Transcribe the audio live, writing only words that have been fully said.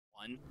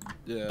one.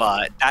 Yeah.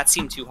 But that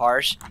seemed too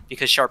harsh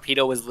because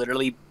Sharpedo was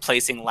literally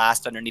placing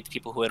last underneath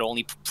people who had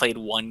only played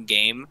one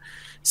game.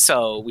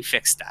 So we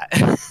fixed that.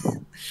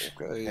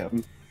 Okay. Yeah.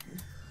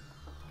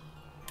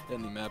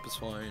 Any map is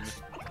fine.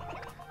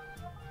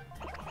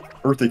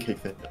 Birthday cake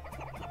thing.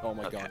 Oh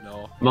my Okay. god,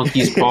 no.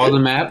 Monkey's paw of the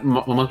map.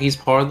 Monkey's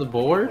paw of the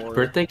board. Horror.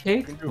 Birthday You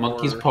cake. can do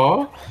Monkey's horror.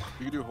 paw.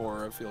 You can do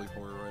horror. I feel like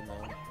horror right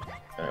now.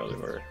 I really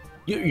were.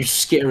 You're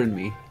scaring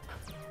me.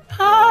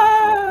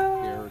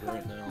 I'm scared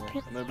right now.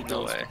 I'm gonna be No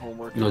doing way. some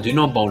homework. No, do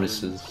no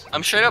bonuses.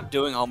 I'm straight up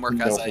doing homework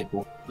as I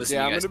listen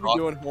Yeah, to I'm you guys gonna be talk.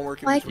 doing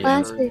homework in Why between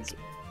classes? turns.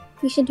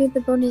 We should do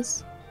the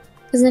bonus.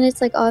 Because then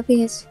it's like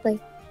obvious, like,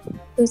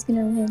 who's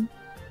gonna win.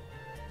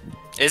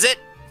 Is it?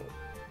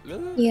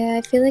 Really? Yeah,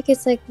 I feel like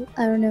it's like,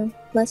 I don't know,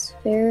 less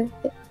fair.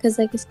 Because,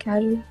 like, it's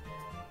casual.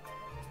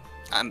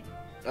 I Wait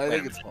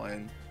think a it's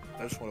fine.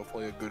 I just want to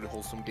play a good,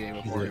 wholesome game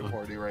of He's Mario like-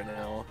 Party right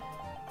now.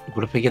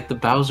 What if I get the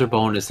Bowser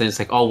bonus? Then it's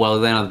like, oh well,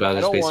 then on the I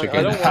Bowser don't space want. you're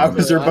I don't getting. want.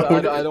 Bowser The,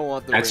 bonus. I don't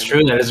want the. That's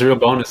random true. That is a real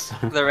bonus.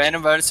 The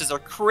random bonuses are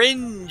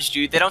cringe,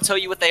 dude. They don't tell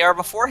you what they are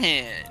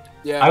beforehand.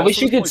 Yeah, I that's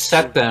wish you what's could like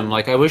set so- them.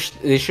 Like, I wish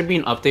there should be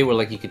an update where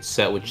like you could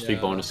set which 3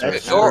 Yeah. bonuses.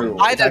 That's are. Or true.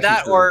 either It's that,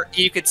 actually or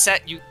you could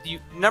set you.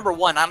 Number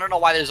one, I don't know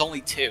why there's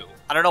only 2.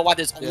 I don't know why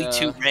there's only Yeah.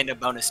 2 random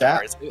bonus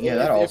That- stars. Yeah,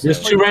 that also.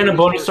 There's 2 random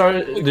bonus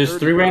stars. There's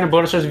 3 random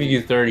bonus stars if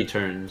you do 30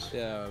 turns.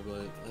 Yeah,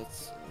 but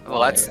that's. Well,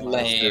 that's yeah,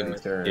 lame.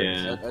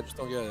 Yeah. I just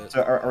don't get it.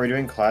 So are we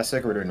doing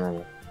classic or we're doing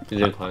normal? You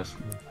do class.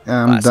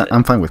 Yeah, Classic.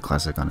 I'm fine with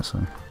classic,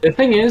 honestly. The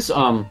thing is,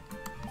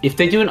 if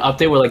they do an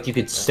update where like you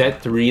could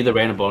set 3 of the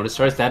random bonus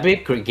stars, that'd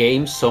make the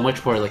game so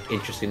much more like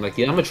interesting. Like,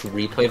 you know how much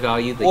replay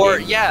value the Or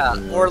game yeah,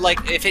 has? or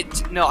like if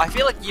it no, I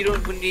feel like you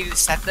don't wouldn't need to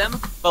set them,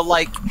 but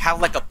like have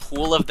like a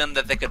pool of them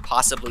that they could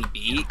possibly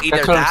be. Either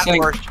That's what I'm that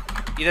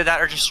saying.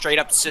 or just straight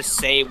up just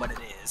say what it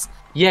is.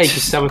 Yeah, you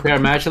could set with there.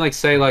 Imagine like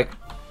say like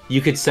you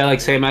could set like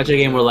say imagine a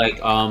game where like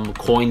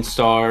coin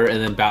star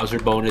and then Bowser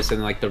bonus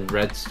and like the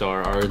red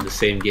star are in the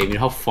same game. You know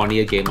how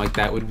funny a game like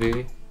that would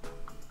be?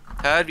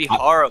 That'd be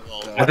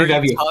horrible. I think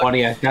that'd be a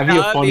funny. That'd be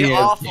a funny ass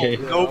awful.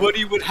 game.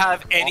 Nobody would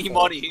have any Awful.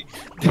 money.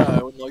 Yeah,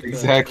 I would like that.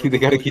 Exactly. They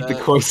gotta Like keep the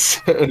that.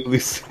 coins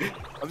loose.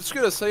 I'm just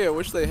gonna say, I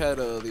wish they had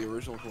the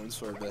original coin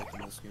star back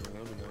in this game.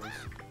 That'd be nice.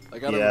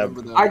 Like, I don't Yeah.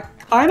 remember them. I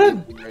kind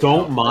of right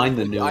don't now. mind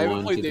the new I haven't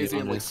one. played To be Daisy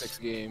in like honest, 6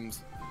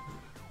 games.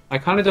 I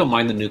kind of don't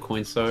mind the new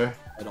coin star.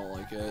 I don't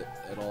like it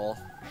at all.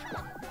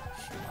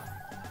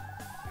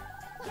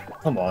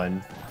 Come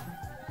on.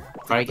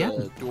 Try again.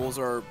 The duels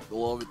are a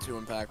little bit too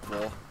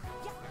impactful.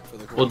 For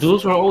the Well, coin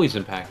duels star. were always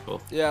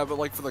impactful. Yeah, but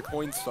like for the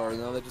coin star,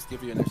 now they just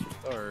give you an extra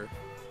star.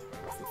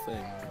 That's the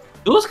thing.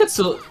 Duels could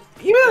still,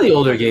 even in the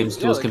older games,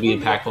 duels they can be could in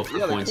the- impactful for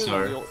yeah, they coin could in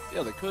star. the ol-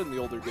 Yeah, they could in the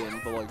older games,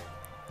 but like,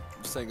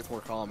 I'm just saying it's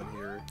more common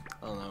here.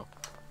 I don't know.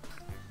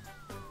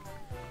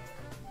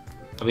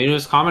 I mean, it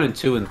was common in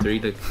 2 and 3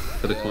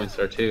 for the Yeah, coin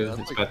star too. that's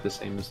It's like- about the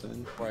same as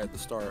then. Right at the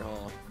start,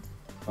 huh?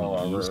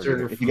 Oh, We we're-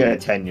 serve if you get a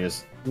food. 10, you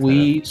just.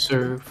 We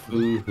serve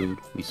food.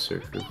 We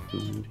serve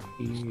food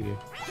here.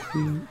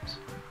 Food.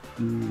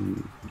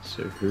 We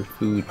serve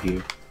food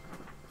here.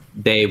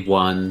 Day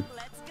 1.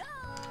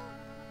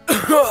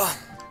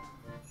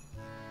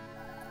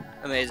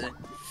 Amazing.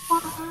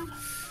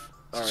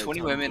 Alright, 20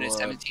 time women to, and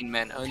 17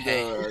 men. time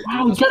Okay. to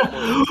Wow, do we this got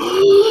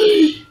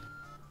homework.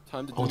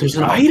 Time to Oh, do there's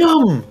this an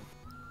homework. item!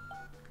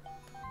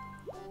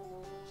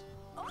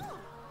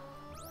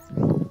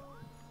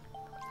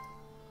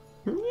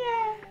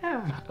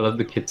 Yeah! I love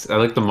the kids. I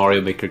like the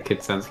Mario Maker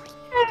kid sounds.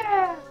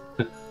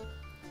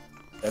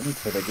 I haven't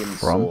played that game in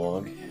so From?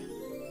 long.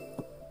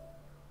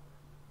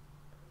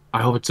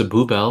 I hope it's a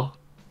Boo Bell.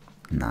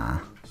 Nah.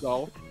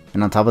 No.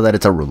 And on top of that,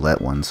 it's a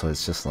roulette one, so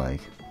it's just like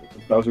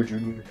Bowser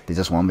Jr. they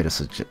just want me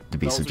to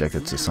be Bowser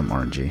subjected to Jr. some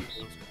RNG.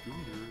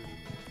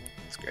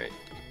 It's great.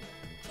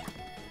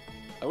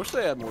 I wish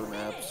they had more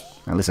maps.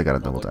 At least I got a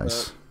Not double like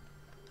dice.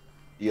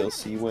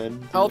 DLC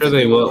win. I don't Sure think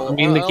they will. I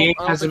mean, the don't- game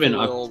I don't hasn't think been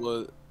they up- will,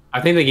 but I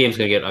think the game's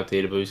gonna get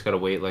updated, but we just gotta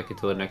wait like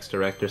until the next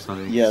direct or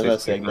something. Yeah, to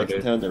that's see like about next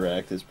it. town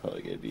direct is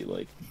probably gonna be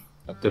like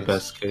The updates.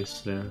 best case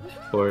scenario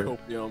for it.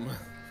 copium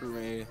for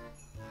me.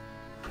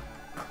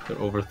 But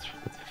over.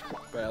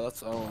 Yeah,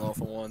 that's. I don't know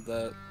if I want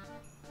that.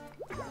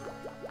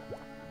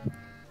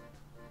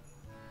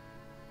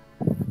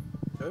 Can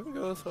I even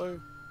go this way?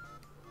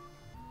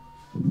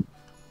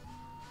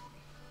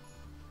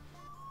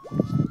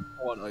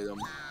 I want an item.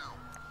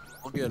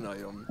 I'll get an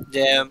item.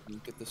 Damn.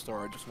 Get the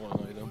star. I just want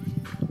an item.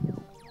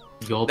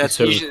 You'll be That's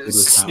serving usually food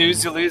without snooze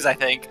me. to lose, I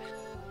think.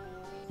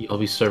 You'll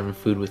be serving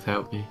food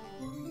without me.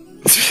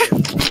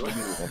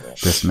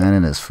 This man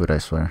and his food, I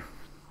swear.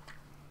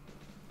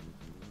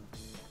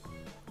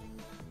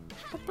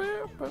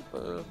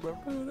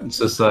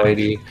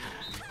 Society.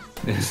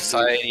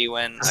 Society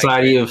when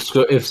Society of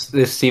if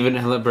Steven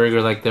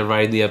Hillenberger like they're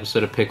writing the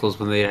episode of Pickles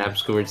when they have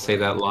Squidward say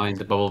that line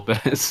to Bubble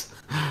Bass.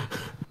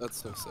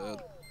 That's so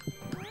sad.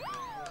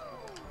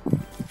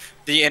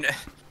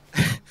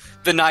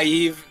 the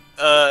naive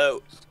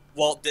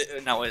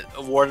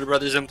Warner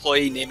Brothers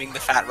employee naming the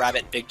fat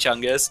rabbit Big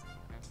Chungus.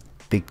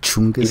 Big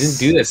He didn't Chungus.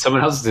 do that.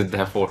 Someone else did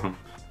that for him.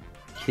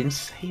 He didn't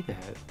say that.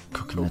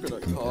 Coconut.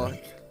 Coconut cock.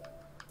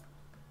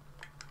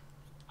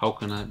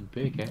 Coconut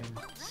big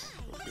ass.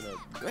 Coconut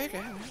big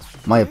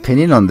ass. My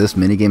opinion on this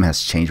minigame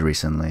has changed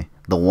recently.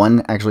 The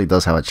one actually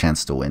does have a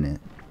chance to win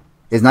it.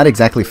 It's not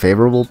exactly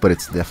favorable, but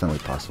it's definitely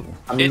possible.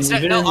 I mean, It's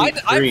even no, in I've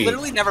three-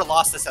 literally never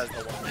lost this as the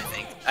one.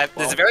 I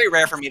think it's very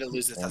rare for me to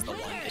lose this as the one.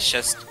 It's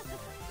just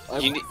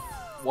I've you need.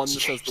 won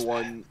this as the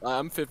one.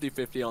 I'm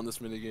 50-50 on this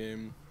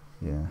minigame.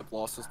 Yeah. I've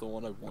lost as the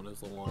one. I've won as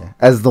the one. Yeah.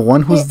 As the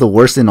one who's the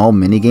worst in all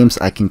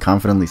minigames, I can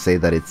confidently say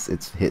that it's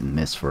hit and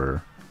miss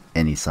for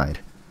any side.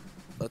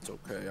 That's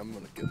okay. I'm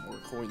gonna get more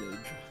coinage.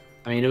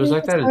 I mean, it was like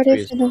It's that in harder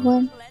three. for the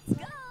one.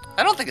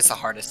 I don't think it's the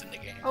hardest in the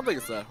game. I don't think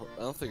it's that hard.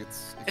 I don't think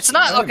it's. It's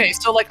not okay.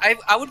 So like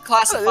I would If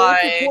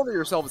classify. you corner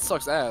yourself, it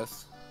sucks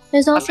ass.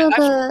 There's also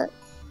I've-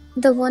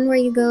 the one where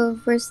you go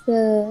versus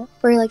where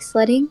you're like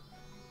sledding.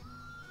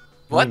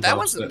 What that Mine's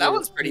one's also- that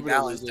one's pretty Even though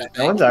balanced. there's I a-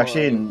 That one's think.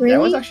 actually that Really?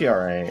 one's actually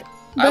alright.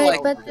 But I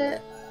like- but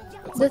the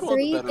That's like one of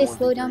three better they ones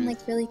slow in down threes.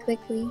 like really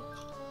quickly.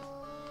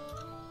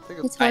 I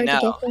think It's I hard to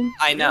know. get them.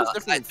 I know. It's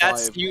different in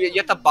That's five. you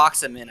have to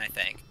box them in. I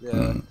think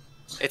Yeah.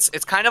 it's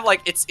kind of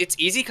like it's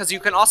easy because you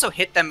can also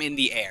hit them in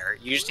the air.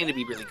 You just need to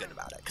be really good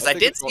about it. Because I think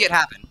did it's see it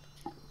happen.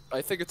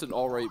 I think it's an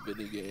alright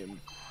mini game.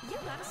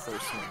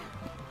 Personally.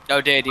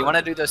 Oh, Dave, do you want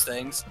to do those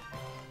things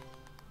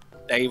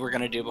that you were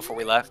gonna do before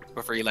we left?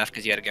 Before you left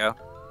because you had to go.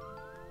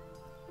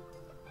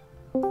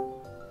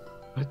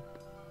 What?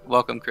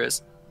 Welcome,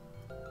 Chris.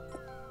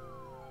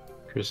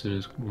 Chris and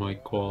his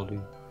mic quality.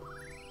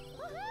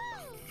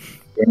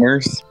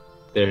 Gamers.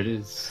 There it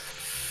is.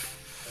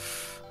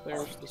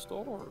 There's the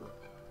store.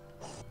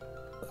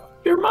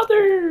 Your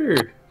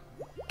mother.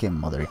 Get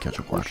mother catch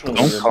a quack.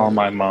 Don't call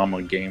my mom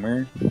a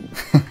gamer.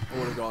 I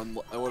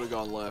would have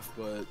gone left,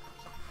 but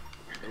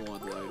I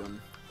wanted the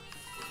item.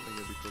 I think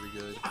it'd be pretty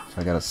good.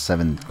 So I got a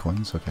 7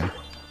 coins. Okay.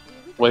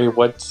 Wait,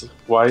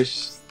 why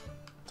is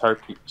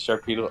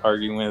Sharpedo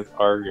arguing with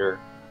Arger?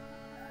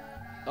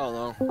 I don't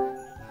know.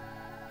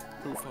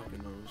 Who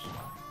fucking knows?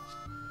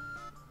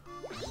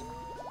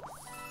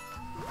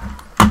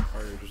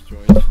 Alright, just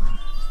joined.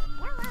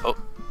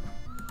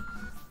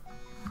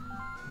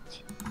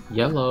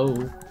 Yellow.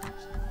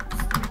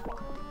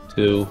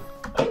 2.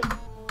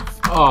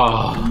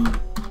 Oh.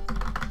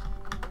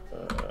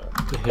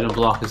 The hidden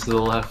block is to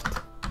the left.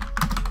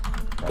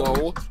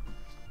 No.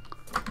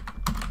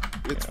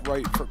 It's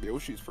right from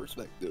Yoshi's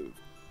perspective.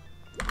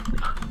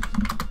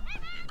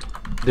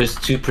 There's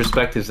 2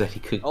 perspectives that he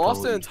could I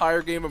lost go an in.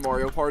 entire game of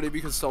Mario Party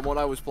because someone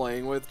I was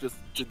playing with just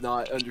did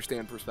not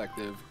understand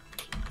perspective.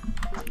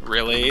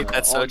 Really?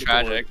 That's so on the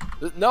tragic.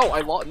 board. No,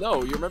 I lost.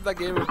 No, you remember that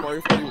game of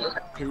Mario Party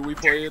who we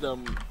played? I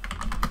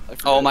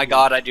forget Oh my who-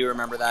 god, I do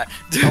remember that.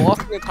 I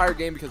lost the entire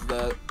game because of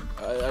that.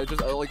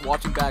 I like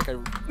watching back.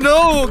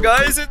 No,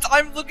 guys,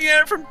 I'm looking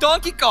at it from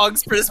Donkey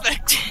Kong's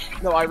perspective.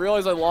 No, I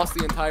realized I lost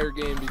the entire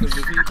game because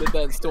if he did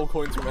that and stole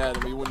coins from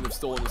Adam, he wouldn't have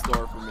stolen the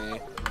star from me.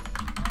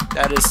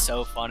 That is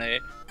so funny.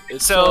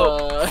 It's,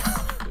 So-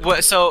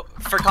 So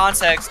for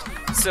context,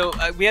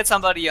 we had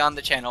somebody on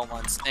the channel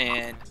once,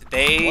 and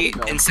they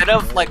What? instead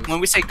of like when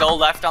we say go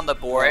left on the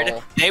board,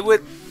 Oh. they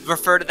would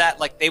refer to that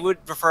like they would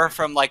refer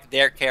from like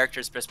their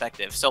character's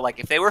perspective. So like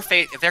if they were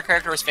if their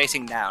character was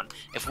facing down,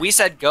 if we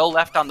said go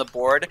left on the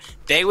board,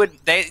 they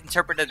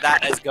interpreted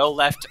that as go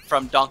left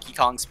from Donkey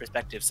Kong's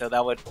perspective. So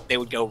they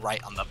would go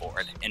right on the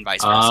board and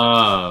vice versa.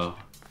 Oh.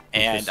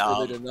 And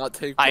so they did not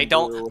take. I from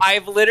don't. Boo.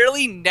 I've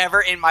literally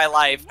never in my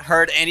life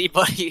heard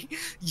anybody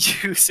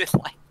use it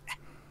like that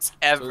So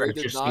ever. they did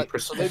Interesting not. So they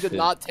perspective. did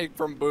not take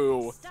from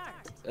Boo,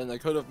 and they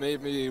could have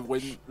made me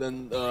win.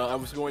 Then I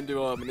was going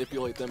to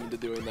manipulate them into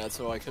doing that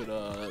so I could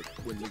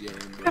win the game.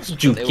 That's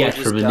what you They were get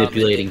just for dumb.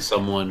 manipulating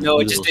someone. No,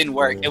 you it just little didn't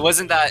work. fool. It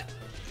wasn't that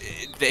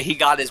he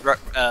got his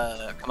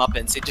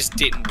comeuppance. It just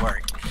didn't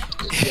work.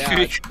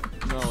 Yeah.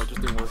 No, it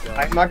just didn't work out.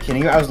 I'm not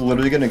kidding you. I was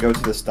literally gonna go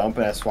to the stump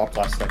and I swapped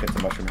last second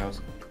to Mushroom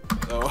House.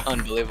 Oh.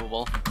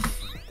 Unbelievable.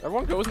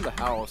 Everyone goes in the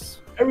house.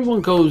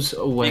 Everyone goes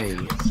away.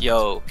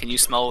 Yo, can you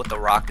smell what the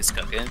rock is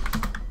cooking?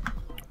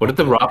 What if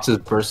the rocks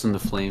just burst into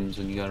flames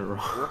when you got it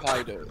wrong? We're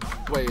hiding.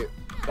 Wait.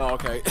 Oh,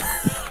 okay.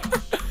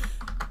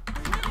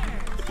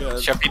 Yeah,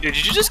 Sharpie, did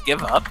you just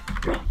give up?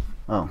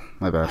 Oh,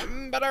 my bad.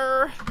 I'm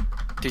better.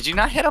 Did you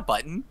not hit a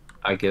button?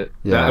 I get.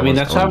 Yeah, Yeah, I I mean was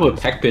that's how going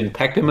with Peckbin.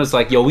 Peckbin was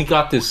like, "Yo, we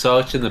got this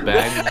such in the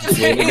bag," and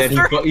then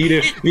he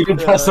didn't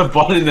Yeah. press a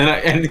button.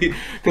 And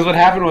because what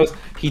happened was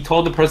he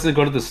told the person to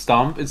go to the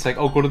stump. It's like,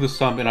 "Oh, go to the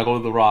stump," and I go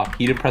to the rock.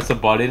 He didn't press a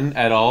button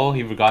at all.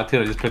 He forgot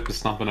to. I just picked the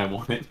stump and I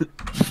won it.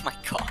 Oh my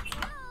god.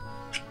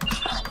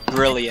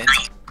 Brilliant.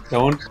 That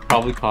one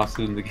probably cost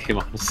him the game,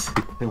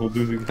 honestly. And we're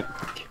losing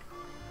that.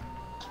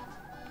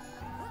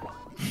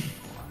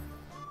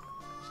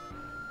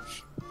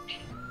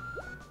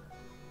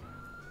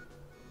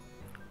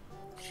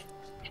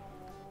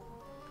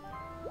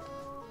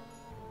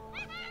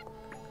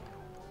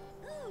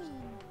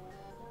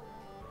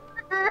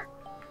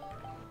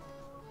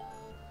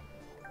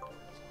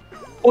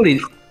 Only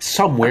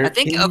somewhere. I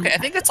think okay. I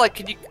think it's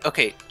like,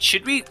 okay?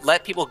 Should we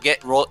let people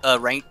get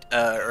ranked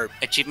or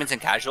achievements in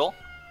casual?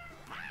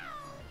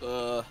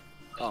 I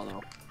don't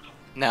know.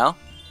 No.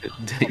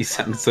 You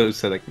sound so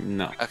like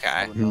no.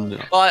 Okay. No.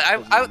 Well,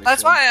 I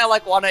that's why I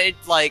like want to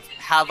like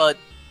have a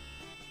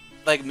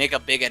make a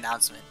big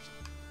announcement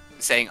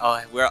saying,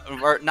 oh,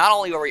 we're not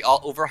only are we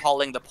all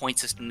overhauling the point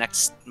system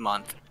next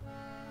month,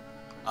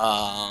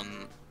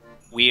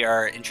 we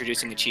are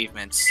introducing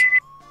achievements.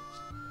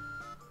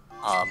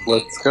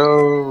 Let's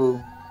go.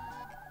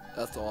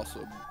 That's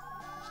awesome.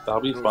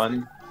 That'll be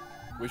fun.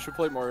 We should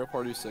play Mario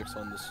Party 6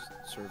 on this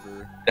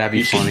server. That'd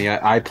be funny.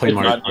 I play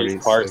Mario Party.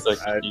 I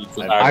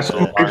play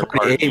Mario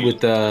Party 8 with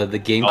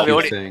the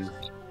GameCube thing.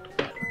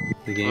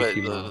 The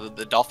GameCube.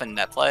 The Dolphin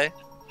Net Play.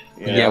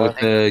 Yeah, with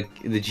the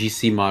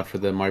GC mod for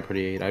the Mario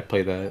Party 8. I'd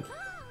play that.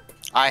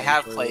 I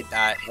have played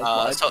that.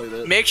 So played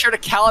it. make sure to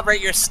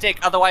calibrate your stick,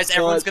 otherwise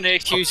everyone's gonna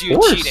accuse you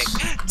of cheating.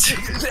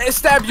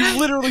 Stab, you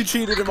literally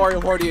cheated in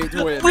Mario Party 8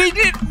 to win. We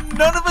did.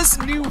 None of us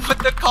knew what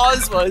the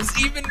cause was,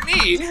 even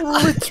me. You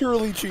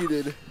literally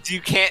cheated. You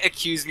can't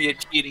accuse me of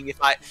cheating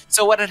if I.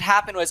 So what had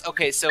happened was,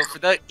 okay, so for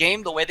the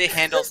game, the way they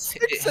handle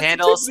it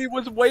handles. Sensitivity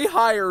was way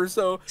higher,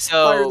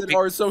 higher than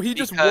ours, so he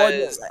just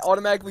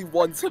automatically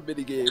won some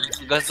mini games.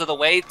 Because of the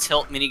way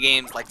tilt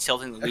minigames, like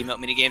tilt and Wiimote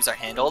minigames are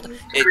handled,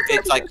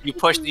 it's like you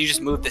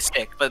just move the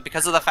stick. But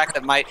because of the fact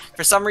that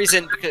for some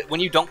reason,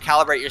 when you don't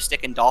calibrate your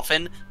stick in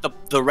Dolphin,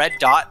 the red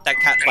dot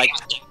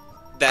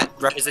that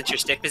represents your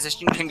stick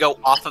position can go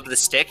off of the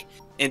stick,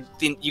 and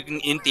then you can,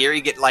 in theory,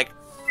 get like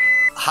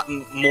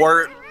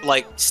more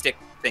like stick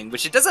thing,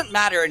 which it doesn't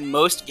matter in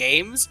most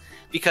games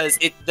because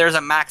there's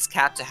a max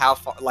cap to how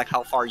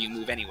far you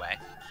move anyway.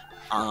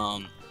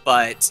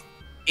 But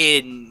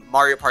in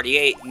Mario Party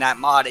 8, in that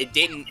mod, it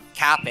didn't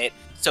cap it.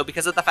 So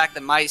because of the fact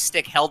that my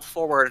stick held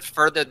forward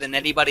further than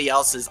anybody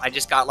else's, I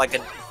just got like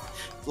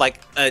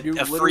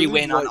a free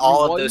win on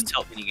all of those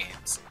tilt mini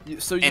games.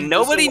 And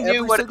nobody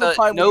knew what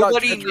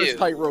nobody knew.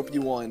 Tightrope, you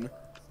won.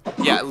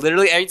 Yeah,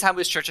 literally every time it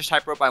was Church's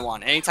Tightrope, I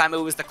won. Anytime it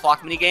was the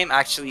clock mini game,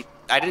 actually,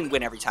 I didn't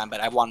win every time,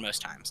 but I won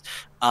most times.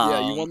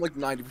 Yeah, you won like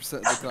 90%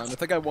 of the time. I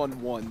think I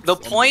won once. The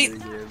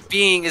point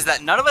being is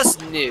that none of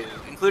us knew,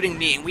 including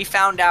me, and we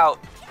found out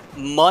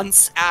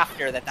months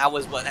after that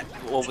was what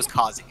was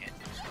causing it.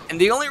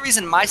 And the only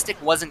reason my stick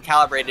wasn't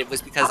calibrated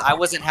was because I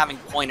wasn't having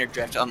pointer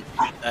drift,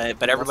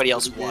 but everybody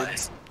else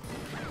was.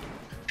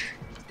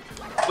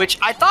 Which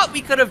I thought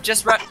we could have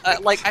just,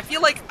 I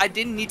feel like I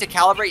didn't need to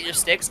calibrate your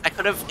sticks. I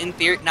could have, in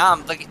theory, now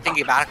I'm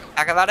thinking back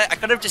about it, I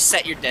could have just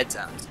set your dead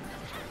zones.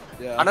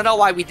 Yeah. I don't know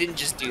why we didn't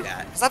just do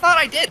that. Because I thought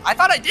I did. I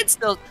thought I did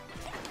still.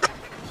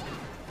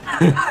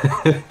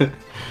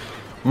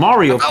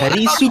 Mario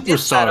Petty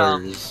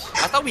Superstars.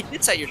 I thought we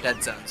did set your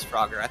dead zones,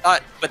 Frogger.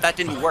 But that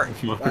didn't work.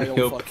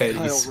 Mario Petty.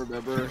 I don't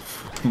remember.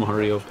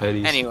 Mario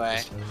Petty.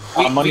 Anyway.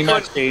 I'll money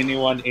match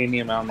anyone, any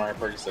amount Mario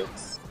Party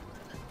 6.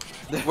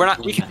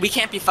 We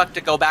can't be fucked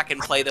to go back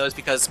and play those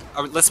because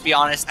let's be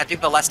honest. I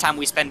think the less time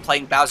we spend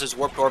playing Bowser's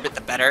Warped Orbit,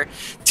 the better.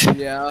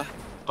 Yeah.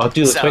 Oh,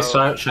 dude, let's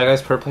play Shy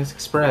Guys Perplex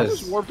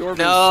Express.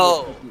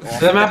 No.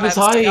 That map is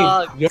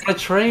hype. You're on a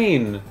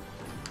train.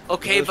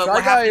 Okay, but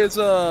Shy Guy is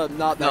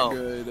not that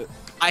good.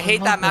 I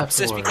hate that map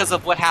just because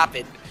of what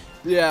happened.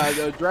 Yeah,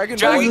 the Dragon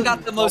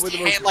got the most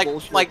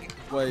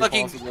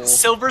fucking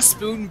silver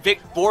spoon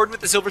board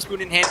with the silver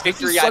spoon in hand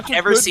victory I've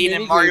ever seen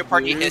in Mario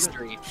Party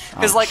history.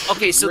 Because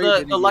okay, so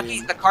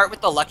the cart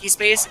with the lucky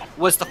space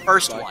was the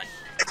first one.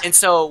 And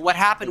so what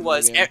happened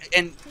was,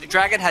 and the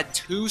Dragon had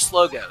 2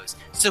 slow goes.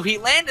 So he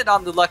landed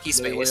on the lucky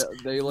space.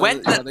 They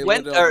went to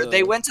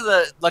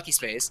the lucky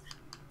space.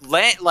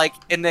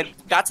 And then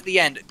got to the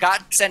end,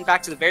 got sent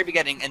back to the very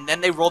beginning, and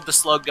then they rolled the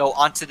slow go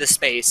onto the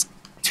space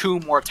 2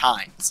 more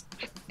times.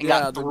 And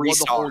got 3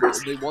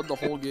 stars. They won the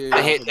whole game.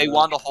 They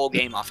won the whole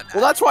game off of that.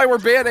 Well, that's why we're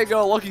banning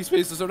lucky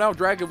spaces, so now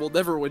Dragon will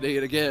never win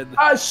it again.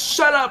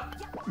 Shut up!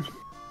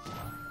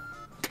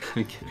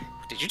 I'm kidding.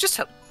 Did you just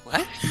tell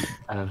what?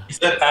 He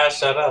said,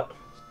 shut up.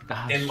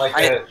 In like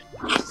a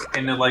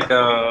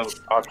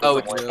Oh,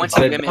 it's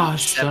 20 women.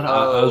 Shut up.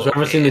 I was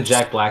referencing the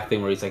Jack Black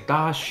thing where he's like,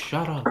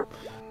 shut up.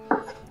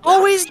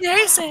 Always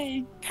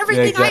naysaying.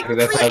 Everything I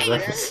create.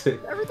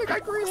 Everything I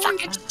create.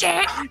 Fucking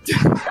shit.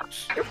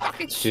 You're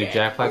fucking Dude, shit.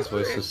 Jack Black's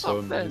voice is so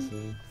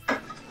amazing.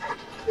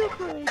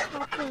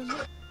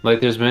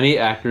 Like, there's many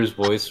actors'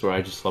 voice where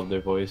I just love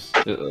their voice.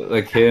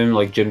 Like him,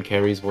 like Jim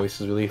Carrey's voice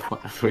is really fun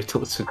to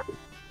listen to.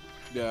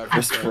 Yeah,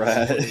 Just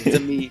right. To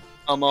me,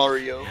 I'm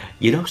Mario.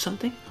 You know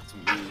something? To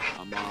me,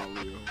 I'm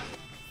Mario.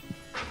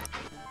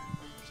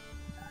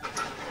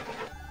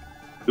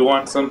 You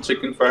want some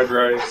chicken fried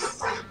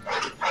rice?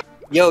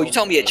 Yo, you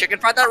telling me a chicken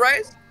fried that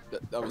rice?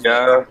 That was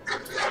Yeah.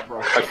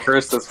 A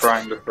curse is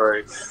frying the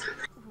rice.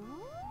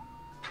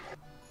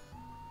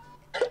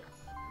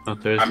 On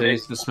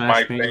Thursdays, the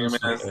My Smash Meeting.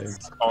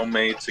 famous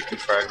homemade chicken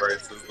fried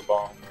rice is the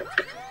bomb.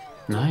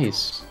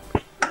 Nice.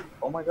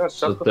 Oh my gosh,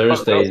 So shut the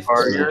Thursdays, fuck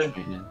up, the Arya. Smash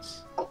Meetings.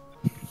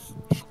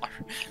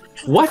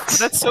 What?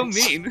 That's so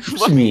mean.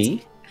 It's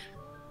me?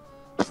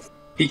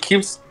 He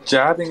keeps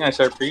jabbing at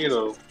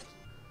Sharpedo.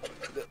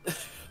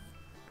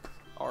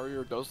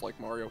 Aria does like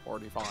Mario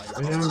Party 5.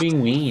 I'm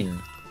being mean.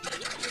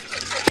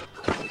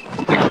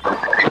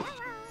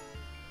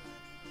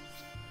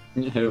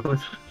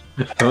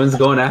 Everyone's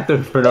going after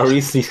him for no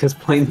reason. He's just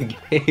playing the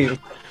game.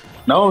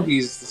 No,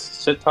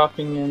 he's shit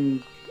talking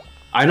and.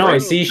 I know. I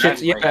Right, see shit.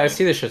 right, Yeah, right. I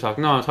see the shit talk.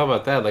 No, I'm talking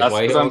about that. Like, That's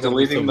why because y'all I'm gotta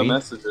be so deleting the mean?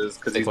 messages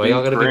because Like, he's why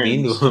y'all being gotta be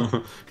mean to cringe.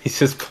 him? He's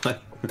just playing.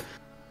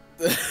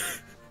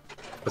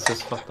 That's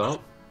just fucked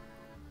up.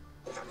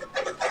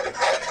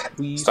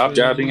 Stop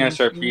jabbing at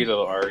Sharpedo,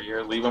 or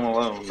you're leave him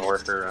alone, or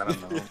her. I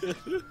don't know.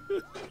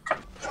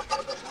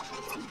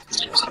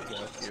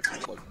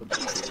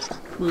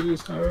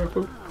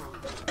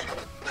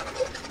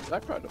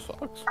 That kind of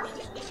sucks.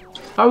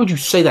 How would you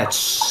say that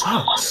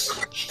sucks?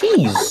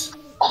 Jeez.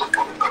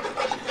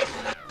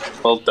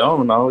 Well,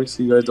 don't.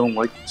 Obviously, you guys don't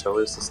like each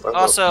other, so stop.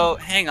 Also,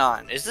 hang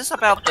on. Is this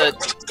about the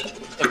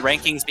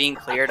rankings being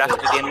cleared after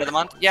the end of the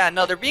month? Yeah,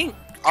 no, they're being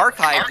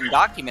archived and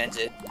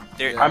documented.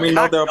 They're, I they're mean,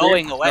 no, not they'll be-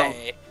 going no.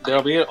 away.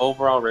 There'll be an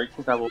overall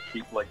ranking that will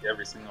keep like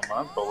every single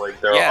month, but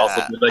like there'll Yeah,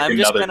 also be like I'm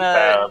just another gonna-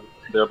 tab.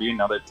 There'll be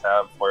another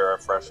tab for our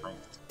fresh rank.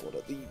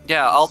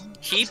 Yeah,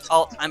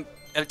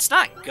 it's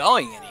not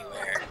going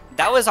anywhere.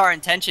 That was our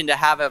intention, to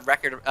have a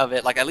record of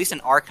it, like at least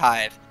an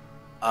archive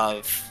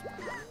of.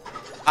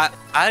 I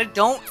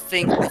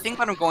think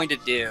what I'm going to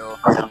do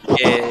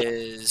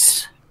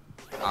is.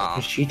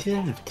 She did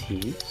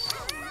NFTs.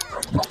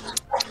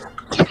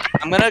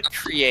 I'm gonna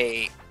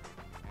create.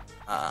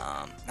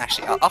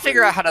 Actually, I'll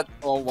figure out how to.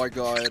 Oh my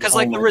god. Because Oh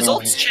like my the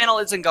results God. channel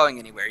isn't going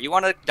anywhere. You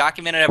want to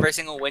document it every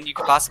single win you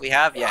could possibly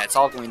have? Yeah, it's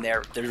all going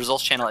there. The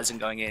results channel isn't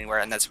going anywhere,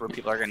 and that's where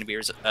people are going to be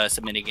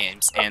submitting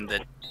games and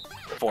the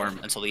form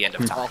until the end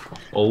of time.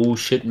 Oh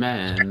shit,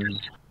 man.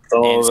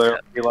 So And there'll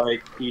be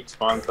like each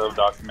month of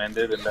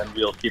documented, and then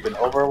we'll keep an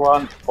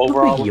overall.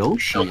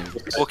 Yoshi.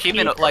 We'll keep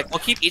it we'll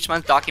keep each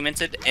month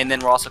documented, and then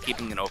we're also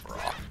keeping an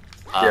overall.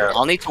 Yeah.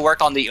 I'll need to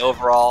work on the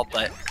overall,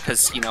 but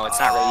because it's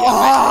not really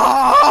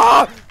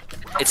on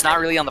it's not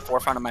really on the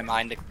forefront of my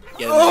mind to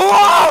get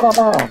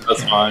it.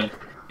 That's fine.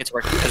 It's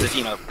working because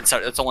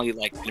it's only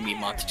like gonna be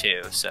month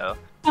 2, so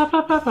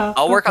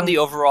I'll work on the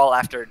overall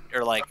after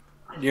like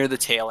near the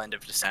tail end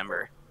of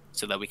December,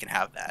 so that we can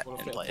have that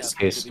in place.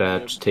 Okay,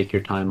 Stats, take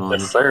your time on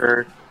Yes, it.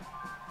 sir.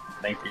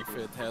 Thank you.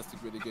 Fantastic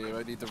minigame.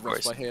 I need to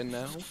course. rest my hand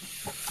now.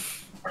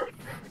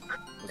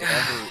 That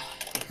hurt.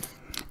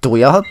 Do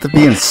we all have to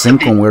be in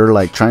sync when we're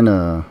like trying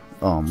to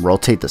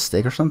rotate the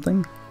stick or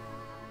something?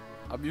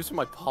 I'm using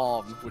my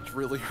palm, which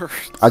really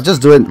hurts. I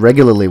just do it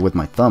regularly with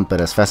my thumb,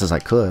 but as fast as I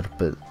could.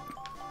 But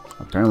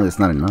apparently, it's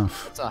not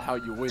enough. That's not how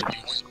you win.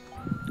 That's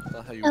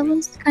not how you That win.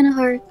 one's kind of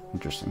hard.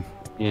 Interesting.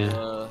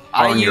 Yeah.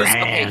 I On your use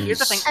okay. Here's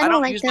the hands. thing. I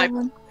don't like use that my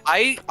one.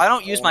 I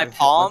don't use my Oh,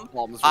 palm.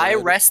 palm's I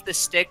red. rest the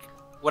stick.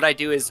 What I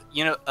do is,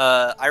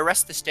 I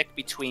rest the stick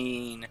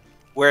between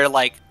where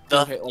like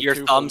Okay, like your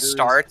two thumb fingers.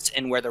 starts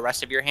and where the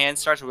rest of your hand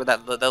starts, where the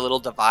little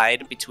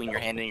divide between your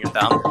hand and your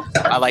thumb.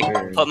 I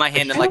like put my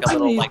hand in like a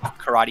little like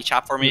karate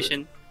chop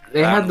formation.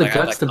 They had the Like, I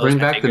guts like to close bring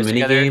my back the fingers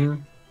together.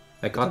 minigame.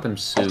 That got them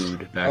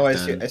sued back Oh, I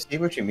then. see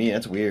what you mean.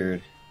 That's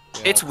weird.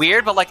 Yeah. It's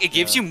weird, but like it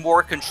gives Yeah. you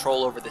more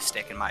control over the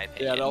stick, in my Yeah,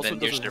 opinion, it also than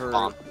your doesn't stick hurt.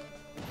 palm.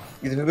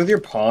 With your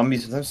palm, you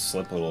sometimes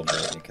slip a little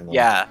bit. You can, like,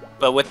 Yeah,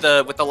 but with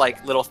the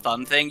like little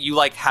thumb thing, you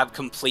like have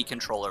complete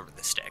control over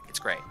the stick. It's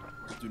great.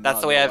 Do That's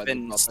not the way know I've why they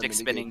been brought that stick minigame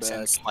spinning back.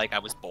 since like I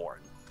was born.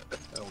 I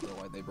don't know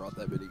why they brought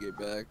that minigame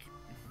back.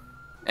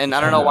 And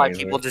I don't know Yeah, why either.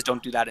 people just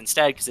don't do that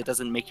instead, because it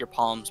doesn't make your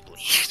palms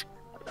bleed.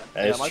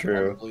 That is my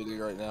true. palm's bleeding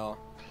right now.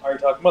 Are you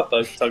talking about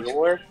the tug of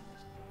war?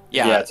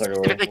 Yeah, it's like a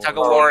typically tug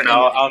of war.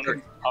 No,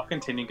 and- I'll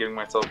continue giving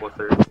myself with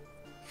her.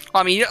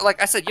 I mean,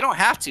 like I said, you don't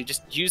have to.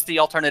 Just use the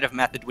alternative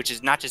method, which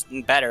is not just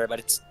better, but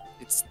it's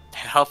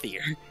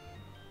healthier.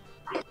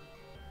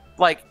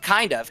 Like,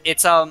 kind of.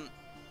 It's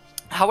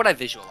how would I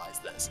visualize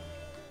this?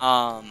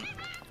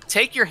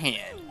 Take your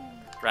hand,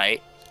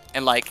 right,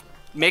 and like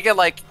make it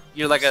like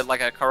you're like a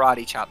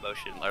karate chop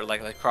motion, or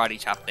like a karate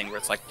chop thing, where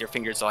it's like your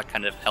fingers are like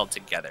kind of held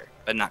together,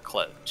 but not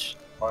closed.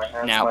 My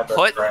hand's Now my best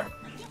put- friend.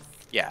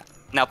 Yeah.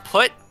 Now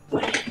put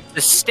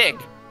the stick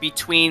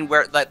between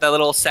where the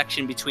little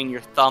section between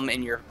your thumb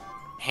and your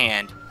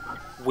hand,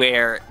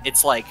 where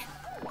it's like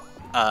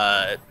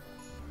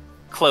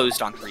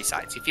closed on 3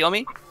 sides. You feel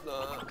me?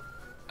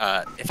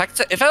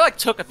 If I like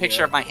took a picture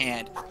Yeah. of my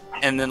hand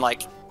and then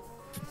like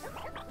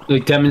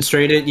Like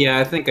demonstrate it? Yeah,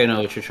 I think I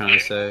know what you're trying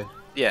to say.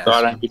 yeah.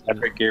 God, I need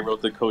Epic Gabriel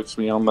to coach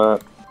me on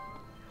that.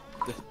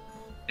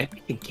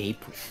 Epic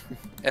Gape.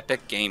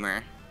 Epic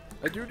gamer.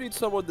 I do need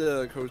someone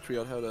to coach me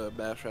on how to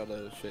mash out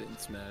of shit and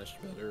Smash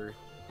better.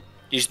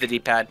 Use the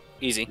D-pad.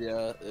 Easy.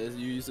 Yeah, you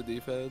use the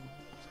D-pad?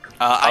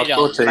 I I'll don't.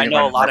 coach you I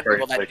know a in lot of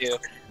Mario people that Party do.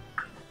 6.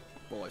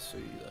 Oh, I see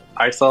that.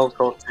 I sell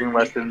coaching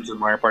lessons in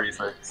Mario Party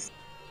 6.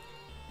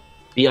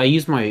 Yeah, I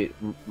use my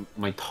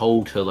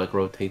toe to like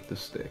rotate the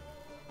stick.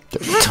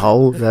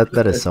 Toe?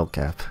 That is so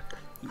cap.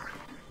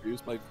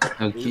 Use my...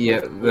 Okay,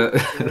 yeah,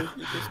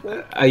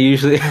 I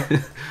usually.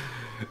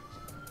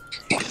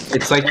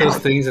 It's like those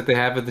things that they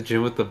have at the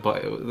gym with the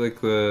like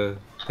the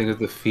thing with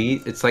the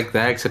feet. It's like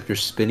that, except you're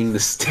spinning the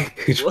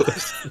stick.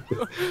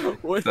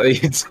 What So are you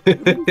it's-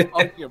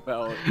 talking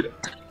about?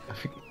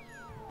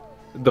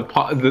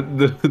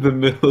 the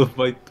middle of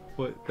my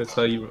foot. That's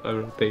how I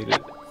rotate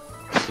it.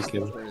 Just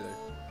kidding.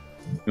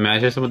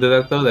 Imagine if someone did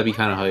that though, that'd be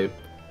kind of hype.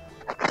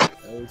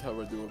 Every time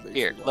I do a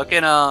Here, look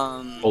at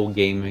Old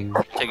gaming.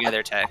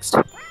 together text.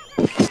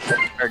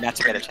 Or not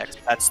together text.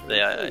 That's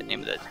the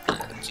name of the.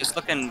 Just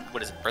looking.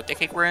 What is it? Birthday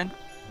cake we're in?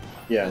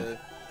 Yeah.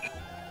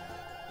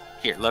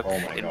 Here, look Oh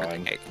my in God.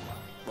 birthday cake.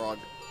 Wrong.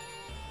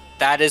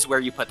 That is where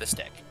you put the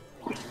stick.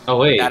 Oh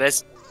wait. That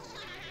is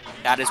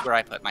where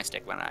I put my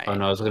stick when I. Oh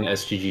no, I was looking at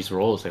SGG's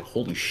roll. It's like,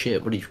 holy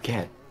shit, what did you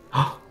get?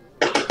 Yeah,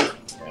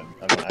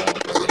 I don't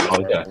Oh,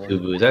 we got 2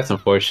 boos. That's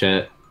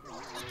unfortunate.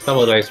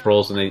 Double dice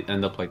rolls and they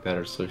end up like that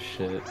are so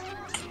shit.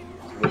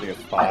 really a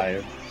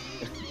 5.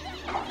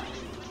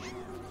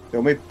 The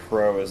only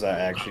pro is that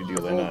I actually do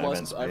land on event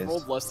I've space.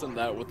 rolled less than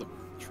that with the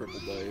triple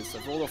dice.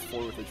 I've rolled a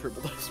 4 with the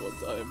triple dice one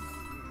time.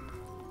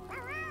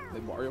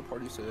 In Mario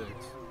Party 6.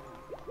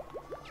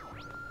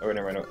 Oh, wait,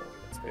 never mind.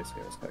 Space,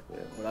 yeah,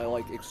 calculate. When I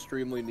like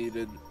extremely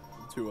needed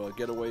to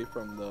get away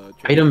from the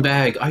Item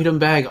bag, item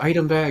bag,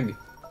 item bag.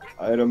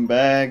 Item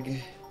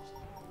bag.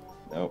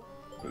 Nope.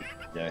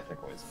 Yeah, I think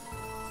it was.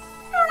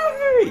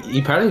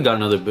 You probably got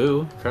another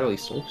boo. Probably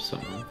stole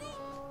something.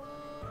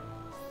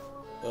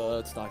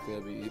 It's not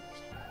gonna be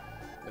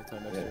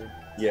nighttime next year.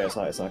 Yeah, it's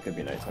not gonna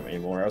be nighttime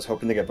anymore. I was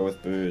hoping to get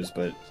both boos,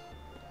 but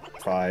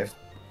 5.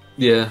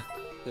 Yeah.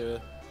 Yeah.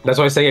 That's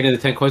why I say getting the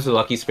 10 coins to the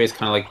lucky space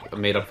kind of like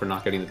made up for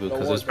not getting the boo,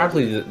 because Oh, it's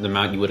probably the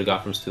amount you would have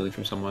got from stealing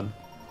from someone.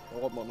 I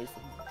want money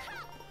from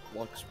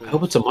luck space. I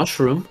hope it's a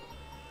mushroom.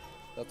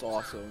 That's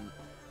awesome.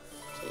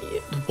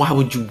 Why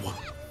would you want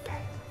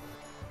that?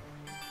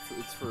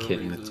 It's for I'm a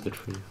kidding, reason. that's good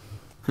for you.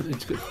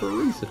 It's good for a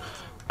reason.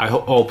 I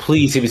hope. Oh,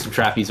 please give me some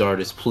trapeze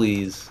artists,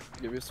 please.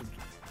 Give me some.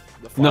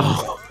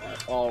 No.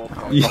 Oh,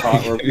 okay.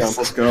 Yeah.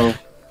 Let's go.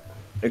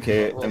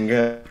 Okay, I'm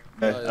gonna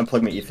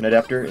unplug my Ethernet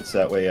adapter. It's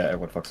that way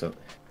everyone fucks up.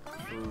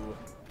 True.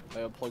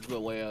 I unplugged the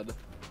LAN.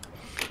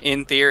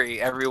 In theory,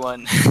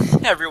 everyone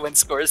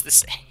scores the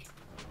same.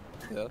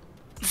 Yeah.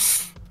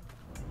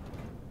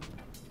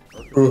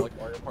 Or could be like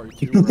Mario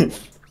Party 2 where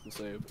everyone's the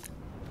same.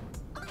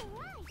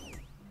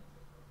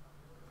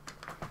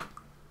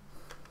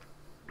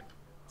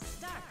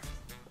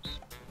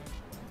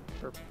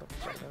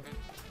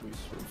 We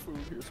serve food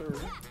here, sir.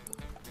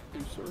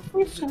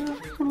 We serve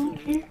food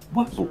here.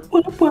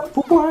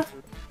 What?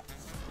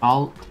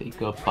 I'll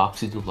take a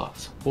Foxy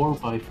Deluxe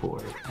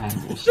 4x4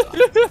 and we'll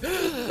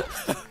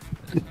stop.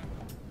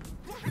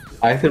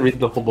 I have to read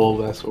the whole bowl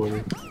last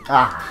order.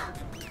 Ah.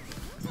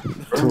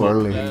 Too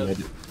early.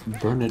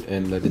 Burn it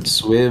and let it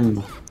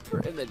swim.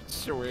 And then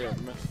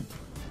swim.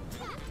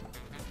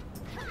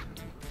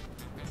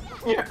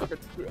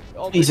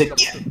 He's a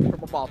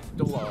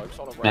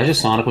Imagine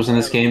Sonic was in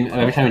this game, and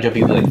every time I jump,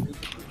 he'd be like,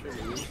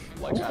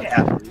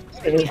 yeah. Burn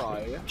it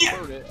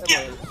and let it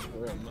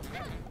swim.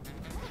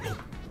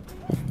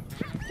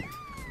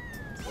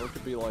 Or it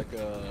could be like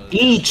a.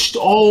 Each!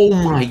 Oh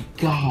my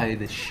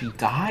god, she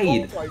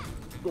died. Oh my god.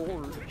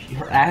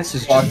 Her ass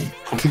is just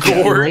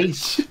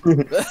gorge.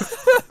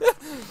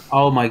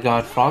 Oh my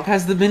god, Frog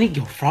has the mini.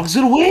 Yo, Frog's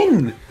gonna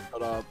win!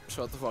 Shut up.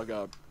 Shut the fuck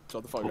up.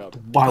 Shut the fuck up.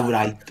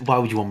 Why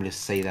would you want me to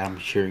say that? I'm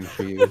cheering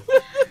for you.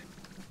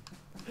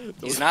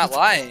 He's not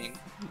lying.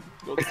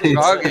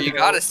 Frog, you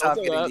gotta stop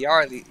getting the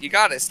early. You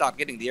gotta stop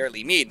getting the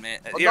early lead, man.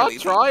 I'm not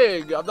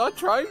trying. I'm not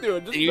trying to.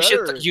 It's just You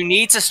better. You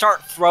need to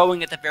start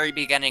throwing at the very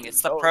beginning.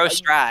 It's the pro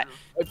strat.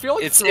 I feel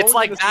like It's throwing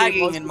like in this game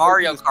bagging must in be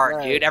Mario the Kart,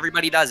 strat. dude.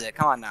 Everybody does it.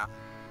 Come on now.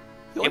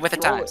 I feel Get with the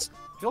throwing- times.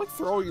 I feel like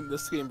throwing in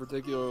this game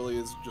particularly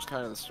is just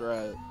kind of the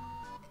strat.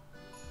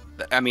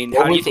 I mean,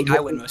 how do you think I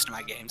win most of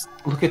my games?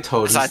 Look at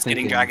Toad. Besides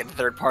getting Dragon the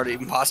third-party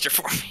imposter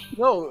for me.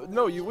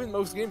 No, you win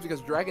most games because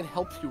Dragon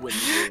helps you win. The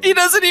game. He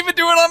doesn't even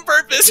do it on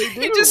purpose. They He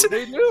do. just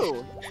They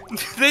do.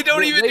 they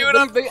don't even do it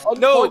on. They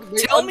No, unplug-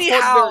 they tell me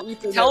unplug how. their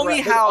Ethernet Tell me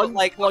they how.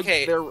 Like, unplug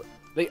okay,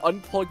 They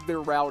unplugged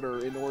their router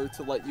in order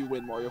to let you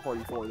win Mario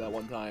Party 4 that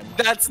one time.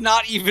 that's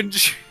not even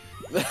true.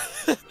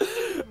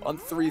 On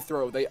 3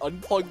 throw, they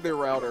unplugged their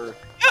router.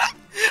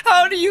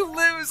 How do you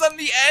lose on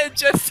the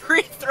edge at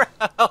 3 throw?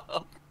 I don't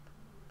know.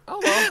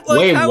 Like,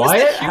 Wait, how is what?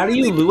 that How do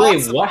you humanly wait?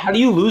 possible? What? How do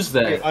you lose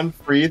Okay, that? on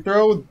free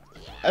throw,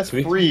 that's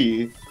Free- free.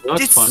 You know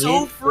what's It's funny?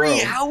 so free.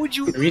 Bro. How would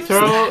you? Three lose throw.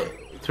 that?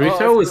 Three Oh,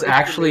 throw if is you're-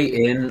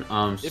 actually in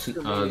if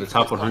you're the making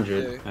top it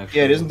 100. big. Actually.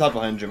 Yeah, it isn't top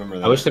 100. Remember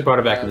that. I wish they brought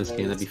it back Yeah, in this but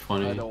game. That'd be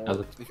funny. I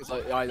don't, because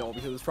I don't,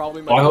 because it's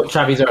probably my Oh, I hope worst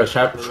trapeze minigame artists.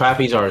 ever.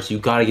 Trapeze artists. You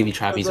gotta give me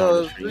trapeze The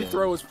artists. free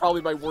throw is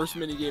probably my worst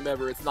minigame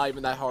ever. It's not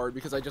even that hard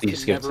because I just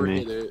Please can give it to never me.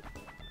 hit it.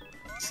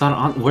 It's not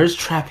on. Where's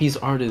trapeze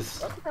artists?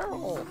 That's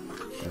terrible.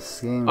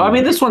 This game. Oh, I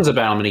mean, this one's a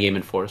battle minigame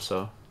in 4,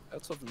 so.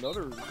 That's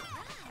another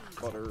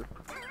butter.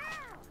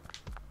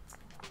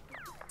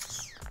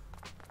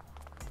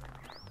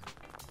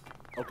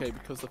 Okay,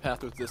 because the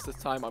path was this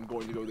time, I'm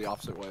going to go the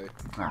opposite way.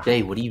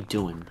 Day, what are you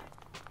doing?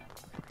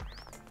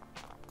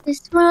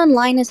 This one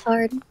online is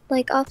hard.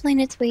 Like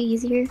offline, it's way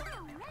easier.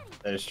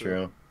 That is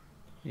true.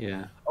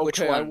 Yeah. Which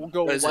Okay, I one? will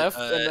go What is it? left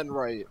and then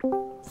right.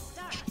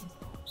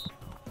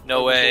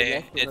 No way.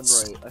 Left and then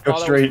It's right. I Go thought I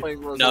was straight. playing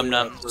Rosalina Num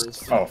at nums.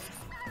 first. Oh,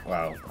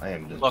 wow. I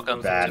am just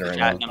Welcome bad to the right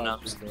chat, now. num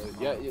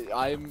nums. Yeah,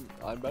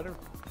 I'm better.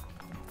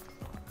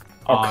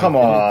 Oh, come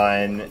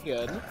on.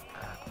 Good.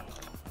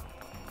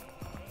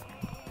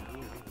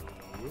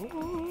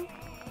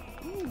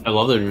 I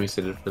love the remix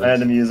they did for this.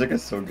 And the music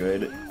is so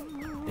good.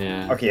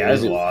 Yeah. Okay, I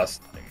was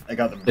lost. I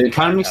got the. It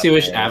kind of makes you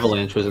wish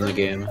Avalanche was in the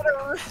game.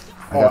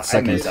 I got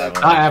second. miss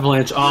Avalanche. Not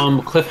Avalanche.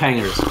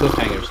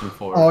 Cliffhangers in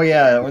 4. Oh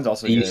yeah, that one's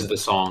also He good. uses the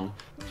song.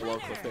 I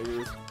love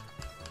cliffhangers.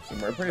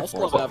 We're pretty Also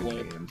forced love on the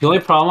Avalanche. game. The only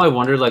problem I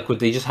wondered, like, would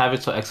they just have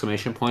it so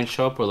exclamation points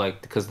show up, or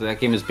like, because that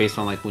game is based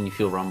on like when you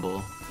feel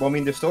rumble. Well, I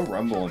mean, there's still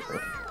Rumble and Pro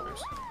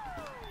controllers.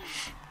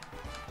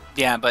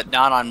 Yeah, but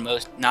not on all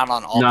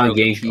Not Pro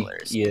game.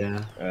 controllers.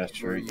 Yeah. That's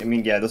true. I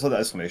mean, yeah, those are the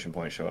exclamation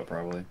points show up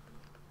probably.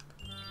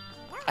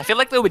 I feel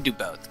like they would do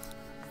both.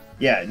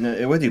 Yeah, no,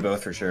 it would do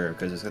both for sure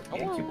because it's got the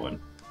GameCube one.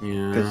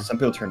 Yeah. Because some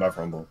people turned off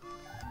Rumble.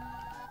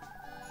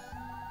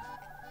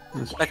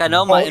 Like I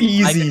know my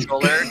easy.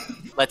 controller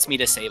lets me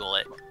disable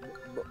it.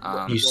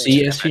 You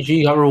see,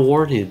 SVG got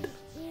rewarded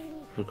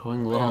for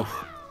going low.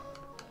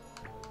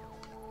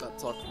 That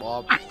sucks,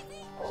 Bob.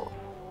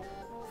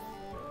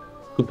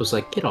 Koopa's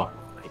like, get off.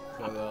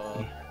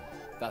 But,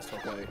 that's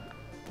okay.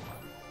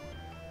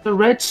 The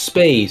red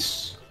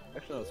space.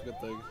 Actually, that's a good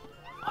thing.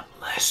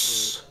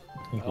 Unless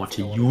you want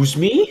to use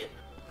me?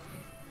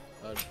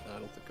 I don't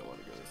think I want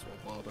to go this way,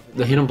 Bob. I think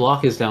The hidden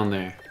block is down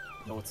there.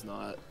 No, it's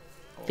not.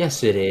 Oh,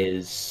 Yes, it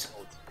is.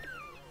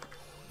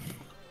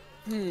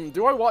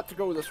 Do I want to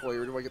go this way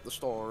or do I get the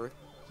star?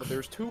 But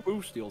there's 2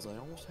 boost deals. I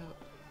almost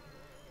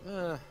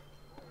have.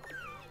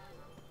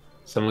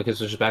 Someone can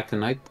switch back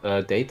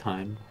to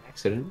daytime.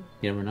 Accident.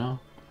 You never know.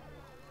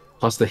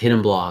 Plus the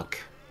hidden block.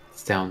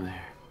 It's down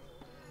there.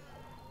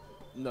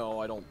 No,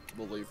 I don't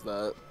believe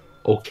that.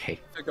 Okay.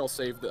 I think I'll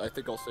save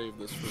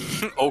this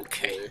for.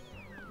 Okay.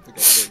 I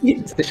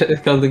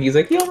think I'll save this. He's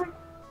like, yo.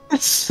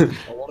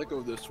 I want to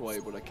go this way,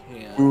 but I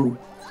can't.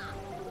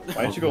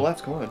 Why didn't you go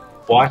left? Come on.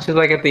 Watch it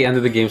like at the end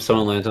of the game,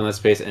 someone lands on that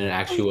space, and it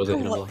actually was a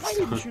hidden block. Why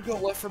didn't you go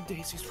left from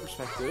Daisy's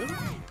perspective?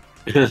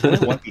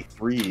 1v3s,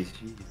 jeez.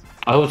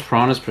 I was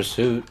Piranha's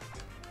Pursuit.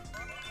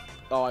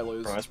 Oh, I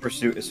lose. Promise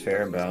Pursuit is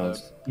fair and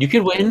balanced. You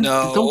could win.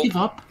 No. Don't give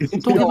up.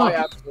 Don't give No, I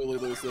up. absolutely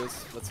lose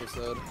this. That's so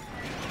sad.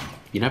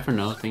 You never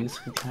know. Things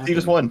can happen. He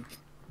just won.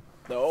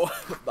 No.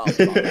 No.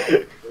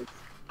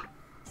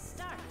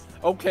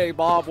 Okay,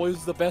 Bob, what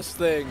is the best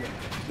thing?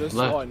 This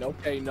Left. one.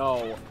 Okay,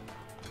 no.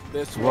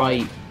 This one.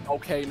 Right.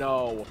 Okay,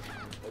 no.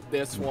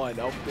 This one.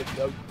 Okay,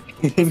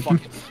 fuck.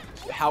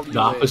 How do you The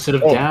win? opposite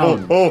of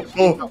down.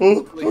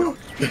 Win.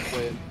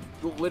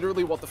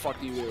 Literally, what the fuck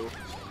do you do?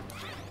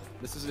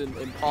 This is an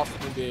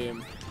impossible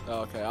game.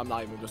 Okay, I'm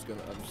not even just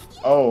gonna.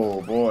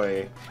 Oh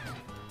boy.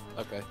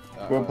 Okay.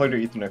 Go and play your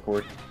Ethernet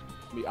cord.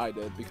 I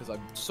did because I'm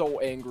so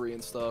angry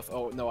and stuff.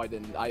 Oh no, I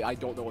didn't. I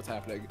don't know what's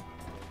happening.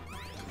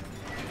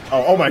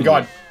 Oh my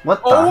god.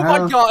 What the Oh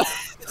hell? my god!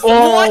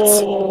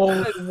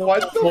 Oh,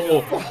 What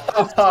the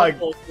fuck?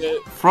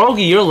 Bullshit.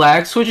 Froggy, you're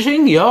lag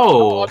switching?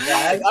 Yo.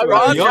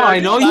 I'm Yo, I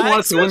know you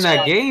wanted to win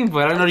that game,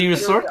 but I don't know you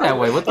sort that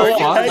way. What the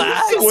fuck?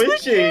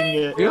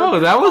 Switching. Yo,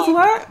 that was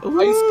lag. That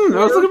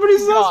was looking pretty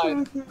sus.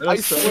 I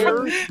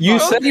swear. You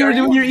said you were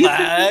doing your Ethan.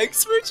 Lag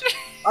switching.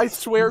 I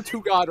swear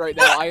to God, right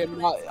now, I am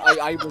not.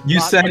 I was You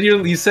not said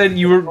you said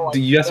you were.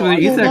 You asked me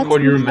your Ethernet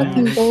cord. You were mad.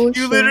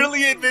 You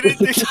literally admitted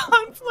to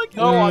conflict.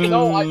 No,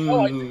 I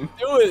didn't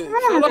do it.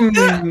 Shut up.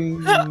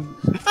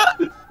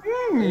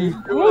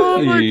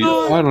 Oh my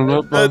god. I don't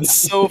know. That's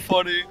so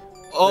funny.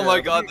 Oh Yeah, my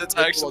I god, think that's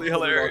it's actually like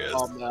hilarious.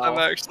 now. I'm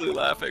actually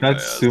laughing.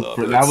 That's my ass off.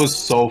 super. That was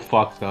so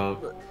fucked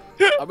up,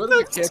 I'm gonna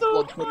get That's canceled so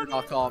on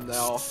Twitter.com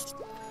now.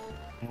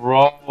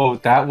 bro.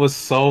 That was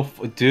so,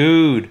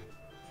 dude.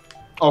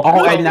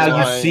 Oh, And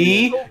now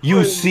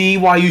you see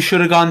why you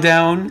should have gone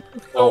down.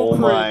 Oh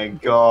my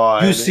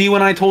god. You see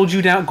when I told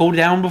you go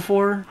down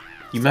before.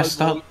 You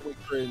messed up.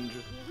 Cringe.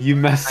 You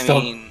messed I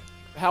up. mean,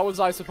 How was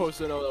I supposed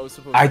to know that was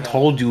supposed I to happen?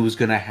 told you it was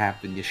gonna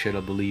happen. You should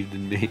have believed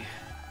in me.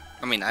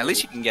 at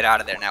least you can get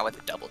out of there now with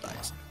the double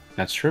dice.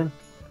 That's true.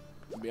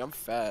 I mean, I'm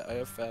fat. I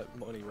have fat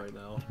money right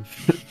now.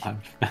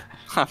 I'm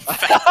I'm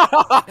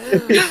fat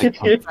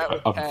with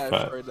I'm cash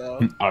fat. right now.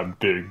 I'm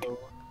big.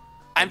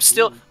 I'm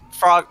still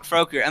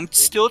Froker. I'm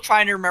still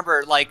trying to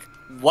remember like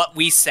what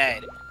we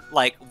said,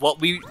 like what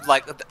we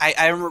like.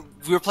 I remember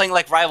we were playing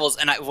like rivals,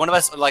 and one of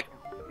us like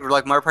we were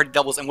like Mario Party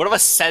doubles, and one of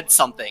us said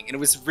something, and it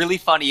was really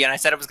funny, and I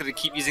said I was gonna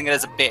keep using it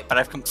as a bit, but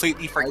I've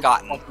completely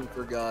forgotten. I fucking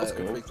forgot. Let's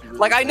go. It makes me really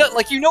Like I know, sad.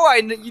 like you know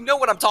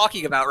what I'm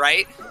talking about,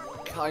 right?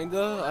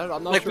 Kinda.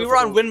 I'm not Like sure we if were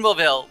I on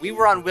Windmillville. We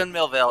were on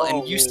Windmillville,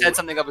 and you Oh. said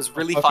something that was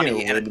really Fucking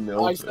funny. And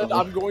windmill, I said bro.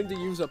 I'm going to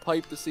use a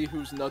pipe to see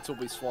whose nuts will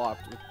be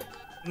swapped.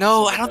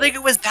 no, I don't think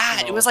it was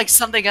that. It No. was like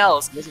something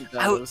else. It wasn't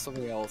that. I- It was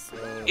something else.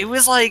 It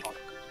was like,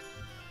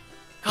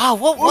 God,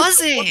 what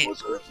was it?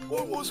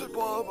 What was it,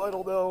 Bob? I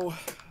don't know.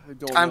 I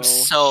don't know. I'm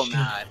so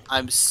mad.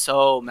 I'm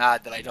so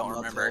mad that I don't I'm not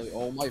remember. telling you.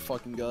 Oh my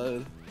fucking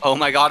god. Oh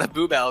my god, a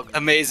boobel.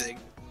 Amazing.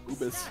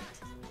 Ubis.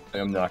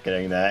 I'm not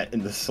getting that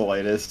in the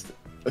slightest.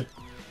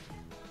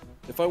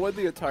 If I win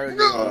the entire game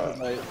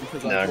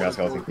because No, I got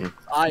Skeleton.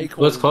 I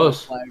Well, it's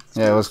close.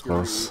 Yeah, it was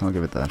close. I'll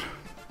give it that.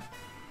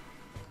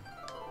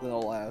 Then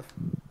I'll laugh.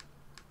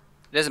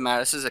 It doesn't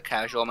matter. This is a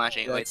casual match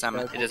anyway. It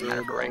doesn't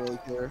matter for rank.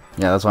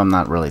 Yeah, that's why I'm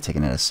not really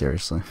taking it as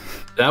seriously.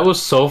 That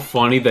was so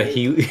funny that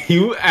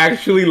he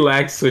actually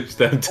lag switched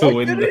them to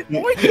win.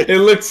 It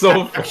looked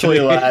so Actually,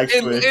 funny. lag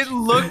switch. It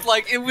looked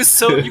like it was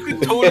so. You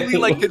could totally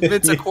like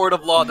convince a court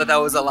of law that that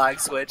was a lag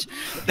switch.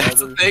 That's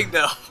the thing,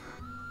 though.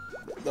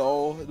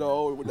 No,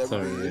 it would It's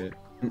never be. alright.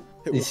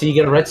 You see, you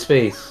get a red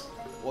space.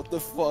 What the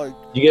fuck?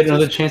 You get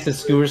another chance at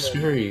Skewer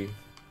Scurry.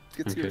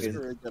 Get to Okay.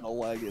 your and I'll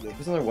lag it.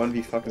 There's another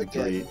 1v fucking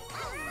 3.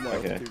 No,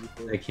 Okay.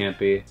 It can't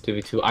be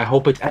 2v2. I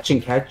hope it's catch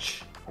and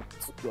catch.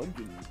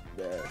 Dungeon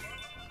dash.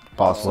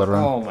 Boss Slid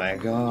Run. Oh my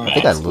god. I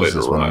think I'd lose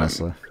this one,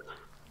 honestly.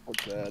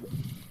 What's that?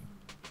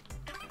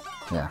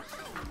 Yeah.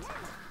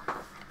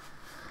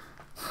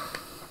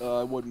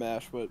 I would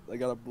mash, but I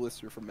got a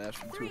blister from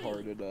mashing too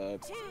hard at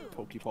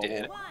Pokeball.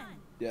 Did.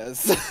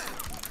 Yes.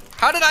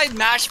 How did I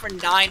mash for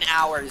 9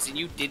 hours and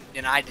you didn't,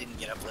 and I didn't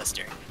get a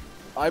blister?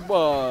 I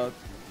don't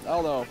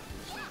know.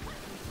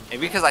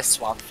 Maybe because I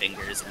swapped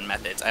fingers and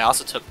methods. I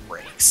also took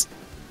breaks.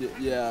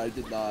 Yeah, I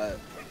did not.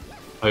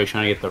 Oh, you're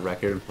trying to get the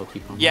record in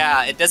Pokemon?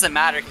 Yeah, it doesn't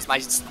matter because my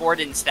score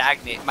didn't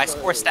stagnate. My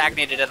score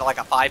stagnated at like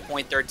a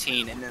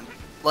 5.13, and then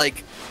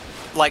like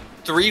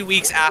 3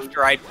 weeks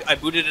after I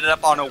booted it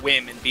up on a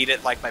whim and beat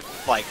it like by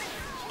like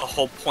a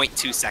whole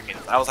 0.2 seconds.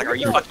 I was like, are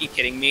you fucking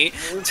kidding me?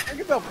 The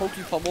thing about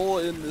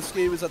Pokepummel in this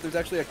game is that there's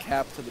actually a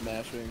cap to the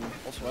mashing.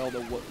 Also, I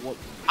don't know what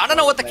I don't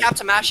know what the cap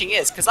to mashing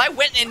is because I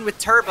went in with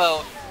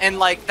turbo and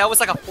like that was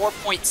like a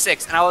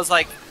 4.6, and I was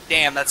like,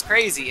 damn, that's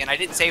crazy, and I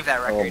didn't save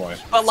that record. boy.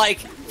 But like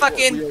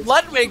fucking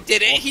Ludwig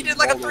did it. He did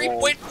like a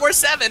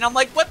 3.47. I'm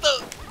like, what the?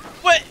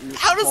 What?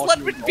 How does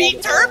Ludwig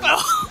beat turbo?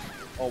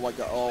 Oh my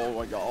god! Oh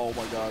my god! Oh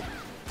my god!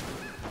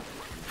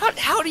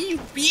 How do you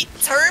beat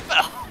turbo?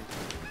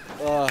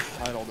 I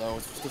don't know.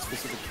 It's just a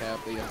specific cap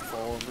they have to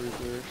follow. I'm pretty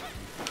sure.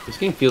 This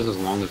game feels as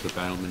long as the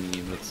battle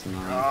minigame, but it's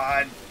not.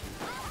 God.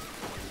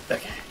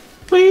 Okay.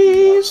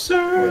 We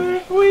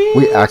serve,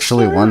 We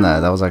actually won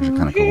that. That was actually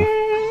kind of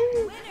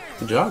cool.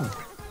 Good job.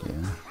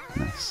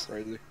 Yeah, nice.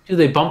 Crazy. Dude,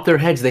 they bumped their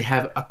heads. They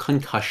have a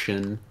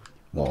concussion.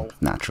 Well,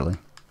 naturally.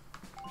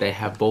 They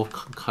have both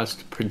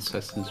concussed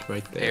princesses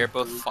right there. They're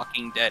both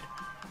fucking dead.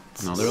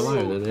 No, they're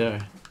alive. They're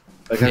there.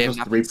 Like, They there's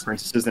have 3 nothing.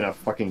 princesses and a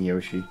fucking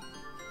Yoshi.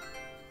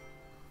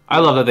 I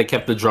love that they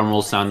kept the drum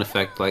roll sound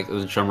effect, like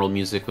the drum roll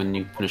music when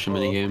you finish a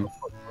minigame.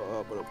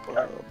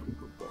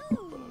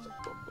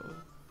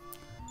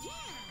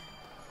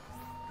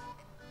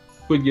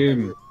 Good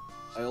game.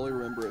 I only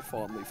remember it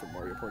fondly from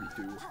Mario Party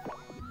 2.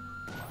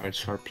 Alright,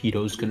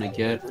 Sharpedo's gonna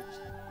get.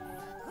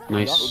 I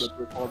Nice. not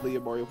remember it fondly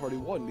in Mario Party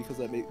 1 because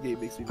that game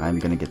makes me. I'm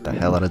gonna get the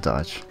hell out of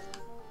Dodge.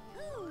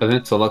 I think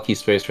it's a lucky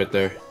space right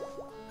there.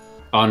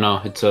 Oh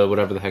no, it's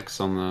whatever the heck's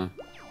on the.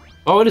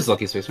 Oh, it is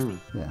lucky space. Never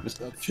mind.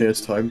 Yeah.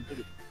 Chance time.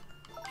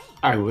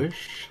 I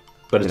wish,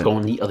 but it's Yeah.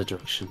 going the other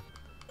direction.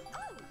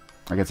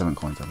 I get 7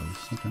 coins at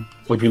least. Okay.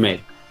 What'd you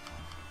made?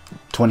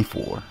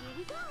 24.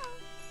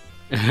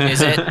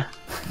 Is it?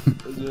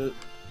 Is it?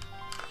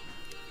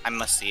 I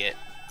must see it.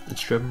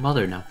 It's your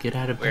mother now. Get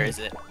out of bed. Where is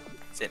it?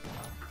 Is it?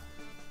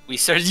 We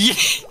started.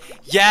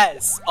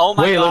 Yes! Oh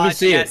my Wait, god! let me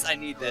see yes, it. I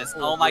need this.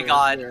 Oh my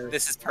god!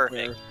 This is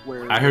perfect.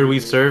 Where? I heard we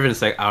serve, and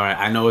it's like, all right,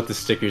 I know what the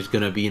sticker's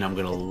gonna be, and I'm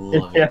gonna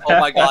love it. Oh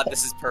my god!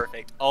 This is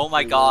perfect. Oh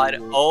my god!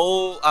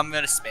 Oh, I'm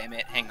gonna spam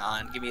it. Hang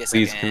on. Give me a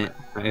Please, second.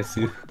 can I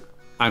see?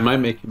 I might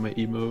make it my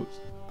emote.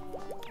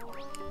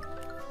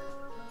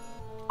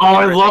 Oh,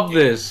 I love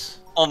this.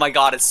 Oh my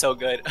god! It's so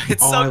good.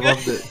 It's Oh, so I good.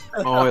 love it.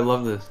 Oh, I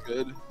love this.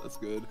 Good. That's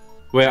good.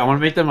 Wait, I want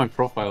to make that my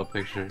profile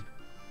picture.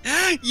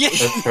 Yeah.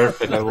 That's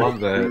perfect. I love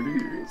that.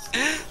 And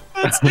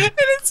it's got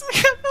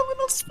a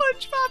little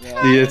SpongeBob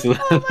Yeah. head. Yes.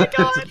 Oh my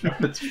god!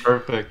 That's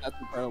perfect. That's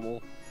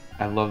incredible.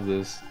 I love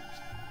this.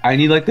 I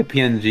need like the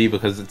PNG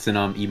because it's in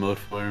emote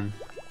form.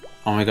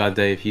 Oh my god,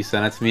 Dave, if you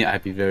send it to me,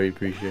 I'd be very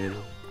appreciative.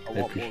 I I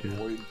want appreciate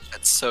more it. coins.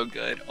 That's so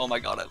good. Oh my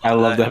god! I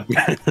love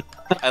that.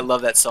 I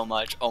love that so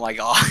much. Oh my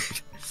god.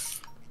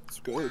 It's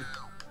good.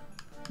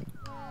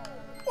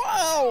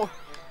 Wow!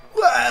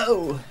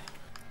 Whoa!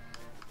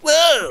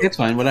 Whoa! It's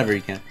fine, whatever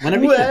you can.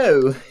 Whenever you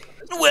can. Whoa!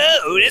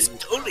 Whoa! That's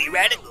totally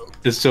radical.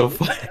 It's so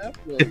fun.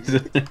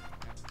 Happening.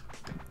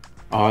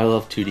 Oh, I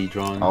love 2D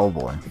drawing. Oh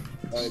boy.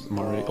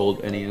 My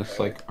old NES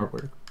like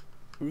artwork.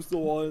 Who's the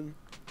one?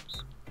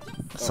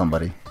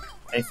 Somebody.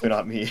 Thankfully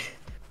not me.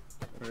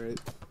 Alright.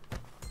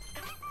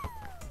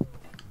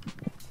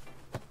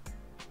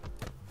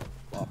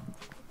 Wow.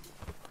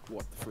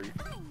 What the freak?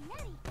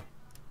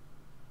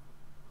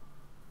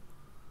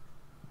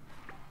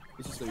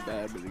 This is a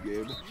bad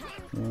minigame.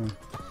 Yeah.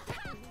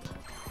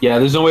 Yeah,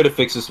 there's no way to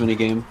fix this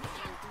minigame.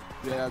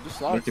 Yeah,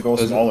 just Make sucks. the goal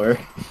smaller.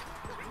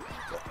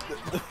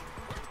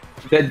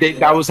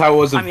 That was how it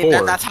was in I mean,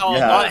 4. that's how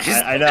Yeah, it was.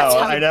 I That's know,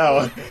 how- I know.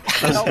 I'm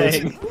That was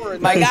saying. before,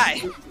 and My that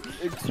guy. was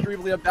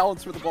Extremely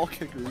unbalanced for the ball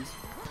kickers.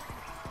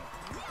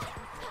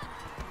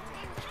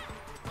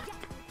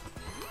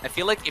 I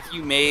feel like if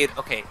you made...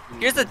 Okay,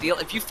 here's the deal.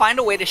 If you find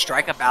a way to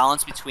strike a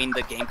balance between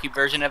the GameCube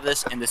version of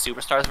this and the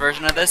Superstars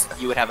version of this,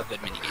 you would have a good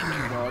minigame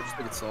here. No, I just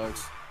think it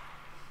sucks.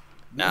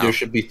 No. There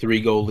should be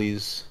 3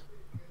 goalies.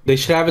 They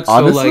should have it so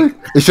Honestly, like.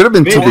 it should have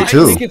been Maybe two v they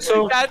should make two. it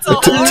so. That's a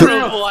Two- two-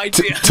 horrible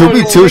idea.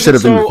 2v2 should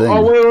have been the so, thing.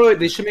 Oh wait!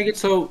 They should make it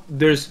so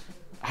there's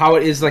how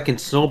it is like in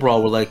Snow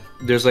Brawl, where like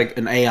there's like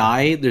an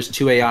AI. There's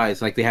two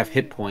AIs. Like they have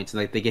hit points,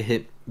 and like they get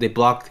hit. They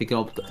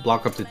can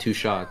block up to 2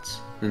 shots,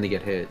 and then they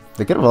get hit.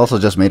 They could have also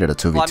just made it a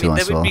 2v2 Well, I mean,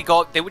 as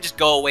well. they would just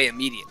go away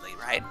immediately,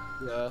 right?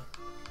 Yeah.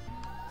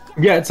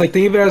 Yeah, it's like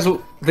think of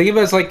it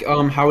as like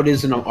how it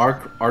is in an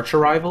Archer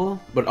rival,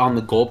 but on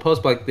the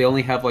goalpost. But like they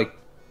only have like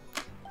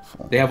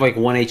they have like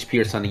 1 HP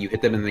or something. You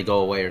hit them and they go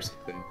away or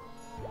something.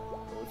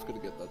 I'm just gonna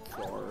get that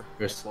star.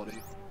 There's-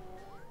 Buddy.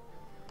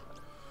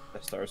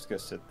 The star's gonna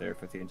sit there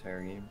for the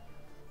entire game.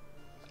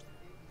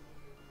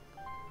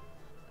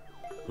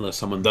 Unless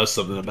someone does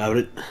something about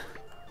it.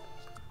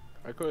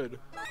 I could.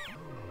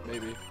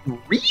 Maybe.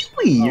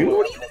 Really?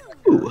 What do you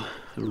do?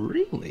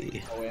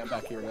 Really? Oh wait, I'm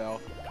back here now.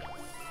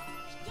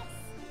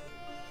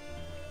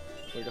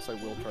 So I guess I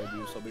will try to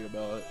do something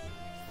about it.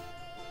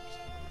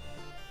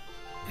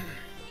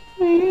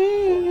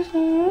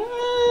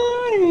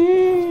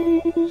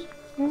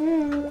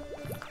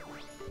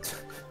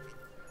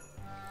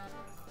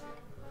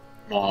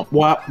 Wop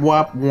wop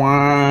wop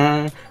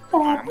wop.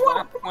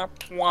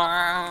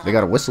 They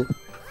got a whistle.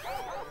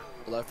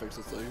 Well, that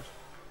fixes things.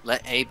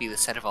 Let A be the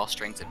set of all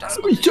strings of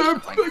decimal digits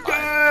of length 5.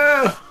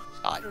 Yeah!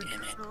 God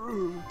damn it.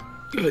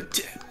 God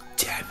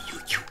damn you,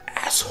 you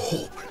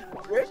asshole!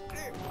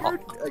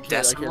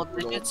 Decimal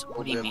digits?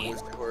 What do you mean?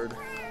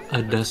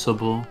 A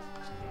decibel.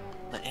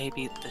 Let A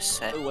be the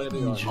set Oh, wait,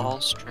 of all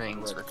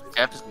strings with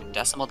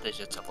decimal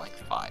digits of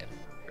length 5.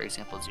 For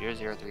example,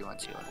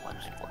 00312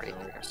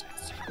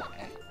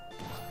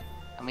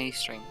 How many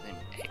strings in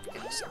A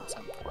can you send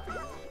some for?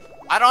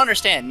 I don't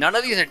understand. None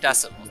of these are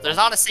decimals. There's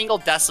not a single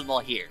decimal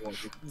here.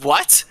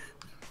 What?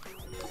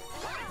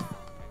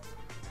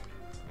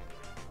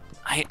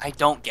 I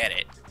don't get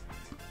it.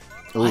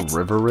 Ooh, What?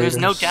 River Raiders.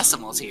 There's no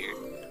decimals here.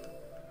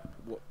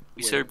 We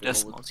Wait, serve okay, hold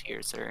decimals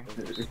here, sir.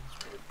 on.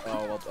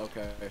 Oh, well,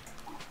 okay.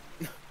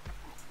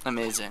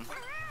 Amazing.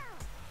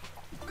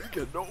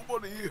 Get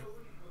nobody.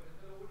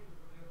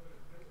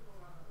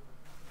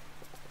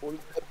 What an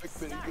epic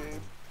mini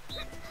game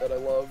that I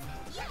love.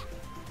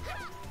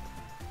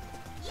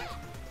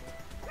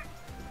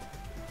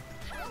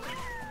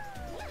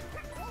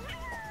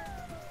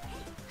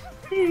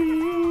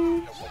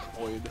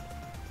 Void.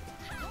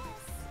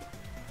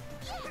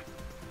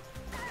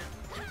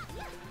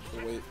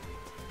 Oh, wait,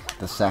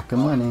 The sack of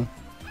money.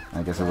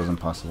 I guess it wasn't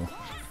possible.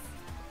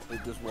 it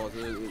just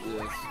wasn't. It is a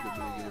good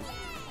mini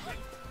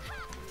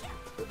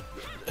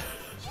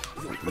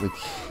game.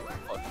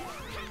 We-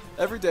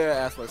 Every day I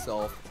ask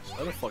myself,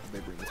 how the fuck did they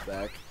bring this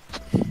back?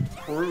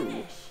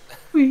 True.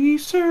 We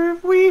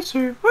serve food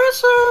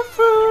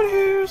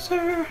here,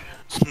 sir.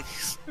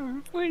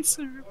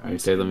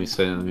 Alright, let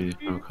me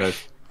okay.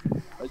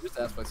 I just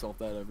ask myself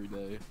that every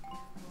day.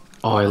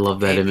 Oh, I love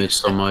that image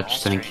so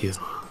much. Thank you.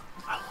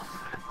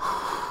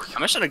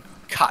 I'm just gonna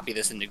copy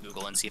this into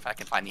Google and see if I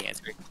can find the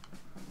answer.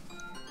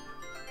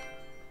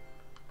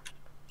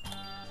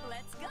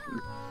 Let's go.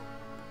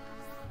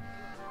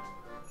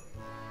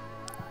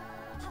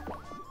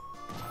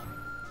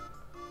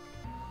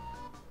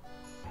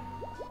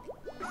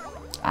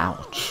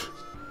 Ouch.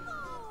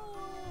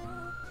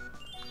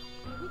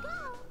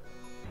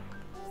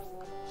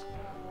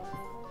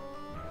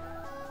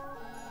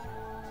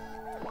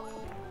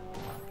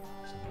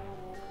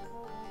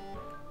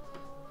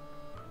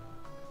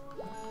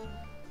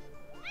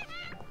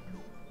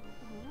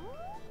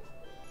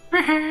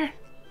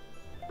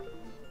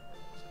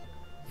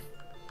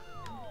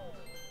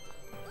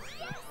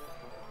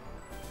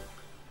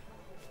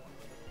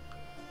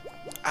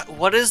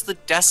 What is the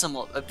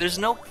decimal? There's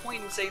no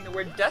point in saying the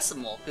word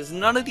decimal, because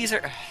none of these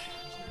are...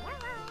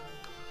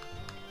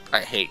 I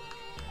hate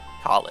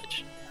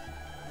college.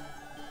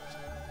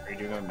 Are you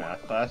doing a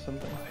math class or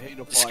something? I hate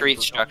applying Discrete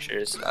for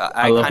structures.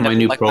 I love kind my of,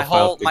 new like,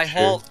 profile my picture.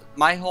 whole,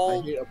 I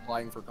hate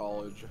applying for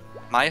college.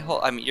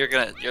 I mean,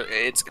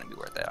 it's gonna be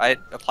worth it. I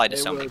applied to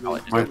so many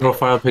colleges. My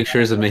profile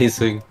picture is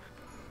amazing.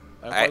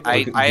 I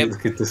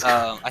Look at this.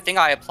 I think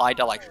I applied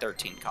to like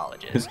 13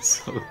 colleges. It's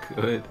so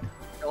good.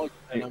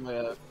 Because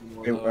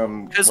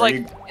where like,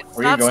 you, it's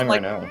where are you not going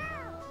like, right now?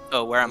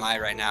 oh, where am I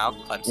right now?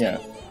 Clemson. Yeah.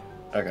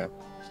 Okay.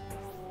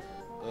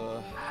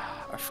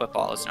 Our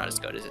football is not as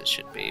good as it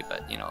should be,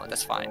 but you know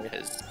that's fine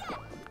because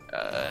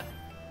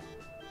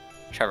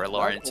Trevor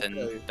Lawrence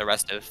and the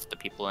rest of the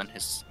people in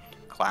his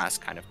class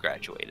kind of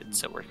graduated,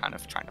 so we're kind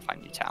of trying to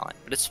find new talent,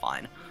 but it's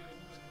fine.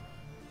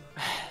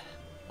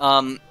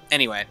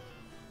 Anyway,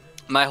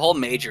 my whole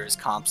major is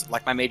comps.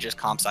 Like my major is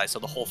comp sci, so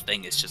the whole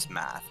thing is just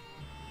math.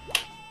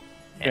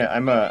 Yeah,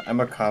 I'm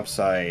a comp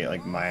sci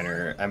like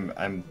minor.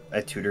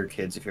 I tutor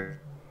kids. If you've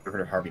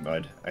heard of Harvey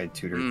Mudd, I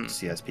tutor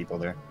CS people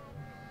there.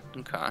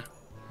 Okay.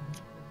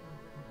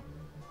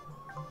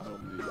 I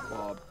don't need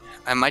Bob.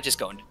 I might just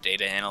go into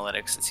data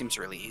analytics. It seems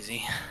really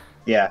easy.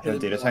 Yeah, no,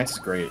 data science is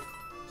great.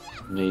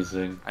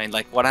 Amazing. I mean,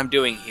 like what I'm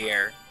doing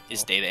here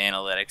is data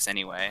analytics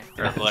anyway.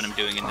 Or what I'm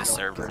doing in this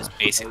server is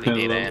basically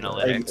data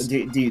analytics.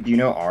 Do you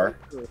know R?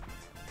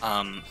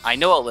 I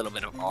know a little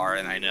bit of R,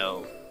 and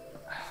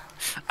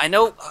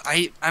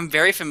I'm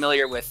very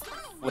familiar with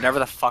whatever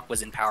the fuck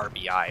was in Power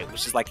BI,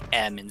 which is like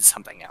M and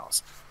something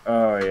else.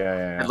 Oh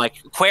yeah. And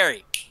like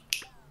query.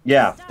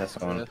 Yeah, that's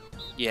the one.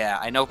 Yeah,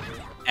 I know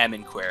M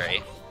and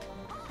query.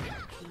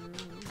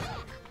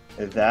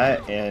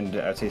 That and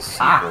I'd say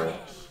SQL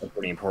are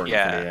pretty important for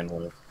data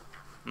analytics.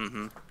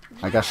 Mm-hmm.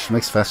 I got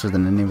schmicks faster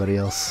than anybody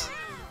else.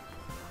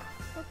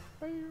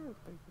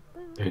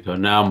 There you go.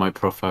 Now my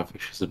profile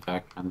picture's a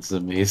background. This is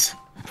amazing.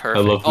 Perfect. I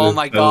love Oh this.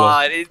 my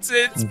god, it's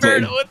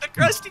Birdo with the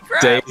Krusty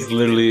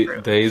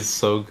Krab. Day's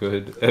so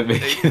good at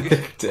making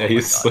it. Day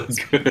is so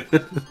good.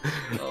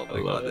 Oh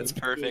my god, that's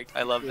perfect.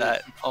 I love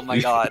that. Oh my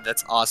god,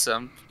 that's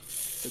awesome.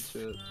 Good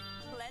shit.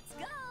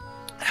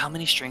 How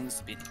many strings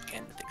did we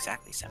begin with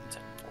exactly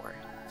 774?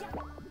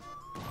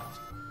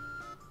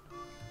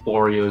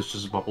 Oreo's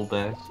just bubble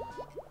bath.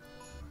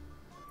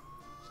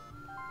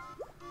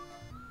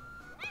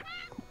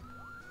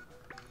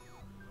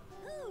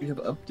 We have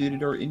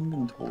updated our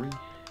inventory.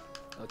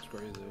 That's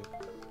crazy.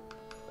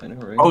 I know,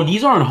 right? Oh,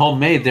 these aren't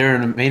homemade. They're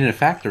made in a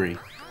factory.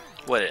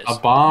 What is? A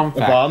bomb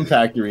factory. A bomb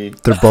factory.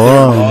 They're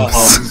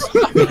bombs.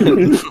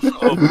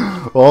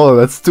 Oh,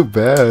 that's too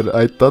bad.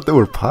 I thought they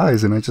were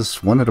pies, and I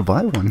just wanted to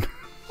buy one.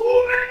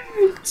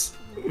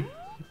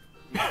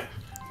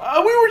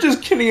 We were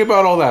just kidding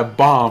about all that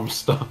bomb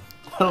stuff.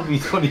 That'll be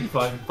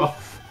 25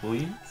 bucks,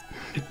 please.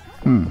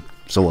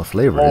 So what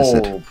flavor is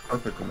it? Oh,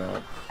 perfect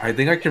amount. I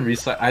think I can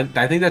recycle.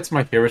 I think that's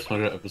my favorite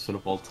SpongeBob episode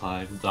of all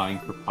time. Dying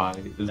for pie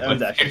is my That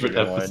was actually favorite a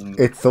good episode. one.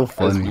 It's so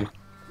funny.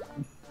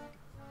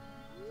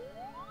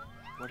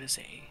 What is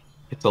a?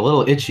 It's a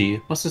little itchy.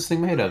 What's this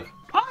thing made of?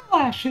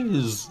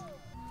 Eyelashes.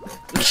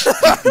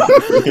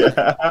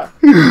 Yeah.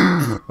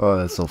 Oh,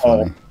 that's so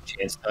funny.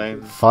 Chance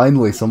time.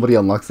 Finally, somebody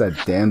unlocks that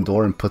damn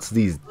door and puts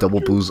these double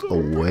boos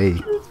away.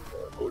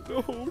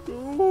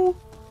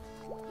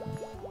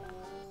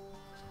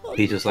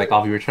 He's just like,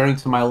 I'll be returning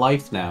to my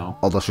life now.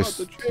 Although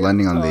she's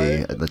landing on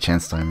the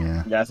chance time,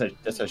 yeah. Yeah,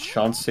 that's a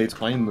chance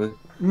time. But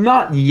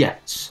Not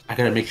yet. I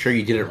gotta make sure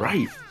you get it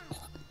right.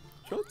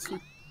 Wait,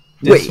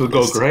 This would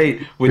go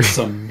great with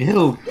some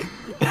milk.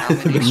 How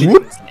many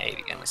strings in A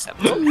begin with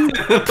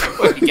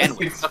 774? Begin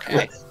with,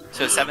 okay.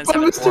 So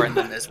 774, and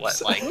then there's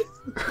what, like?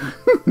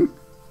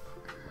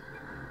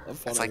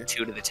 That's like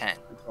 2 to the 10.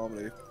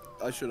 Comedy.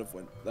 I should have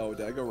went. No,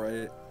 did I go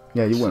right?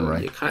 Yeah, you went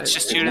right. It's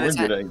just 2 to the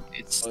 10.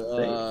 It's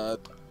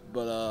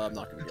But I'm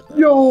not gonna get that.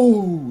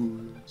 Yo!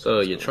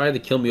 So you tried to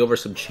kill me over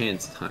some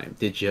chance time,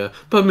 did you?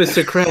 But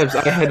Mr. Krabs,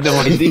 I had no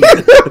idea.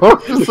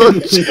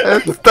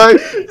 Chance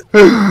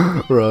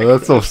time? Bro,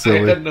 that's so I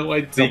silly. had no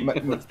idea.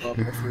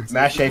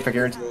 Mash A for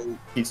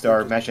guaranteed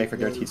star. Mash A for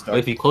guaranteed star. But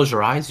if you close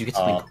your eyes, you get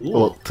something cool.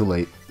 Well, too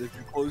late. If you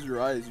close your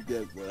eyes, you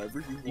get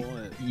whatever you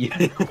want.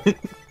 Yeah.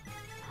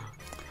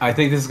 I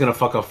think this is gonna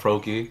fuck up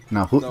Froakie.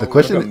 Now, who? No, The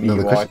question. look at me, No,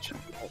 the question.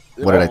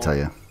 What did I tell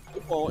you?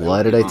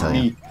 What did I tell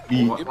you?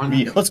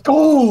 Me. Let's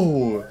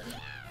go!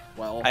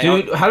 Well,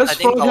 Dude, how does I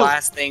think the Frogger...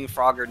 last thing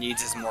Frogger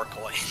needs is more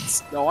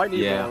coins. no, I need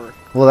Yeah. more.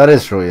 Well, that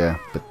is true, yeah.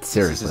 But This is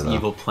seriously, his though.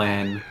 evil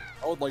plan.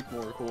 I would like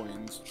more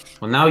coins.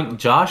 Well, now,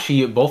 Josh,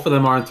 both of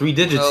them are in 3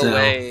 digits Oh now.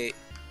 wait,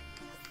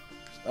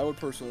 I would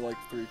personally like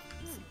three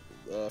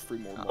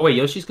more. Oh, wait,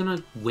 Yoshi's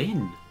gonna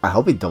win. I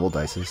hope he double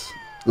dices.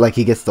 Like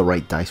he gets the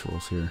right dice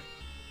rolls here.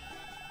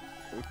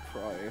 I would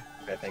cry.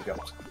 Okay, thank God.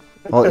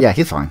 Oh yeah,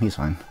 he's fine. He's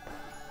fine.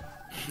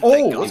 Oh,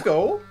 Thank let's God.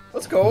 go!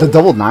 Let's go! The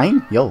double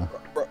 9? Yo,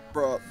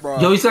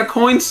 Bruh. Yo, he's got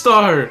Coin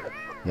Star!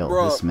 yo,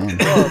 Bruh. this man.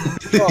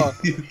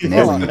 Bruh.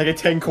 Never. Like a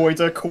 10 coins,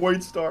 a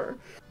coin star.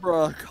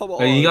 Bruh, come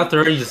on. Oh, you got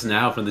 30 just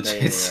now from the Yeah,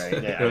 chance. I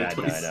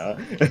know.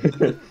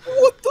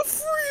 What the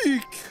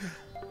freak?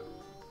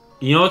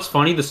 You know what's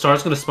funny? The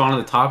star's gonna spawn on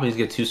the top and he's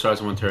get 2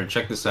 stars in 1 turn.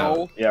 Check this out.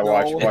 No, Yeah,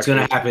 watch. no. It's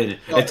gonna happen.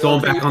 It's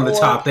going back on the You know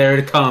top. There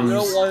it You comes.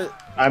 know what?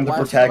 I'm the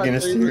Last time I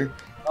protagonist played here.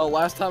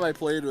 Last time I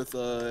played with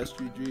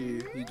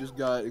SGG, he just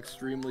got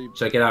extremely.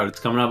 Check it out. It's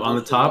coming up on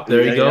the top.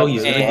 There you go.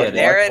 He's gonna And get it.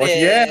 there it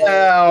is. Yeah!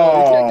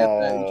 You can't get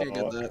that. You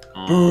can't get that.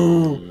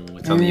 Oh,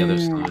 it's on the other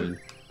side.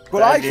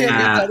 But I can't Nah.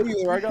 get that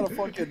either. I gotta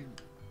fucking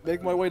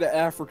make my way to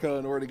Africa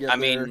in order to get I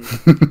there. mean,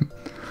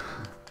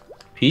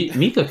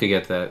 Mika could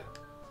get that.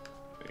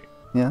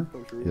 Yeah.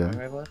 Oh, true. Yeah. How many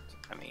I have left?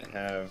 I mean, I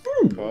have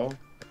 12.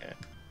 Okay.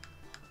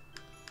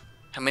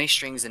 how many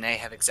strings in A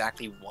have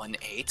exactly 1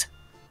 8?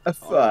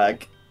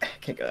 Fuck.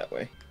 Can't go that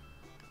way.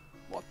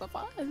 What the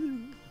fuck?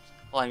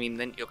 Well, I mean,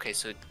 then okay,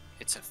 so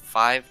it's a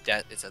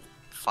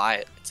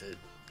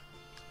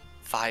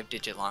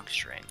 5-digit long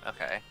string.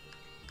 Okay,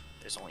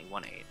 there's only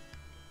 1 8.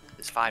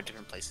 There's 5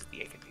 different places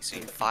the 8 can be. So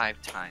you have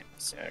 5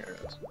 times Yeah, here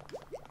it is.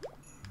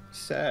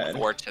 Sad.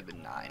 4 to the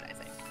 9, I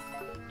think.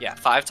 Yeah,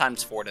 5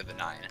 times 4 to the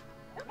 9.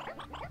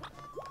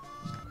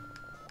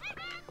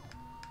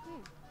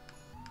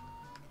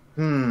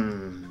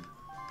 Hmm.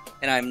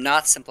 And I'm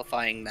not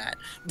simplifying that.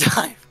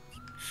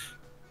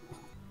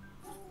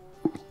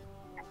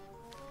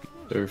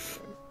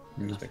 Surf.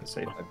 Just make a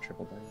safe. I have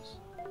triple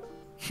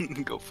dice.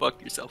 Go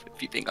fuck yourself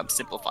if you think I'm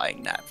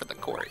simplifying that for the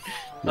court.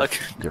 Look.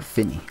 You're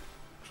Finny.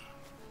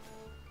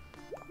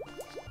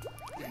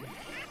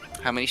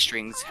 How many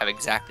strings have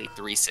exactly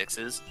 3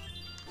 6s?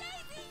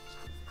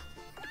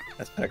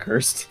 That's kind of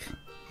cursed.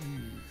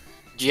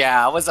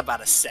 Yeah, I was about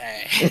to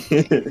say.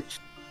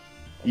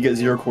 You get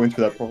 0 coins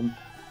for that problem.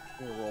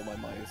 I'm gonna roll my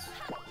mice.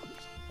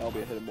 That'll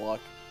be a hidden block.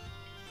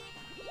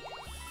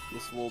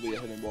 This will be a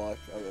hidden block.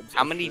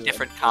 How many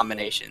different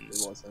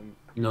combinations?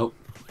 Nope.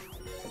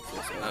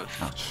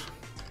 Ouch.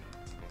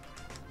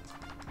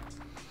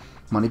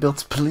 Money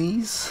belts,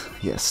 please.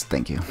 Yes,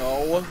 thank you.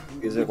 No,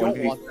 Is it one?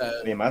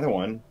 Am I the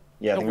one?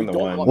 Yeah, I think I'm the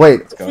one.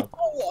 Wait. Let's go. I don't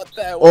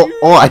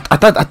want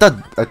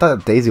that. I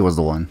thought Daisy was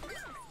the one.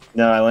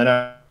 No, I land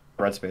on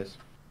red space.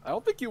 I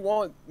don't think you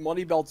want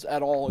money belts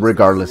at all.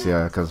 Regardless,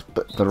 yeah, because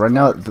but right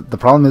now the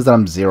problem is that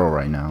I'm 0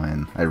 right now,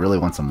 and I really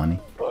want some money.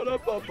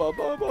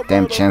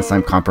 Damn, Chance,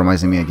 I'm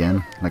compromising me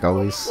again, like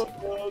always.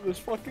 This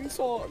fucking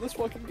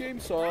game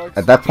sucks.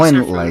 At that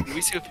point, like,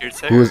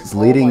 who is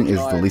leading is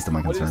the least of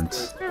my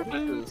concerns.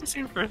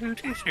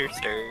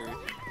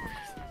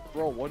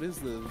 Bro, what is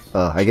this?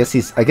 I guess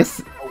he's.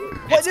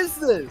 What is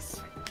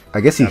this?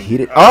 I guess he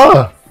heated.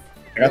 Oh!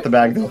 I got the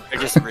bag though. They're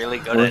just really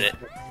good at it.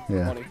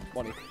 Yeah.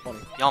 Money.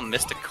 Y'all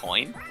missed a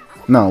coin?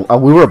 No,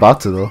 we were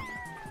about to though.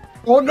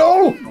 Oh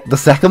no! The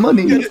sack of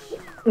money.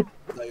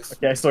 Nice.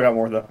 Okay, I still got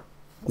more though.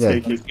 Yeah.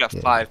 You got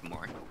 5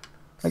 more.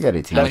 I got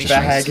 18. How many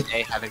bag. strings do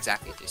they have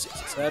exactly 3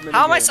 6s?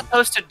 How am I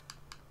supposed to...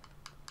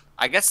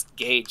 I guess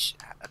gauge...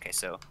 Okay,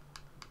 so...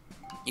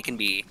 You can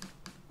be...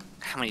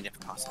 How many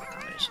different possible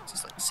combinations?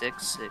 It's like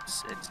 6, 6,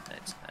 6,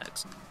 X,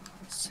 X,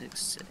 6,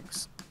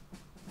 6,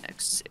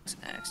 X, 6,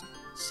 X,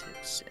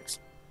 6, 6.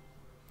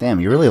 Damn,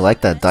 you really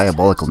like that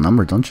diabolical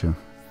number, don't you?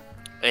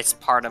 It's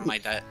part of my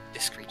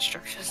discrete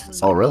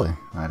structures. Oh, really?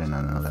 I did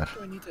not know that.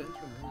 I need to enter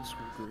middle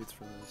school grades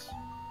for this.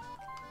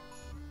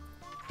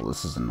 Well,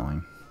 this is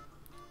annoying.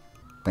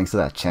 Thanks to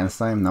that chance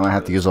time, now I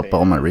have to use up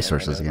all my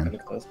resources again.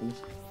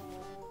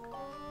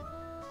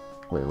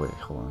 Wait,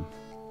 hold on.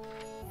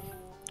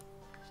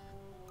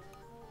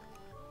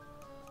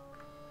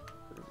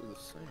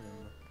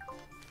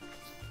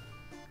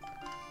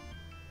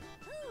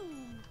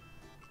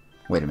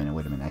 Wait a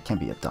minute, I can't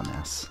be a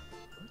dumbass.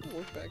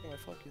 Look back at my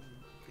fucking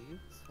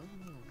games. I don't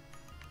know.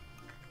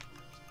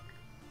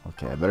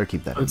 Okay, I better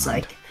keep that in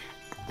mind.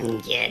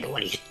 Yeah,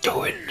 what are you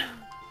doing?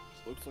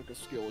 Looks like a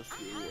skill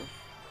issue.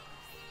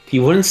 He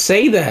wouldn't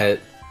say that.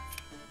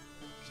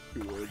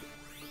 You would.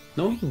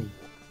 No.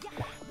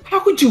 How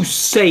could you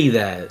say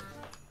that?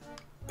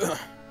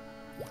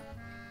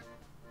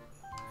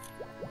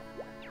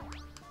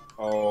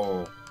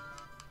 Oh.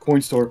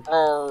 Coin store.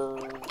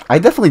 I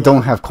definitely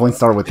don't have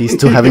Coinstar with these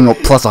two having a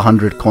plus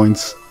 100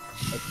 coins.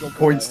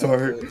 Coin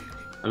store.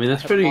 I mean,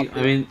 that's pretty.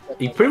 I mean,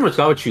 you pretty much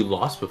got what you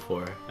lost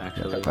before,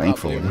 actually.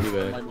 Thankfully.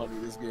 My money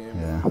this game.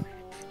 Yeah.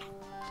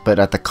 But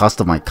at the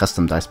cost of my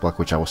custom dice block,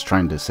 which I was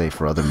trying to save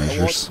for other I want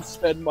measures. to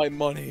spend my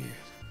money.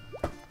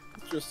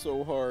 It's just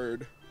so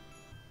hard.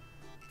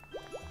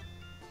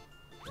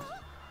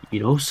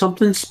 You know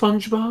something,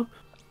 SpongeBob?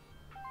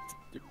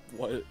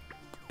 What?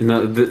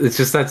 No, it's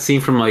just that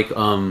scene from like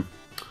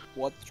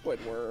What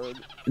Squidward?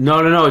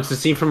 No, it's the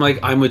scene from like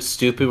I'm with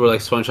Stupid where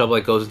like SpongeBob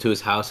like goes into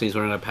his house and he's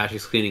wondering how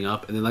Patrick's cleaning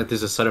up, and then like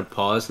there's a sudden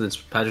pause and then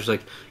Patrick's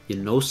like, you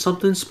know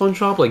something,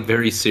 SpongeBob? Like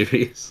very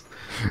serious.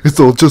 It's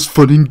all just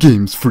fun and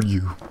games for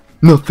you.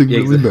 Nothing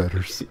really exactly.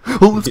 matters.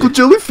 Oh, let's go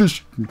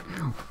jellyfish.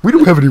 We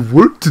don't have any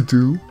work to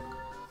do.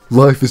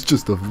 Life is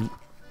just a...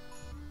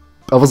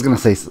 I was gonna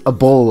say a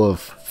bowl of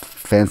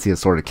fancy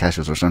assorted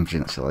cashews or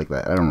something shit like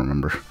that. I don't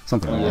remember.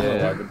 Something like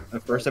that.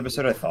 The first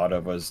episode I thought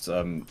of was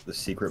the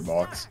secret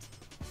box.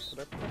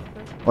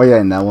 Oh yeah,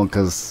 and that one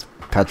because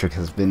Patrick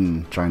has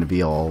been trying to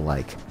be all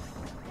like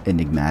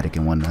enigmatic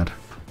and whatnot.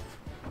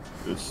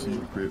 The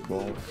secret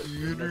box.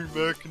 The inner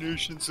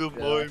machinations of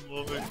my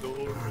mind.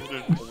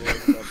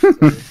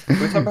 Can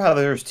we talk about how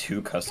there's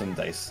 2 custom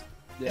dice?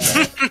 Yeah.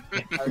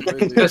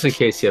 Just in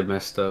case you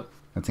messed up.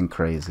 That's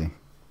crazy.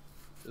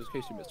 Just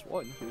in case you missed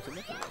one, here's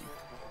another one.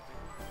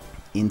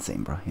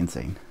 Insane, bro.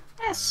 Insane.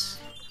 Yes.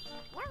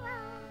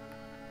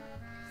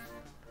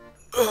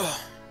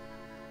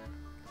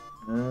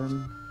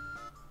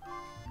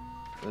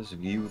 Let's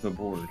view the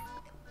board.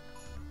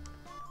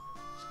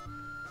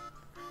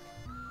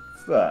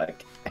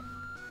 Fuck.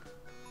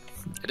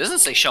 It doesn't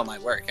say show my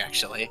work,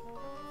 actually.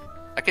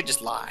 I could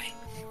just lie.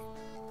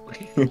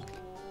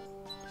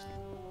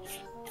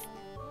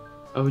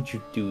 Why would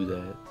you do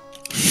that?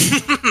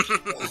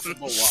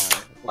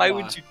 Why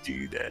would you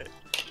do that?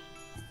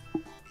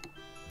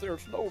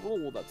 There's no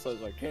rule that says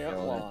I can't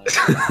lie.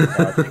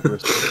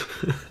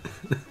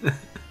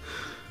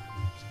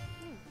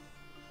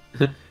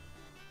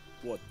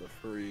 What the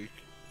freak?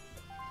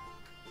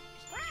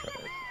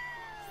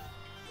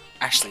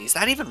 Actually, is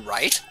that even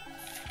right?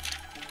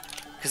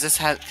 Because it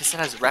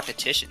has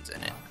repetitions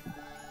in it.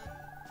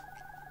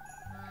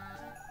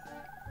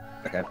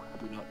 Okay. I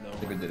do not know. I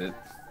think we did it.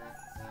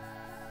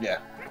 Yeah.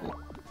 Cool.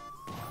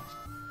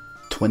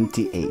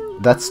 28.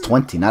 That's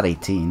 20, not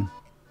 18.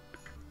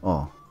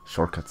 Oh,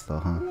 shortcuts though,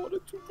 huh? What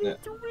did you do Yeah.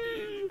 to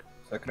me?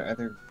 So I could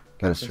either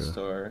That get is the true.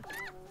 store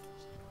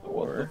What the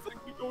or thing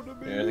you Yeah,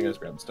 I think I just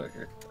grabbed the star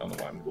here. I don't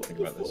know why I'm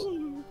thinking about this.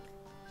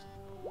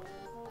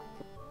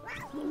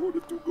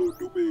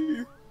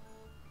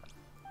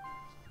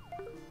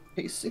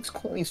 Pay 6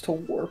 coins to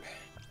warp.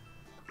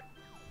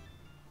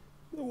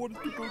 I want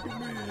it to go to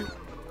me.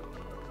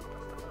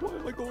 Why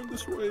am I going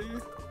this way?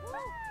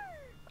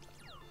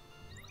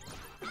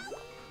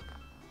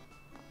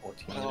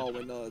 14. Oh,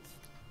 my nuts.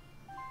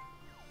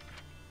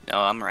 No,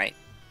 I'm right.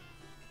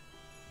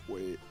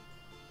 Wait.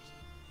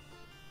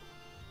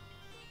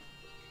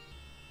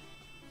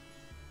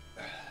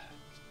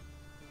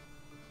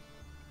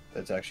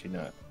 That's actually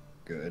not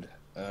good.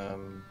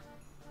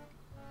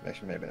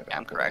 Actually, maybe not. Yeah,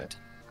 I'm correct.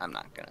 I'm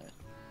not gonna.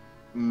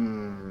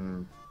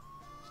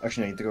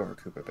 Actually, no, you have to go over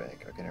Koopa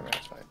Bank. Okay, never mind,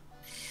 it's fine.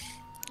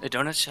 The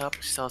donut shop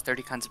sells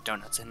 30 kinds of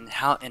donuts, and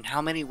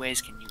how many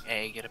ways can you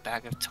A, get a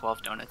bag of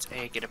 12 donuts,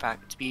 A, get a bag,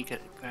 B,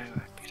 get a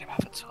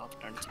bag of 12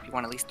 donuts, if you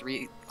want at least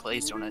 3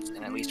 glazed donuts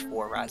and at least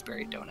 4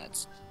 raspberry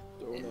donuts.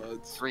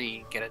 And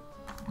 3, get a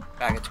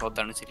bag of 12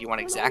 donuts if you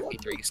want exactly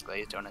 3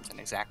 glazed donuts and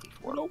exactly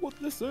 4. You know what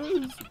this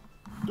is?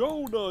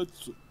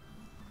 Donuts!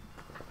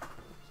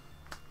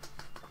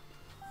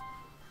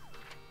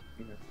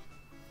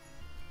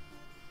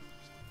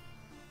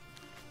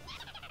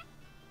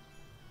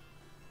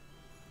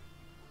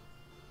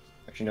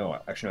 Actually, no.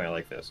 Actually, no, I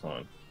like this. Hold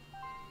on.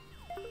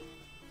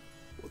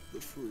 What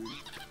the freak?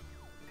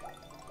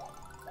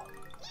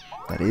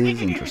 That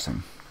is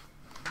interesting.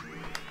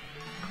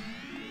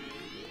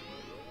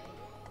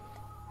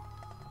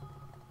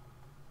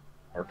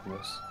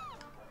 Darkness.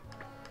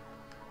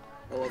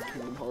 I love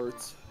Kingdom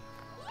Hearts.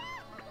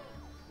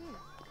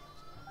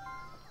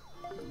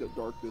 The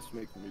darkness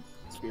makes me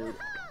scared.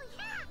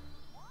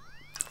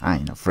 I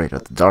ain't afraid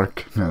of the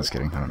dark. No, just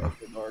kidding. I don't know.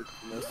 The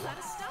darkness.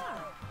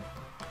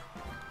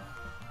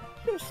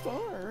 You got a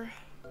star.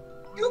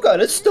 You got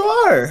a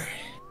star!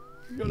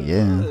 You got a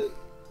Yeah. nut.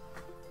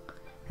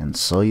 And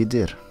so you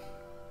did.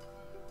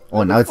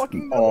 Oh, now it's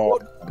Oh,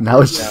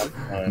 now it's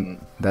yeah,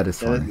 that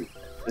is yeah, funny.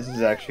 this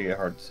is actually a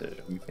hard decision.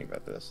 What do you think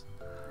about this?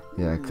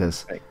 Yeah,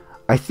 because Like,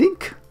 I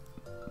think,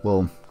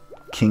 well,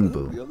 King I think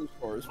Boo. the other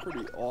star is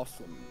pretty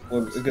awesome.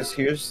 well, because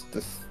here's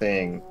the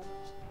thing.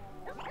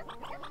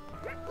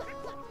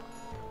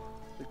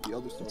 Like the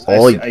other star.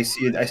 Oh, I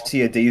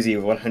see a daisy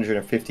with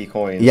 150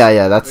 coins.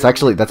 Yeah, that's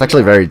actually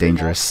very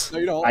dangerous. No,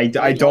 you don't.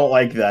 I don't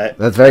like that.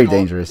 That's very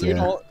dangerous. No, you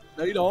Yeah. don't.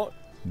 No, you don't.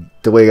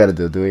 Do what you gotta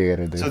do. Do what you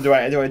gotta do. So do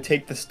I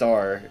take the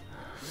star,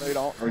 No, you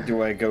don't. or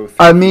do I go through?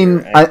 I mean,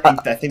 here? And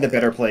I think the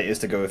better play is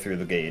to go through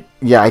the gate.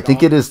 Yeah, I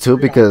think it is too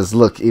because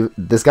look,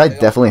 this guy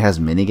definitely has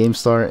minigame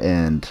star,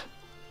 and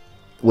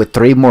with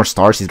 3 more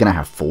stars, he's gonna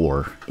have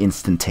 4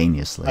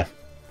 instantaneously.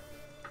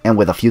 And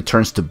with a few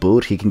turns to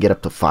boot, he can get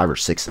up to 5 or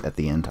 6 at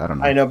the end. I don't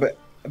know. I know, but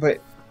I'm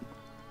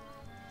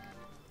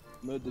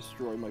gonna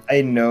destroy my.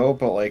 I know,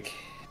 but like.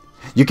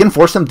 You can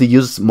force him to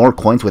use more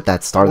coins with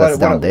that star that's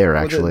down there,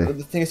 actually.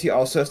 The thing is, he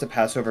also has to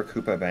pass over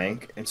Koopa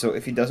Bank, and so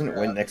if he doesn't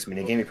win next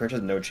minigame, he pretty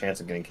much has no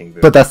chance of getting King Boo.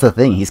 But that's the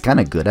thing, he's kind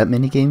of good at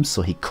minigames,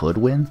 so he could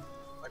win.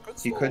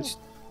 He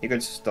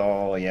could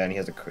stall, yeah, and he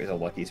has a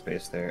lucky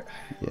space there.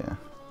 Yeah.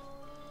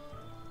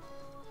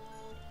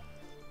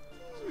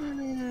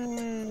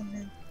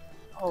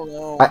 Oh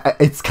no.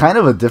 It's kind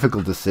of a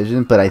difficult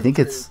decision, but I think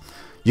it's...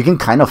 You can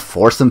kind of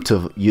force him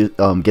to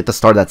get the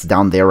star that's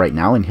down there right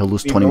now, and he'll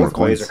lose 20 more Both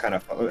ways coins. are kind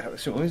of.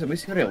 So let me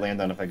see what I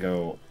land on if I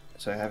go.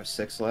 So I have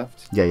 6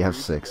 left. Yeah, you have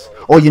 6.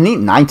 Oh, you need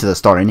 9 to the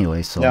star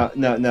anyway, so...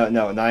 No,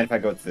 9 if I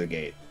go through the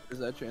gate. Is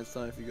that chance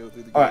time if you go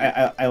through the gate?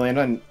 Oh, I land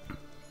on.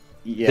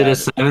 Yeah. Did a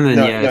 7, then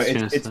no, yeah, no,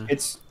 it's chance time.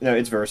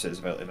 it's versus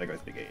if I go through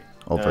the gate.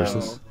 Oh,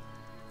 versus?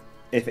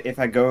 If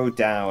I go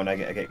down, I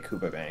get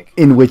Koopa Bank.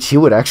 In which he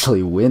would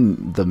actually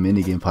win the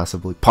minigame,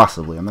 possibly.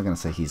 Possibly. I'm not going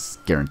to say he's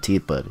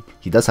guaranteed, but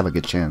he does have a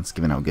good chance,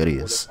 given how good he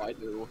is. What if I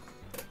do?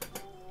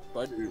 If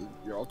I do,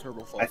 you're all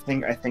turbo fault. I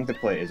think the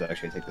play is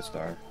actually take the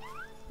star.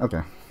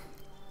 Okay.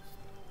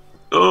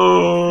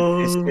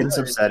 It's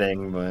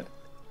upsetting, but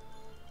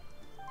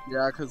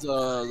Yeah, because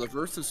the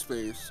versus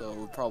space,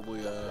 so probably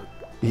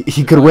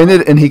He could win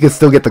it, and he could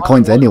still get the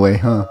coins anyway,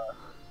 huh?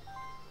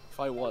 if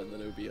I won,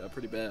 then it would be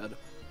pretty bad.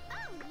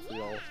 So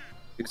y'all.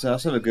 because I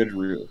also have a good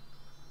route.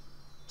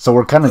 So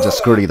we're kind of just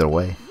screwed either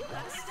way.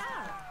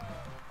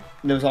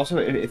 There's also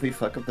if we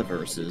fuck up the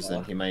verses,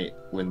 then he might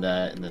win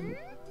that, and then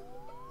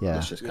Yeah.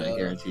 it's just kind of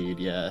guaranteed.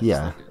 Yeah. it's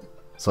Yeah. not good.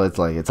 So it's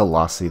like, it's a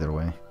loss either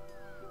way.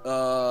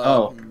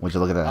 Would you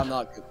look at that? I'm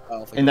not good. I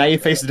don't think And now you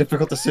face a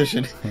difficult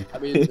decision. I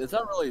mean, it's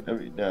not really. I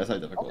mean, no, it's not I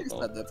don't difficult think at it's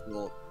all. that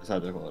difficult. It's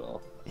not difficult at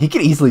all. He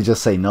could easily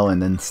just say no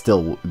and then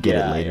still get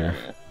it later.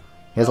 Yeah.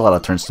 He has a lot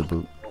of turns to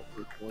boot.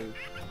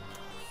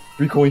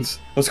 3 coins.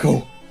 Let's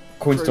go.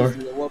 Coin star.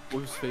 Crazy, I love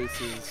blue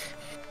spaces.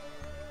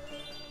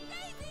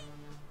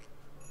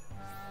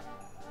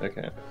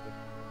 Okay.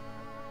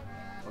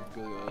 I'm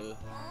gonna.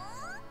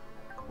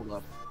 Hold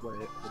up.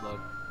 Wait, hold up.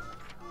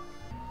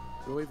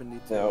 Do I even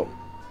need to? No.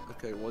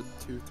 Okay, 1,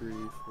 2, 3, 4,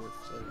 5,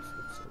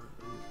 6, 7,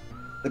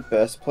 8. The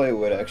best play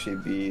would actually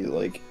be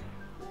like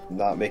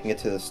not making it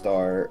to the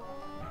star.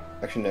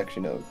 Actually,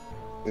 no.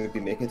 It would be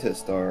making it to the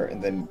star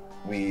and then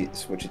we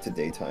switch it to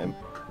daytime.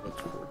 That's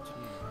 14.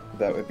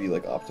 That would be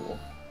like optimal.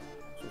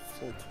 So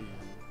 14.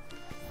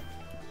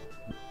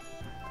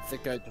 I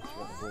think I just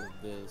want to roll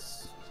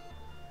this.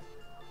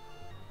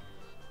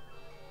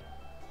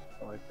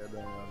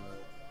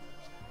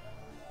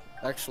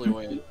 Actually,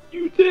 wait.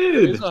 You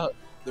did!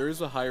 There is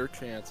a higher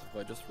chance if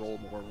I just roll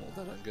normal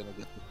that I'm gonna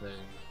get the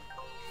thing.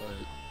 But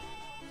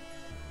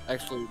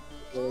actually,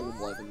 rolling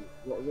 11,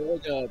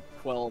 rolling a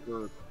 12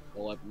 or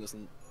 11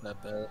 isn't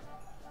that bad.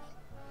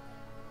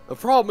 The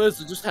problem is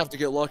I just have to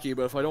get lucky,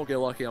 but if I don't get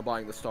lucky, I'm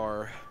buying the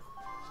star.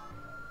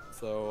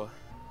 So.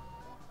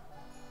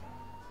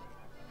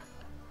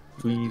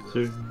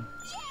 Weezer.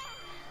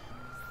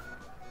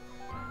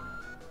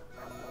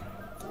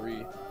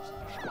 3.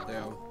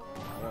 Damn.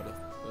 I wanted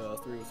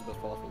 3 was the best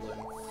possible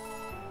thing.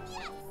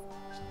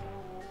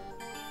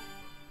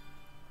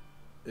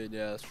 And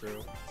yeah, that's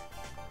true.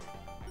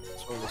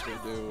 That's what I was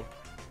gonna do.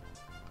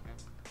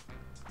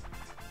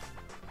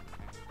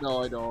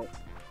 No, I don't.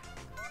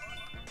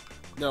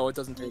 No, it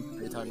doesn't take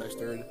daytime next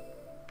turn.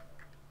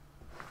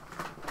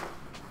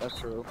 That's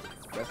true.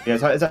 Yeah,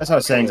 that's what I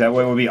was saying. That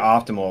way would be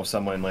optimal if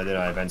someone landed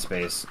on event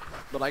space.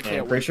 But I And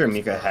can't. I'm pretty sure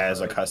Mika has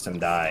a custom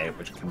die,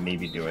 which can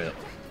maybe do it.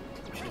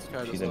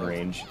 She's in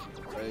range.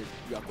 Right, you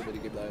got the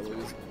minigame that I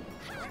lose.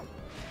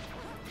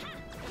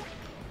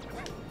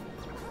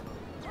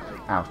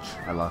 Ouch,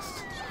 I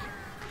lost.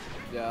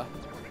 Yeah.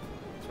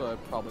 So I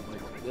probably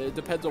like. It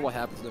depends on what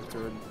happens next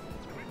turn.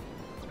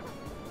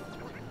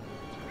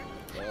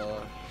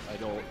 I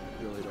don't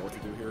really know what to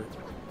do here.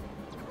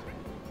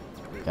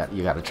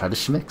 You gotta try to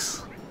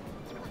schmix.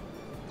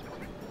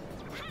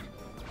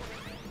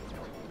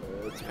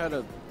 It's kind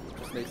of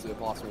just makes it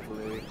impossible for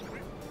me.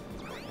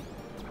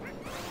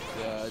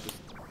 Yeah,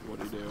 what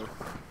do you do?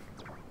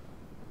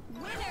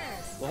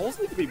 The holes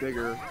need to be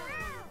bigger.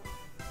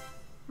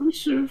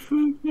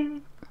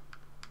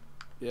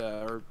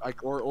 Yeah,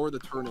 or the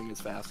turning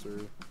is faster.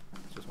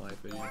 It's just my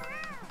opinion.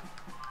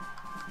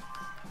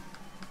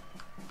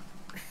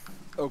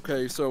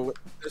 Okay, so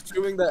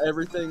assuming that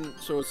everything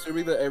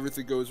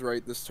goes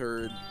right this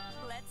turn,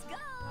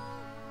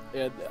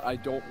 and I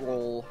don't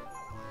roll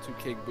to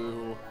King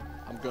Boo,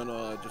 I'm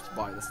gonna just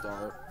buy the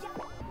star.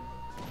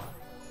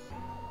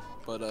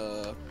 But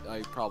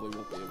I probably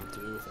won't be able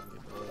to with any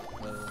of it.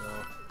 I don't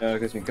know. No,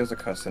 because Mika's a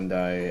custom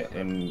die,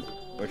 and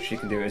what she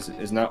can do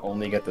is not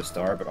only get the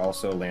star, but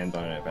also land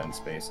on an event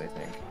space, I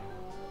think.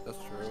 That's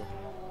true.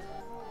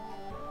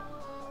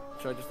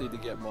 So I just need to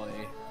get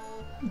money.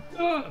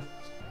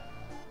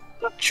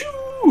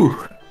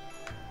 Achoo!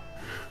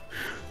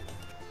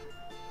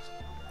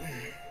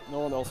 No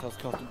one else has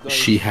custom dice.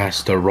 She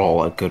has to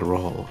roll a good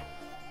roll.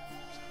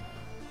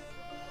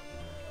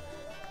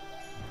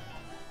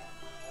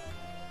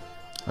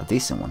 A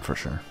decent one for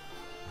sure.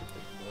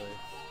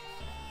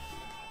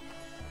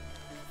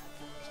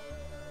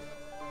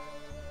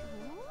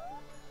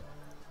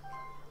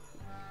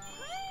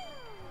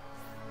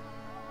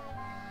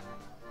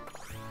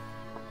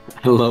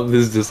 I love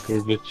this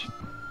Discord bitch.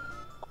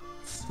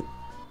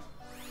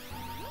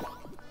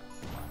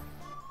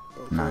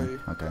 9,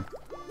 okay.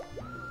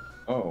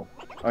 Oh.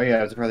 Oh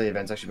yeah, it's probably the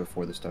event's actually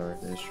before the star.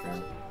 That is true.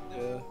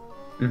 Yeah.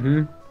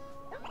 Mm-hmm.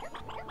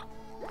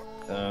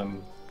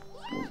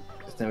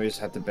 Then we just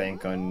have to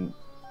bank on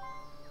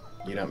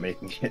you not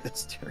making it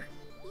this turn.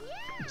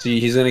 See,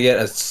 he's gonna get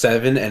a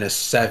 7 and a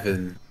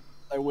 7.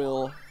 I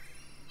will.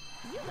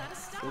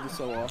 It'll be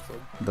so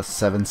awesome. The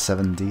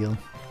 7-7 deal.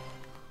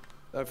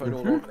 If I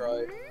don't all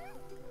cry.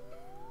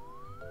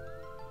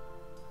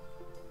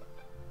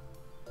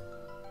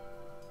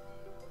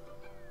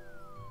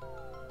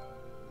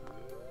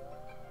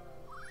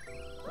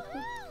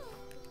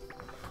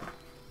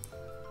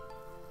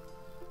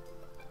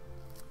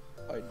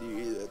 I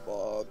need it,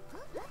 Bob.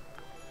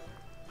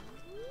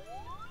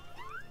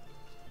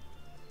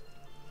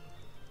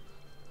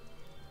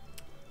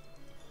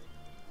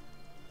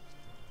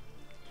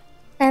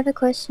 I have a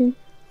question.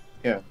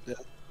 Yeah.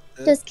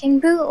 Does King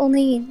Boo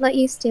only let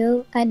you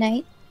steal at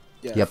night?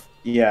 Yeah. Yep.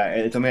 Yeah,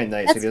 it's only at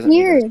night, That's so he doesn't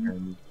need weird. his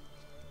turn.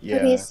 Yeah.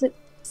 Okay,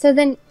 so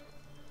then...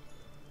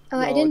 Oh,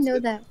 I No, didn't it's know the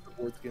that.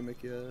 fourth gimmick,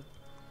 yeah.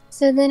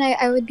 So then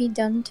I would be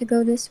done to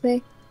go this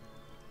way.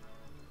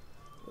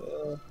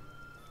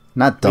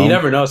 Not But dumb. you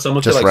never know.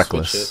 Someone just could like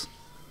reckless. switch it.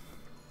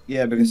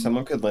 Yeah, because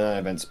someone could land on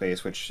event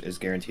space, which is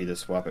guaranteed to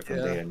swap it from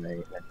Yeah. day to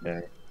night.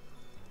 Yeah.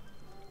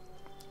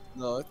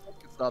 No, I think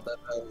it's not that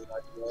bad of an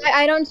idea.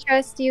 I don't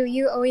trust you.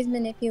 You always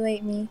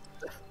manipulate me.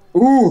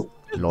 Ooh!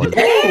 Lol.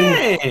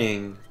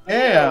 Dang!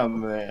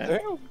 Damn, man.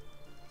 Damn.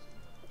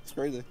 It's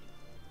crazy.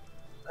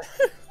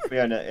 But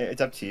yeah, no,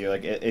 it's up to you.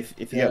 Like, if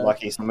you Yeah. get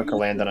lucky, someone could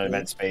land on an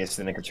event space,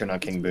 then they could turn on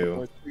King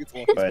Boo.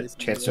 But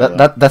chances are That,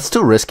 low. that's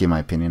too risky, in my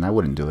opinion. I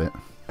wouldn't do it.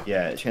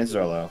 Yeah, chances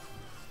are low.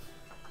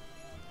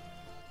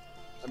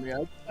 I mean, I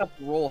just have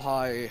to roll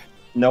high.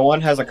 No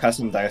one has a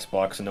custom dice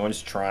block, so no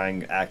one's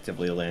trying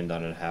actively to land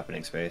on a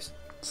happening space.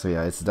 So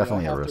yeah, it's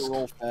definitely I a have risk. to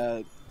roll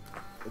fat.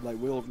 And I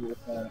will roll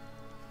fat.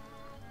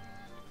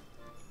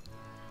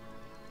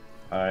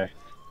 Hi.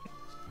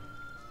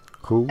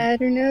 Who? I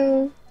don't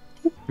know.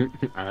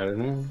 I don't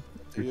know.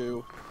 To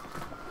you.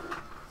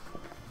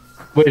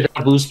 Wait, is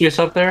there a blue space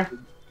up there?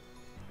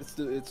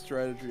 It's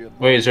strategy.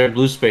 Wait, is there a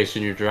blue space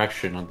in your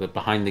direction on the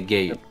behind the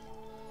gate?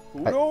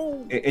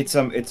 No. It's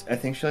I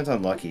think she lands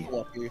on lucky.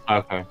 Lucky.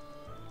 Okay.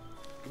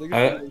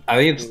 I I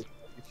think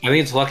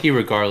it's lucky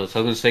regardless. I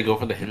was gonna say go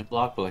for the hidden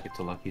block, but like it's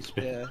a lucky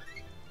space. Yeah.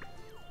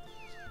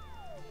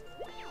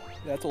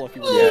 Yeah, it's a lucky.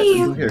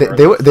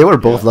 Yeah, They were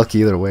both lucky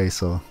either way,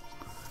 so.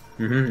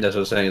 That's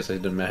what I'm saying. It's like,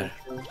 it doesn't matter.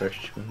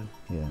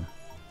 Yeah.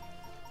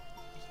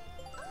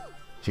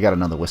 She got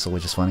another whistle,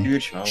 which is funny.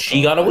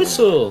 She got a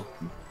whistle.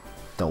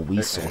 The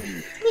whistle.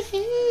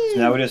 So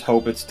now we just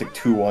hope it's the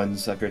 2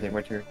 1s after I take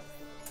my turn.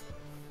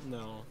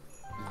 No.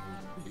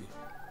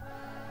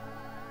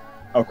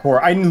 Of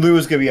course, I knew it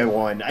was gonna be a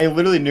 1. I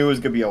literally knew it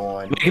was gonna be a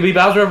 1. It could be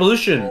Bowser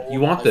Revolution.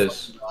 You want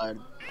this?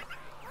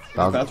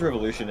 Bowser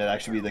Revolution, it'd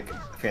actually be like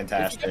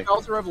fantastic. If you get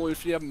Bowser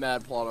Revolution, you have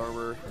mad plot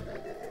armor.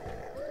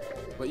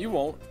 But you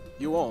won't.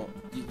 You won't.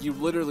 You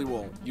literally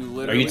won't. You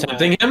literally Are you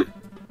tempting him?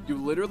 You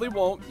literally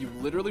won't. You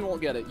literally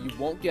won't get it. You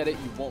won't get it.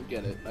 You won't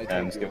get it.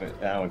 I'm just giving it.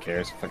 I don't care.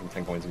 It's fucking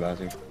 10 coins of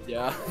Bowser.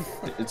 Yeah.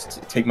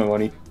 Take my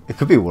money. It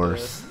could be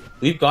worse.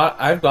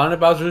 I've gone to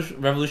Bowser's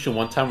Revolution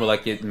one time where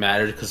like it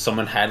mattered because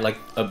someone had like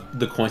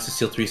the coins to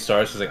steal 3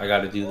 stars. So I was like, I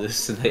gotta do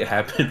this, and it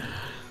happened.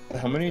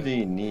 How many do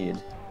you need?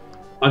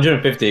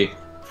 150.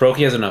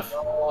 Froakie has enough.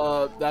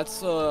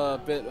 That's a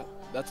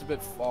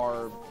bit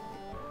far.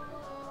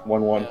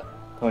 1-1. Yeah.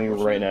 Telling you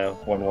right now,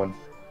 1-1.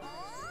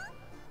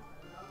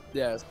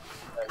 Yes.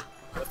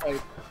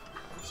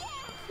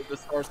 If the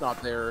star's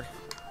not there.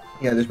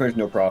 Yeah, there's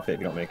no profit if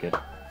you don't make it.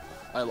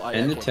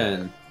 And the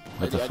 10.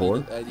 That's a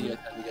 4? I need to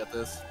get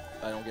this.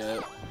 I don't get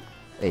it.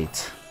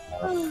 8.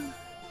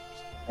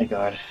 Thank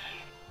God.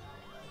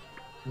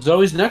 It's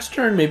always next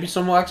turn. Maybe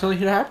some will accidentally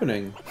hit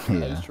happening.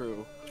 That is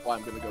true. That's why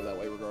I'm gonna go that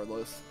way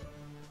regardless.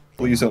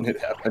 Please don't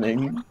hit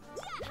happening.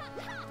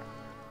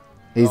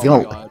 He's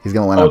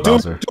gonna land on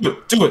Bowser.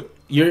 Do it!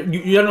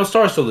 You have no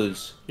stars to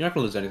lose. You're not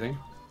gonna lose anything.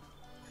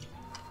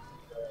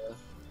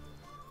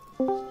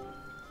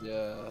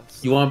 Yeah.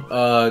 You want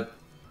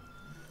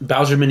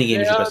Bowser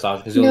minigame is the best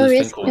option because you'll No lose 10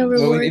 risk, no coins.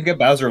 reward. Well, if you get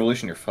Bowser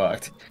Revolution, you're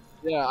fucked.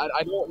 Yeah,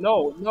 I don't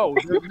know.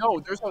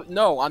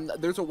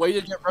 There's a way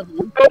to get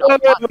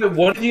revolution.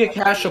 What if you get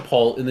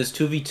Cashapult in this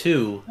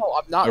 2v2? No,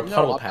 I'm not. Or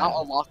Puddle I'm Pad?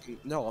 not unlocking.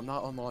 No, I'm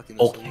not unlocking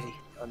this. Okay.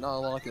 I'm not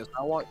unlocking this.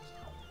 I want.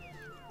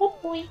 Oh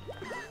boy.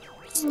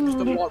 Just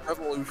want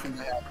revolution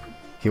to happen.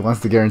 He wants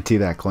to guarantee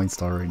that coin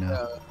star right now.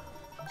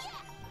 Yeah.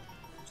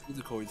 Need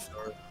the coin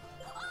star.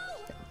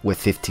 With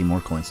 15 more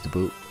coins to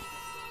boot.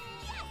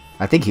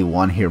 I think he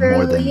won here Bro,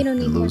 more than you don't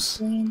need more lose.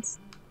 coins.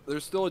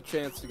 There's still a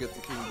chance to get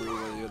the King Boo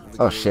at the end of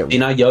the Oh game. shit. See,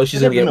 now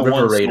Yoshi's gonna get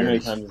River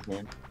Raiders.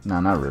 No,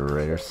 not River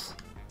Raiders.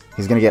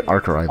 He's gonna get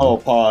Arc Arrival. Oh,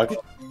 Pog.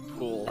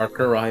 Cool. Arch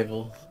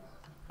Arrival.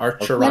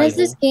 Arch Why does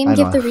this Arrival. game I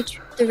give know.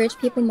 the rich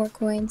people more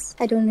coins?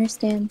 I don't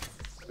understand.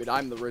 I mean,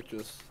 I'm the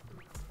richest.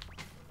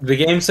 The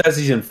game says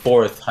he's in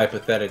 4th,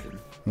 hypothetically.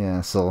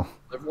 Yeah, so.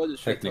 I've won a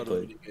shit ton of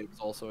Technically. video games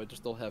also. I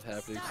just don't have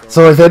happening.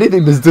 So if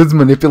anything, this dude's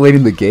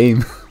manipulating the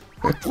game.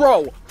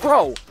 Bro!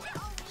 Oh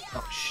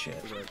shit.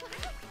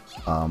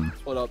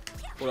 What up?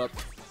 What up?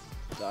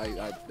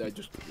 I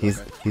just. He's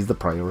okay. he's the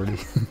priority.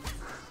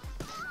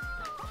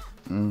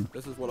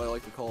 This is what I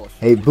like to call a shit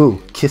Hey Boo,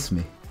 game. kiss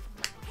me.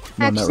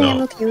 No, not Actually, really.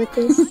 I'm okay with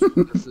this.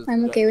 This is-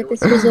 I'm okay with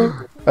this result.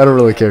 I don't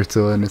really care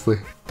too, honestly.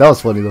 That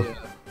was funny though.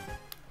 Yeah.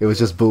 It was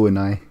just Boo and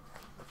I.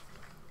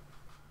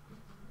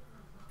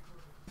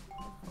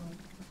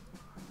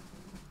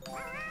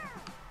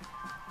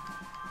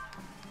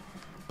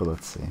 But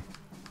let's see.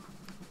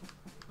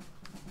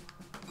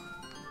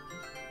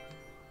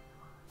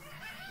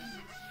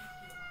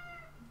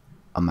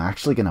 I'm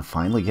actually gonna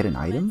finally get an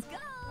item?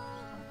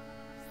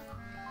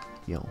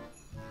 Yo.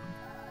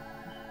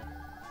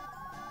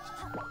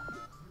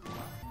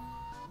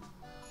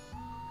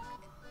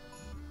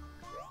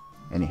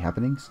 Any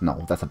happenings?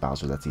 No, that's a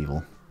Bowser, that's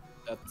evil.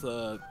 That's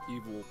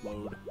evil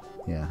mode.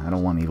 Yeah, I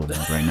don't want evil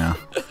mode right now.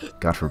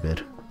 God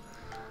forbid.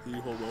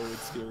 Evil mode,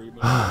 scary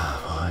mode.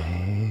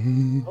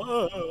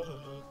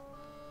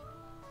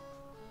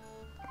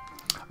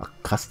 A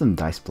custom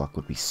dice block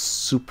would be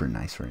super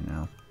nice right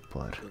now,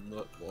 but The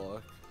nut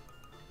block.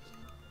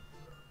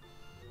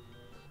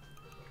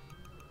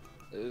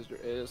 It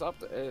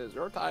is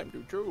your time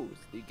to choose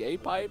the gay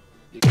pipe,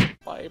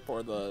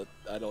 or the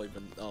I don't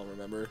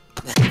remember.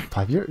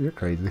 Pipe, you're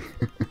crazy.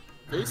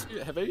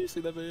 Have you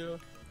seen that video?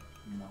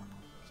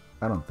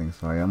 I don't think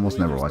so. I almost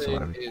never watch a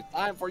lot of it. It's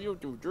time for you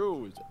to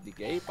choose the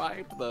gay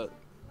pipe, the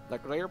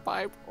clear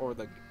pipe, or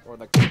the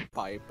gay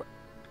pipe.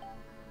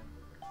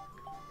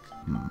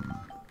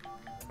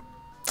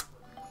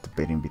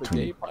 Debating The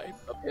gay between. pipe,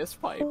 the piss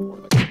pipe, or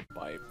the gay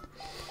pipe.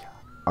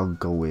 I'll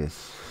go with.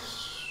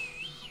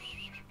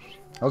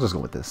 I'll just go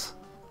with this.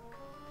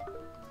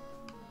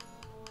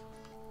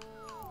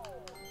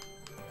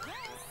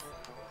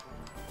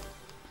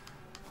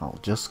 I'll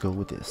just go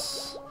with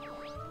this.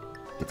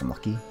 Get some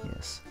lucky?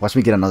 Yes. Watch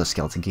me get another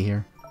skeleton key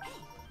here.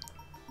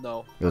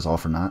 No. It was all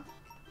for naught.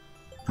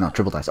 No,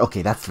 triple dice.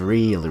 Okay, that's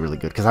really, really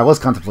good. Because I was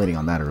contemplating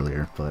on that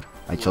earlier, but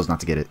I chose not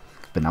to get it.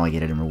 But now I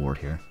get it in reward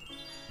here.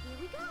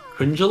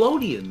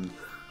 Cringelodeon.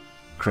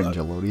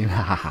 Cringelodeon.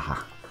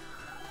 Hahaha.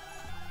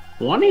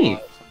 20.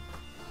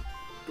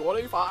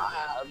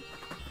 25.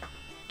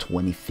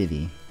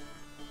 2050.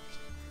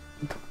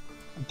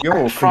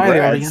 Yo, Friday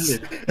already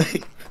congrats.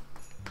 ended.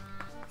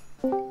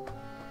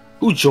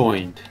 Who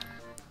joined?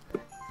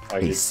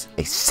 A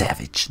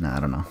savage. Nah, I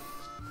don't know.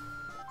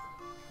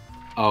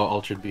 Oh,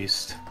 Altered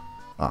Beast.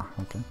 Ah,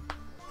 okay.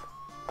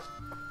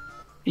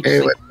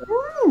 Hey,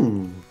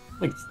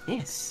 What's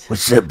this?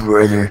 What's up,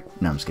 brother?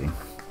 No, I'm just kidding.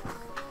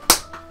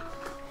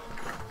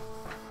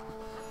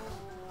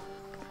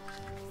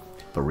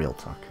 But real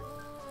talk.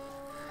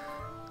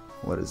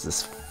 What is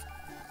this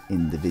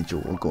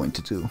individual going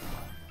to do?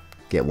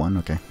 Get one?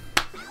 Okay.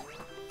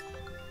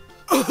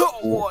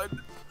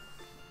 One.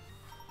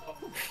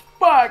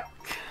 Fuck!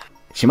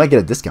 She might get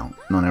a discount.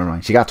 No, never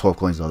mind. She got 12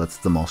 coins, though. That's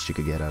the most she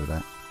could get out of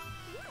that.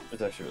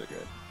 It's actually really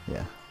good.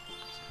 Yeah.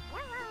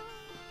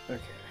 Okay.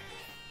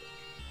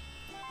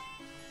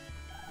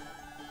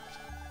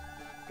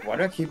 Why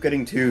do I keep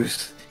getting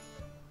 2s?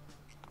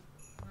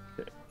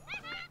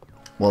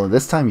 Well,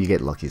 this time you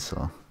get lucky,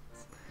 so...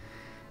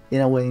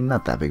 in a way,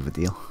 not that big of a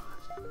deal.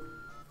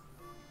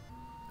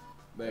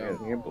 I Man,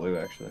 think I get blue,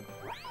 actually.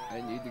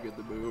 I need to get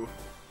the boo.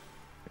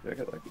 Maybe I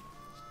get lucky.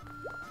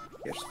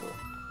 Yes, blue.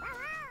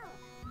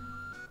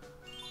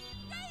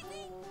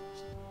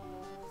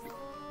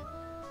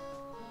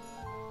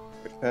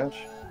 Which patch?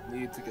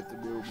 Need to get the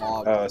boo,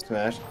 Bob. Oh,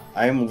 Smash.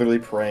 I am literally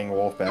praying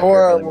Wolf back.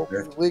 Nora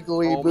here. was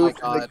legally Oh my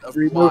moved god.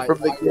 removed from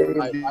the Why game.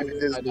 would due to I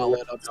his not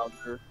let up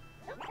Bowser?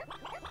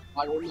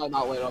 Why would I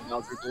not let up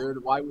Bowser,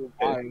 dude? Why would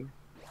I?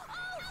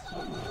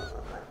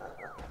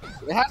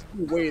 It has to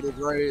be weighted,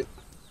 right?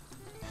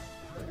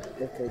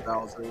 Okay,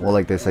 Bowser. Well,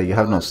 like they say, you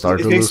have no star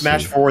If to they lose.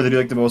 Smash so- 4, they do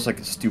like the most like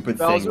stupid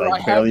thing, Bowser, I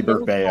like have barely no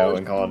burp Bayo stars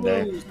and call it a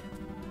to day. lose.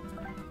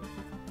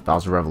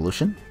 Bowser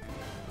Revolution?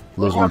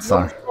 Lose I one have no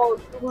star. stars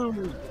to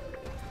lose.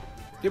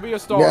 Give me a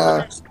star.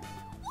 Yeah.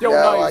 Yo,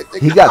 Yeah, nice. I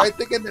think, He got- I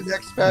think in the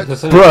next patch.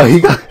 Bro,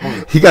 he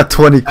got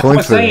 20 That's what I'm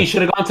coins for saying. You it.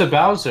 should have gone to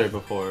Bowser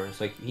before. It's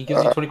like, he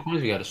gives you 20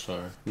 coins, you got a star.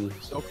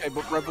 Okay,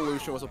 but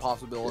Revolution was a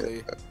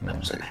possibility.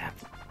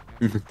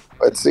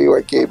 Let's see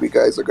what game you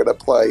guys are gonna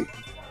play.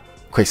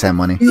 Quicksand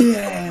money.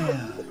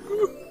 Yeah!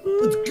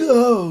 Let's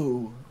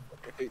go!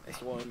 I hate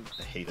this one.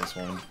 I hate this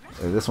one.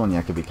 This one,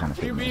 yeah, could be kind of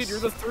What do you hit and mean? miss. You're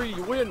the 3.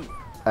 You win.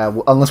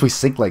 Unless we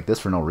sync like this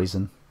for no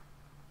reason.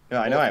 No,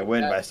 I know I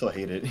win, but I still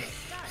hate it.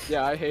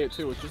 Yeah, I hate it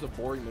too. It's just a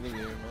boring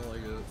minigame. I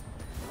like it.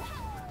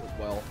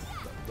 Well,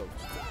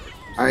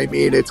 I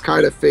mean, it's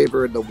kind of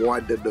favoring the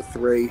 1 and the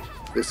 3.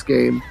 This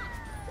game.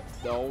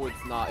 no,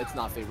 it's not. It's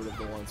not favorite of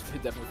the ones.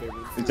 It's definitely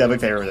favorite. It's definitely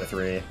favorite of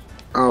the 3.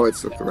 Oh,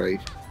 it's the 3.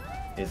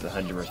 It's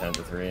 100%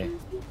 the 3.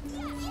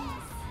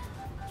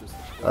 Just,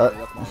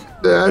 Uh,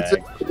 That's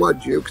Bag. what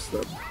jukes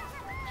them.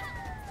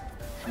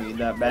 Need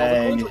that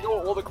well, bag.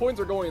 the coins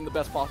are going in the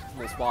best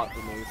possible spot for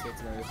me, so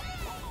it's nice.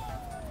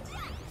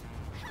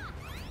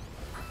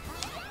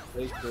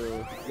 That's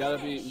true. You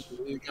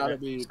gotta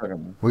be.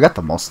 We got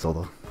the most still,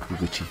 though.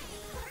 Gucci.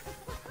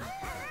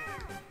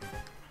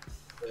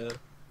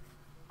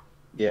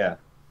 Yeah.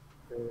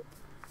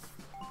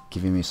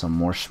 Giving me some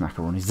more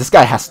schmackaroonies. This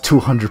guy has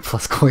 200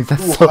 plus coins.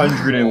 That's so...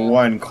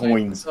 201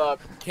 coins.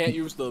 Can't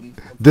use them.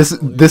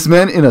 This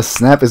man in a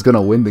snap is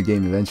gonna win the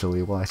game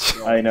eventually. Watch.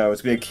 I know,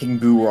 it's gonna be a King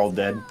Boo, we're all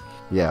dead.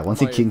 Yeah, once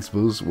he Right. King's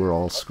Boos, we're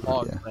all Oh,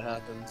 screwed. Yeah, that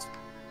happens.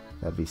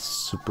 that'd be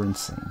super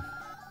insane.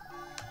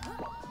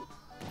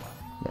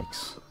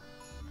 Yikes.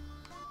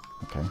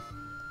 Okay.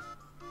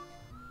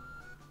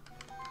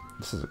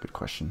 This is a good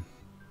question.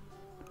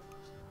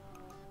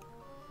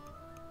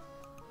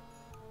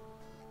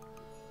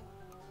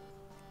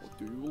 What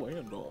do you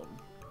land on?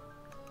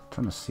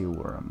 Trying to see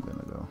where I'm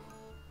gonna go.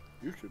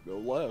 You should go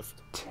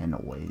left. 10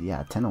 away.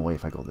 Yeah, 10 away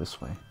if I go this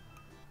way.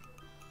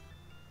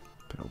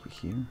 But over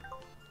here?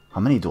 How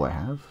many do I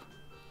have?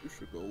 You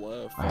should go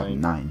left. I have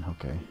 9.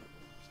 Okay.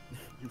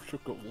 You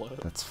should go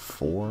left. That's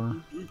 4.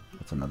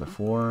 That's another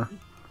 4.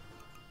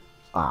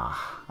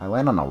 Ah, I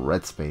land on a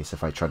red space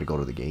if I try to go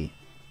to the gate.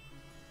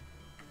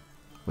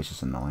 Which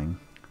is annoying.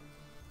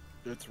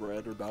 It's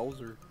Red or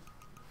Bowser.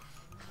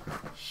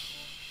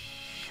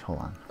 Hold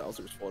on.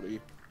 Bowser's funny.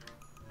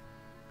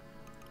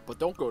 But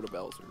don't go to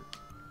Bowser.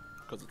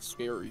 Because it's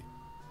scary.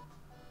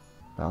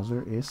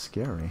 Bowser is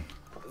scary.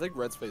 I think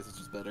Red Space is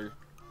just better.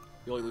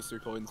 You only lose 3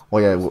 coins. Oh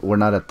yeah, we're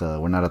not at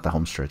the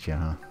home stretch yet,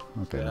 huh?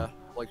 Okay. Yeah,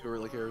 like who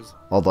really cares?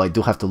 Although I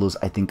do have to lose,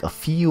 I think, a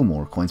few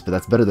more coins, but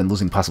that's better than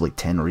losing possibly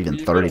 10 or even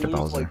You're 30 to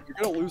gonna lose, Bowser. like, you're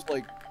gonna lose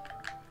like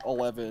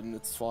 11.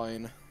 It's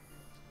fine.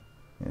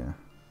 Yeah.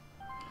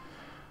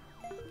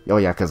 Oh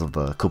yeah, because of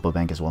the Koopa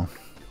Bank as well.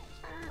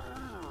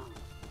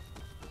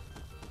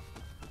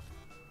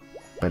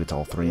 But it's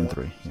all 3 and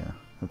 3. Yeah,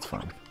 that's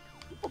fine.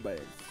 Koopa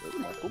Bank. That's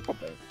my Koopa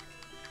Bank.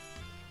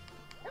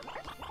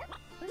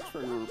 Thanks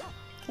for your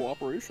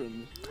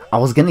cooperation. I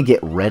was gonna get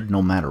red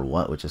no matter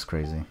what, which is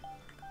crazy.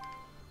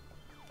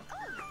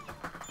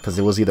 Because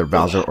it was either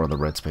Bowser or the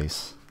red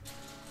space.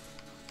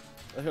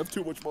 I have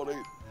too much money.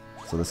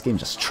 So this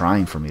game's just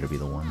trying for me to be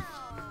the one.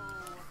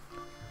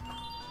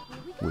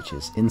 Which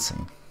is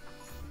insane.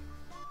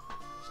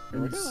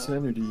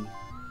 Insanity.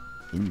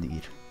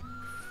 Indeed.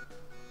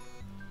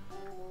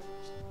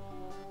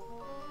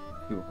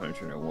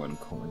 201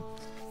 coin.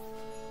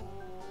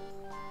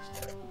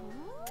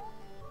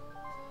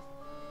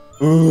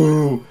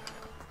 Ooh!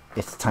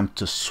 It's time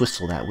to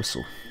swistle that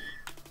whistle.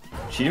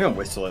 She didn't even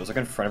whistle, it was like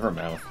in front of her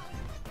mouth.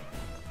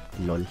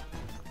 Lol.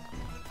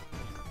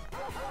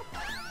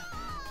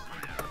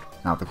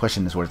 Now the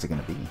question is, where's it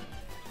gonna be?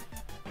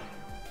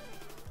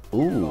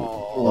 Ooh.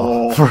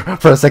 Oh.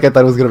 For a second I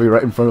thought it was gonna be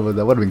right in front of it.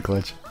 That would have been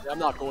clutch. Yeah, I'm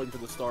not going for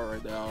the star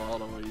right now. I don't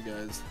know about you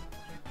guys.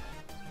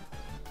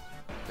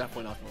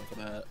 Definitely not going for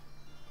that.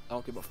 I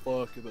don't give a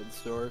fuck about the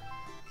star.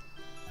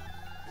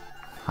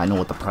 I know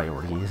what the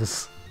priority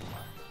is.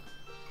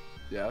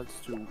 Yeah, it's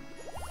to win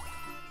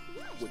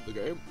the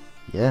game.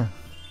 Yeah.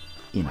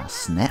 In a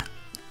snap.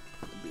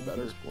 It'd be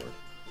better.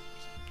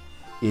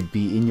 It'd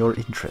be in your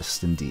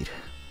interest, indeed.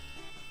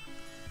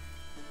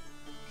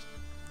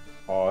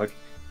 Oh.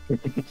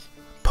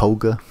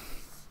 Poga.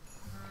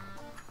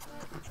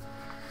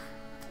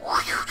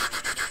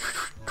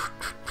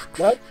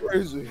 That's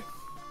crazy.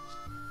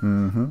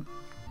 Mm-hmm.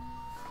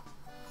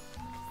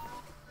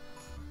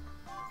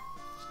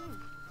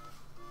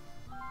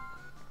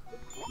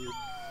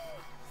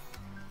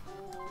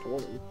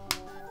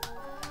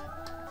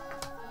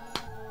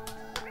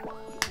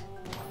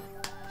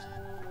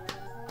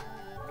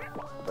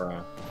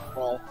 Bruh.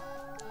 Well,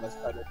 that's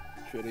kind of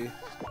shitty.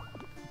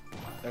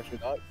 Actually,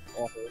 not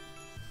awful.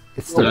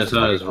 It's No, still it's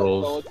not his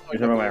rolls. You're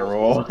talking about my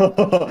roll.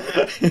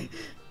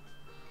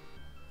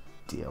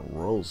 yeah,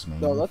 rolls, man.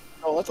 No,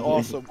 that's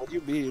awesome. What do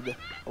you mean?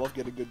 I love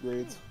getting good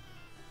grades.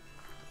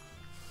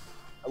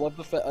 I love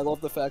the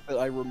fact that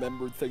I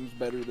remembered things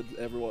better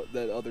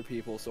than other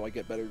people, so I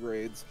get better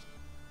grades.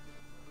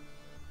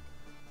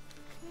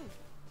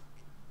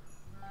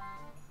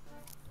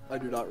 I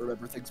do not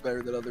remember things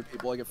better than other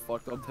people. I get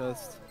fucked on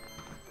tests.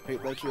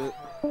 Hate that shit.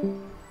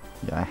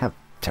 Yeah, I have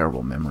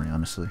terrible memory,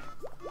 honestly.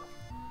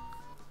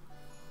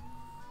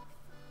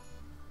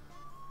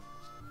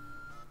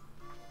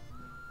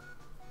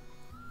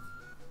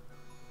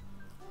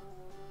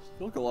 I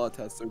feel like a lot of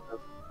tests are just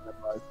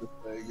memorize this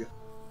thing.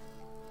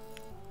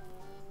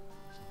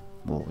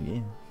 Well,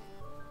 yeah.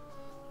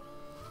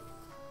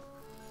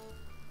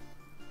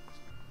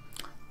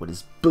 What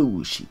is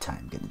Bushi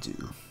time gonna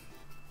do?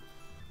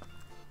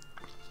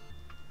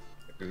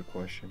 Good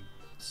question.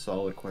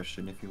 Solid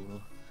question, if you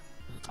will.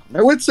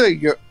 I would say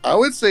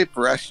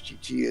for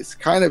SGG is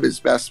kind of his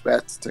best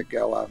bet to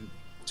go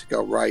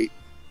right.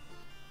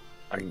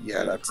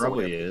 Yeah, It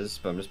probably is,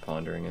 but I'm just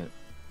pondering it.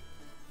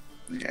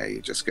 Yeah,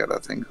 you just gotta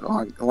think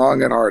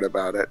long and hard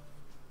about it.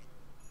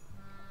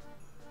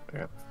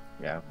 Yeah.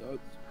 Yeah,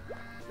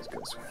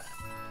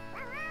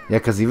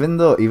 because even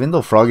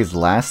though Frog is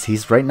last,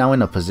 he's right now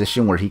in a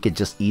position where he could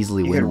just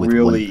easily win with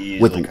really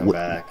easily come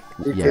back.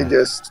 You Yeah. can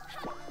just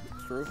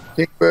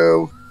King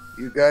Boo,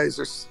 you guys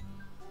are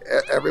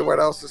everyone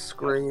else is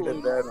screwed,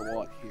 and then I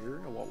want here.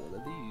 I want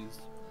one of these.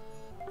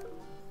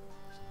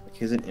 Like, he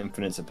has an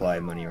infinite supply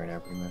of money right now,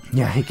 pretty much.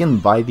 Yeah, he can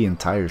buy the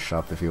entire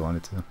shop if he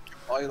wanted to.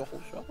 Buy the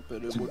whole shop.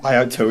 Buy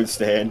out Toad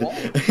Stand.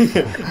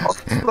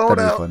 sold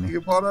out. funny.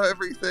 You bought out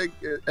everything.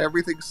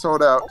 Everything's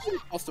sold out.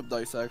 Custom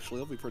dice, actually.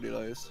 That'll be pretty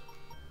nice.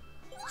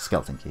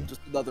 Skeleton key.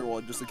 Just another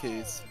one, just in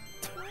case.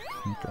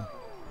 Okay.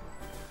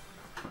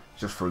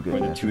 Just for good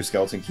Join the measure. 2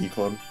 Skeleton Key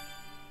Club.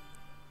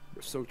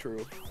 So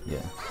true.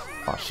 Yeah.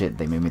 Oh shit,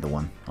 they made me the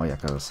one. Oh yeah,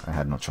 because I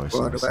had no choice.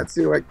 Well, obviously. let's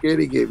see what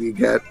kitty game you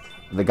get.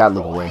 They got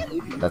look away.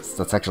 That's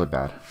actually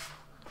bad.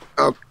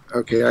 Oh,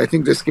 okay. I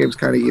think this game's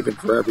kind of even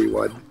for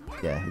everyone.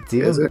 Yeah, it's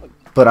Is even. it?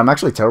 But I'm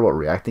actually terrible at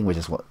reacting, which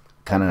is what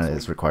kind of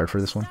is required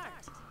for this one.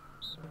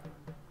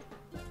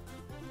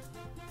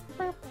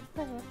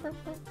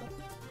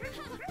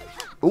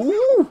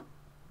 Ooh!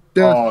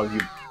 Oh,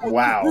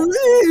 wow.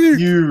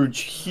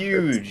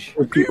 Huge.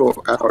 2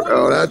 people out.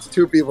 Oh, that's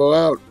 2 people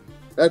out.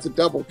 That's a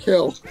double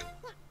kill.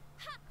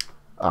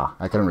 Ah,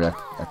 I couldn't react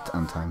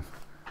on time.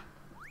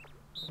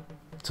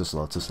 Too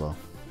slow. This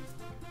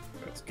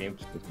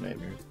game's just a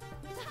nightmare.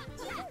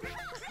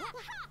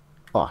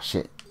 Oh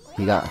shit,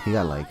 he got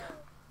like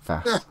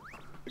fast.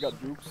 I got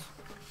dupes.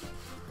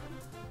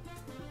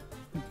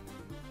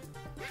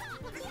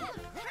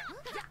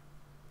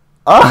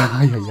 Ah,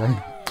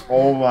 ay.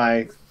 Oh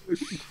my.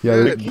 Yeah,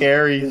 The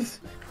carries.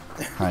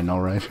 I know,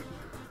 right?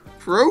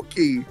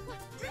 Proki.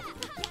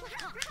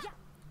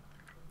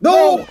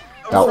 No!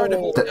 I was trying to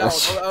hold it down.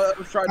 that's- I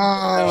was trying to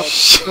Oh, hold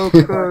so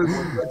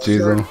good.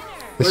 Jesus. But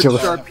This shit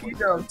was-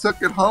 Sharpedo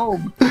took it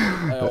home. it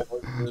down.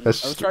 I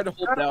was trying to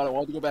hold it down. I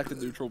wanted to go back to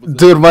neutral. But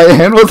Dude, my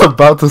hand was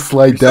about to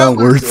slide That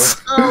was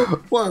downwards. so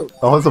close.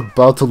 I was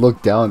about to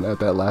look down at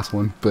that last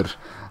one, but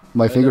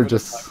my finger never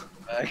just...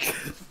 back.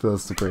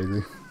 That's too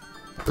crazy.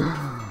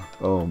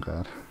 Oh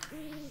god.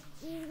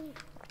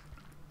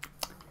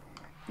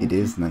 It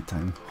is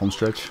nighttime. Home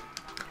stretch.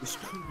 This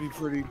could be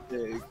pretty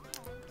big.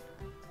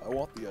 I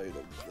want the items.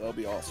 That'll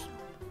be awesome.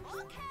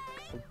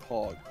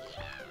 Pog.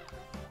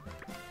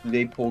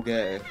 They pull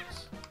gas.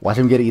 Watch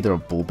him get either a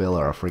bull bill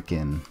or a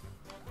freaking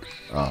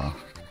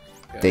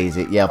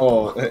Daisy. Yeah.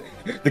 Oh,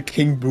 the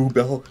King Boo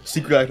Bell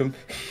secret item.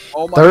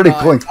 Oh my 30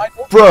 God. points, I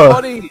want bro.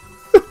 money.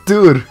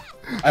 Dude.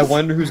 I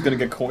wonder who's gonna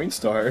get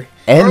Coinstar.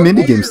 And Bro,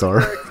 minigame you're star.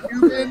 a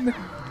human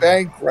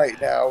bank right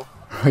now.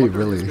 Are you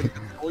really?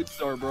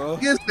 Coinstar, bro.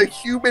 He is the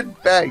human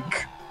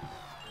bank.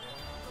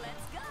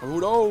 Who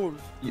knows?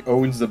 He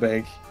owns the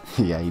bank.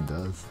 Yeah, he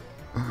does.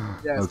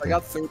 Yes, Okay. I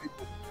got 30.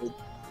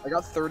 I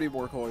got 30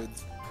 more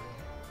coins.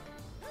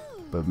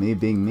 But me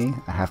being me,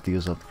 I have to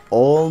use up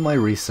all my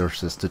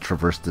resources to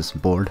traverse this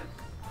board.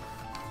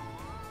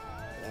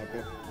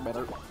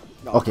 Better.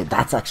 No. Okay,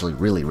 that's actually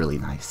really, really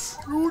nice.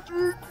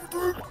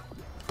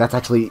 That's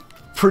actually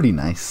pretty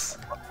nice.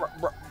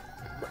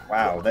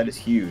 Wow, that is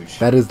huge.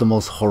 That is the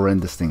most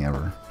horrendous thing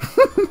ever.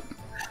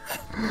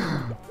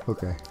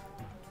 Okay.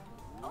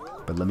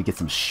 But let me get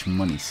some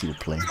money, see you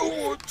play. I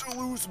don't want to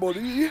lose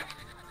money.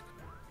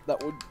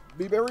 That would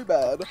be very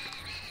bad.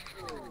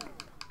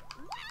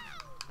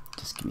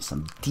 Just give me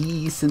some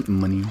decent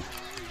money.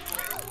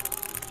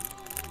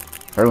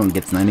 If everyone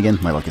gets 9 again,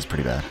 my luck is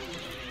pretty bad.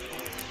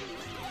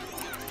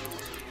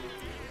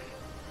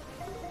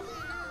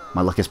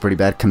 My luck is pretty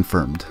bad,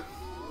 confirmed.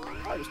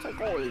 I just take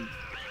coins.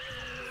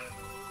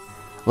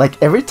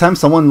 Like, every time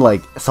someone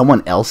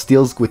else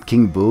steals with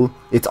King Boo,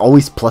 it's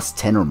always plus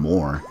 10 or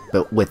more.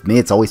 But with me,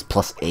 it's always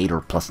plus 8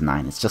 or plus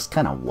 9. It's just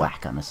kind of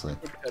whack, honestly.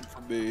 10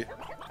 for me.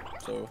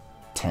 So.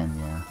 10,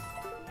 yeah.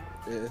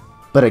 Yeah.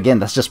 But again,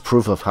 that's just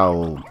proof of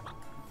how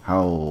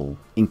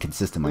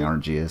inconsistent my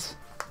RNG is.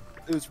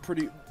 It was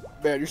pretty.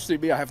 Man, you see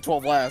me, I have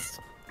 12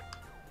 last.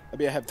 I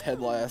mean, I have 10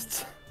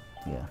 last.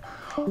 Yeah.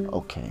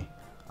 Okay.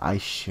 I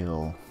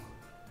shall...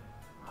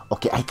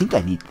 Okay, I think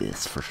I need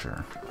this for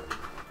sure.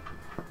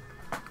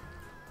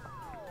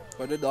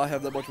 If I did not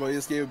have that much money,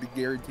 this game would be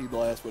guaranteed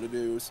last what I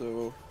do,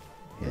 so.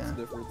 What's Yeah.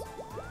 the difference?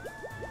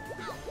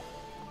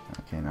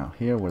 Okay, now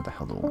here, where the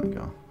hell do I want to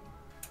go?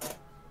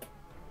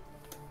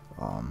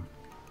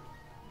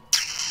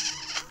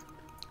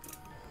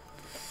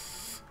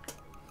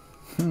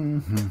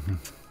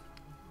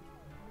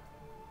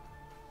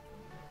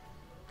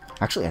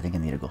 Actually, I think I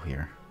need to go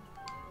here.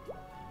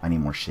 I need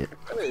more shit.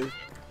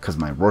 Because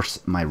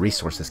my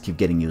resources keep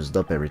getting used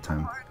up every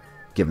time,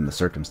 given the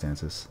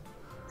circumstances.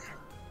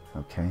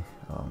 Okay,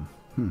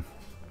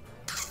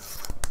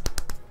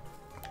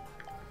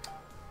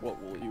 What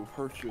will you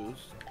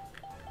purchase?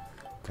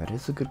 That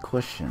is a good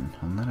question.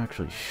 I'm not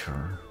actually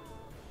sure.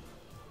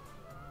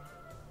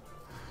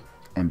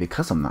 And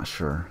because I'm not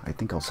sure, I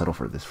think I'll settle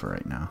for this for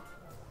right now.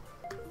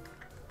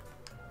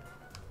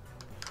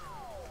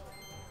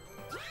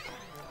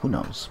 Who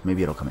knows?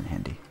 Maybe it'll come in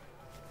handy.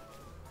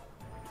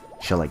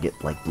 Shall I get,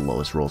 like, the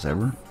lowest rolls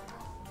ever?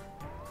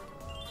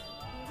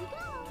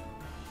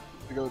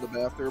 I go to the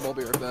bathroom, I'll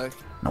be right back.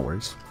 No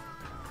worries.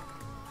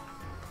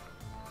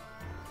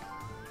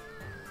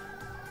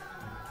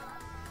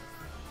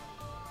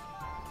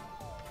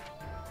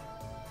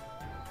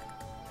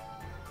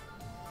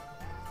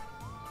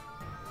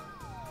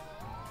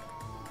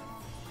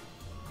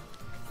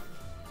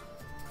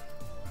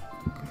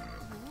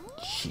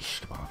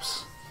 Sheesh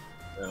kebabs.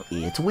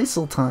 Yeah. It's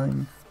whistle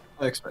time.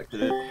 I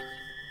expected it.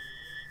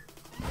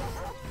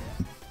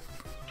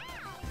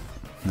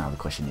 Now the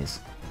question is,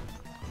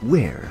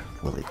 where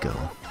will it go?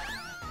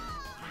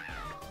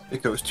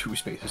 It goes 2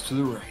 spaces to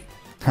the right.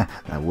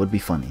 That would be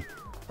funny.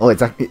 Oh,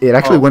 it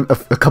actually went a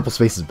couple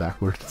spaces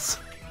backwards.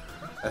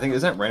 I think,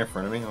 is that right in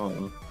front of me? Hold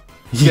on.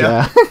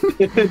 Yeah.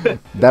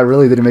 That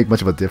really didn't make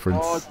much of a difference.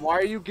 Oh, why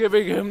are you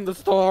giving him the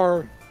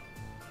star?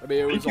 I mean,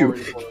 it was Thank you.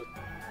 already close.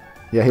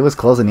 Yeah, he was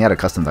close and he had a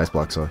custom dice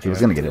block, so he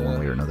was gonna get it one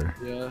way or another.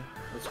 Yeah,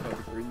 that's kind of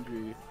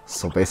cringy.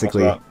 So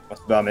basically,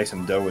 Must about make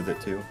some dough with it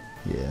too.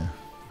 yeah.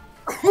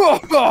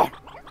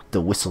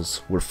 The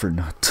whistles were for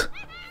naught.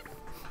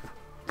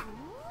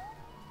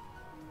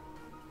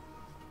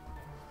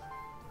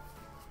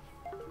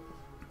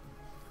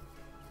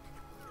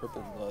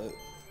 Purple nut.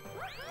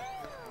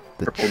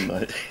 The Purple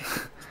nut.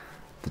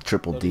 The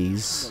triple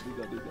D's.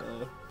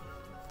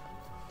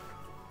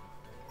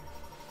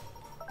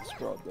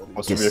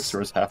 What's the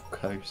mixer is half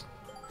colors?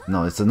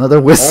 No, it's another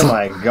whistle. Oh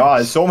my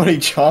god, so many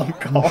chomp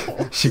calls.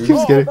 She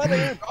keeps getting.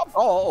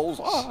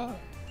 Oh,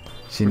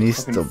 She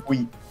needs Fucking to.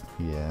 tweet.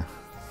 Yeah.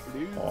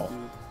 Oh.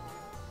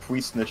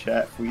 Tweets in the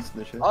chat, tweets in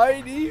the chat.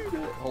 I need it.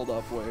 Hold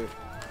up, wait.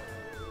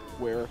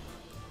 Where?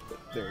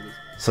 There it is.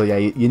 So yeah,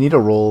 you need to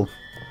roll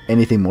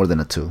anything more than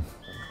a 2.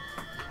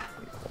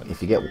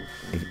 If you get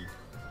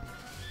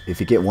if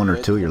you get 1 or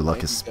 2, your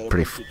luck is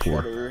pretty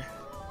poor.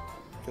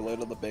 If you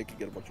land on the bank and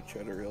get a bunch of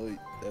cheddar, really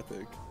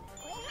epic.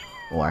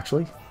 Oh,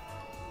 actually,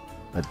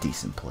 a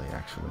decent play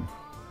actually.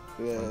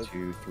 Yeah. 1,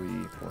 2,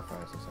 3, 4,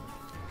 5, 6, 7.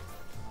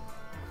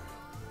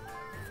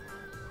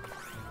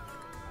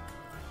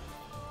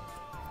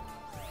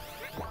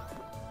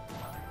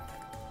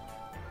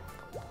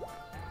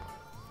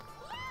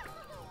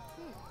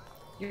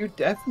 You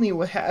definitely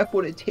would have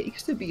what it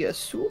takes to be a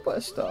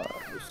superstar.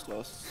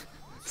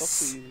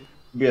 Sussy.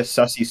 Be a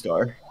sussy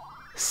star.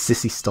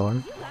 Sissy Star.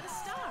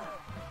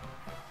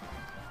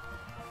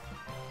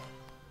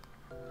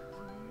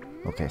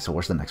 Okay, so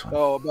where's the next one?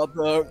 Oh, about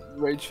the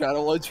Raid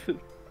Shadow Legend.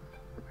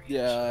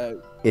 Yeah.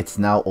 It's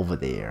now over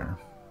there.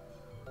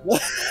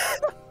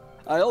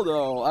 I don't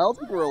know. I don't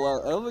think we're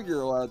allowed. I don't think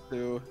you're allowed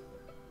to.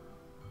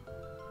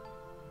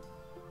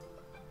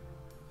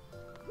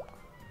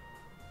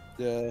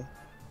 Yeah.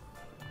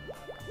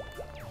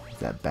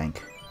 That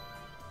bank.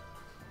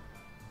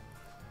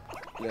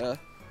 Yeah.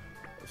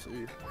 I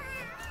see.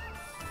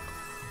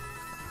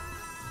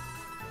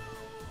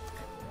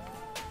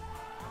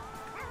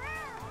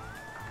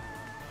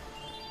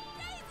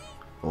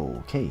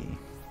 Okay.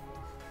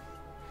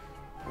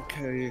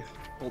 Okay.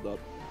 Hold up.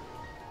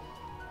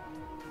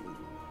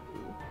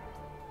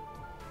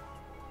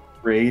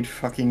 Raid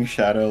fucking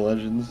Shadow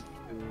Legends.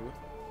 2,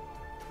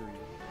 3,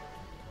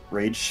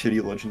 Raid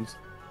Shitty Legends.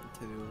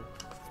 2,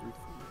 3,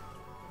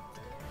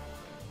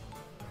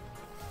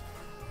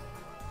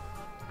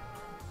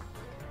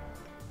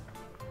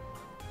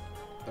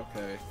 4.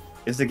 Okay.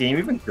 Is the game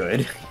even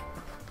good?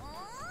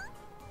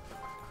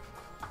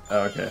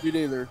 Oh, okay. Me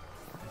neither.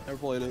 Never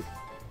played it.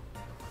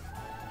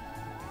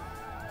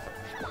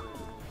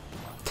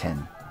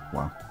 10.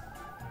 Wow.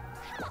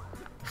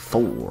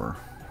 4.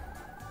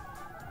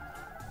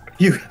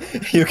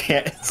 You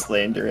can't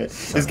slander it.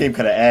 This game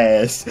kinda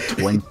ass.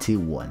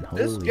 21.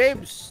 This Holy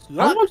game shit.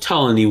 I won't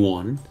tell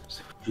anyone.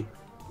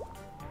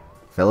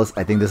 Fellas,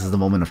 I think this is the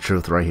moment of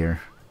truth right here.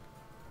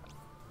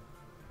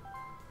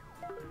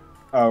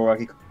 Oh, well,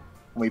 you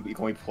can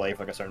only play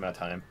for like a certain amount of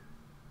time.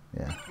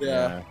 Yeah.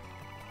 Yeah.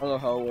 I don't know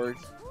how it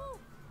works.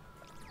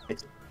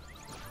 It's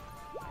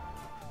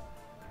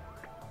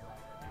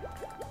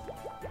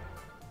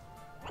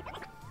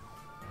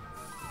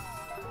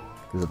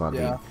This is about to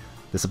Yeah. be.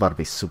 This is about to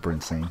be super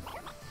insane.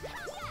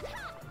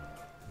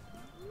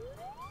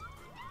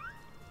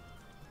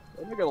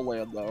 When am I gonna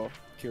land though?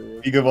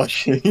 Curious. you good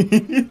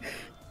watching.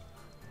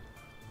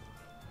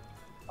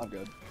 I'm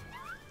good.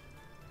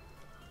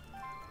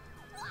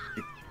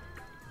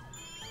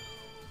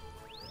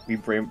 we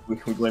blame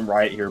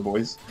Riot here,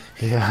 boys.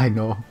 Yeah, I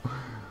know.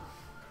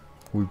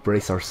 We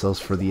brace ourselves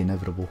for the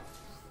inevitable.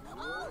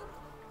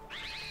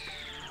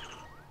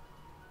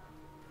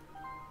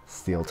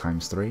 Steel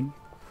times 3.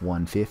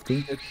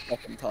 150. It's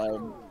fucking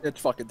time. It's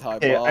fucking time,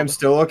 Hey, Bob. I'm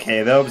still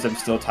okay though, because I'm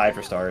still tied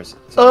for stars.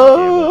 So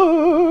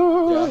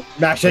Oh! Yeah.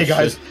 Match A,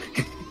 guys.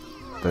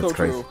 That's So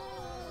crazy. true.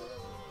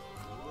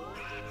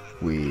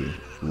 We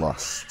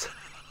lost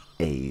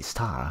a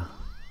star.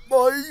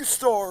 My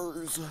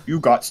stars. You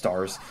got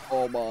stars.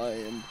 All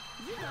mine.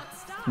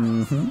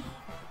 Mm-hmm.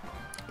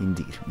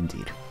 Indeed,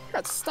 indeed. I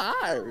got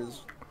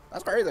stars.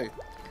 That's crazy.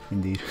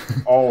 Indeed.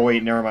 Oh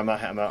wait, never mind.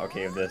 I'm not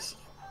okay with this.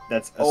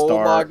 That's a Oh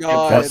star. my and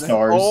god. plus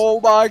stars. Oh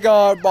my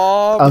god,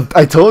 Bob.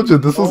 I told you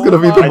this was Oh gonna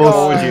be the my I most.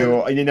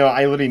 told you. You know,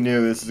 I literally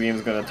knew this game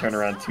was gonna turn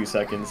around 2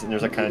 seconds, and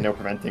there's like kind of no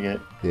preventing it.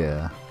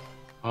 Yeah.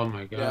 Oh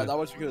my god. Yeah, not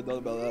much you could have done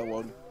about that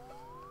one.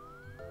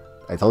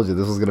 I told you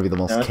this was gonna be the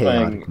most Yeah, I'm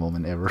chaotic playing-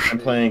 moment ever. I'm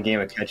playing a game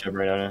of catch up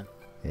right now.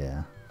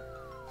 Yeah.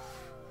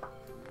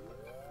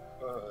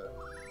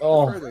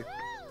 Oh, Crazy.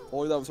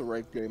 Only that was a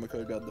ranked game. I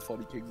could have gotten the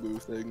funny King Boo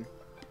thing.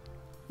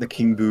 the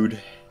King Bood.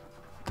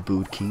 The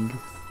Boot King.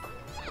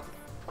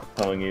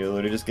 Telling you,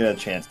 literally just get a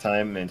chance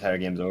time, and the entire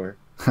game's over.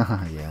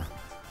 Yeah.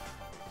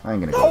 I ain't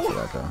gonna go for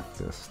that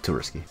though. It's too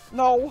risky.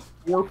 No.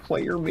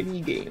 4-player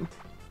mini game.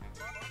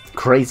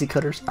 Crazy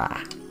cutters?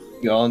 Ah.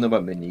 You all know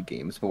about mini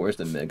games, but where's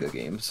the mega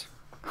games?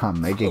 Huh,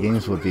 mega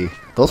games would be.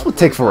 Those would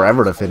take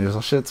forever to finish.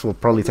 Those shits will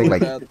probably take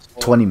like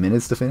 20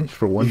 minutes to finish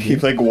for one You game.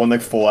 like one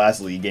like full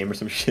ass league game or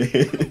some shit.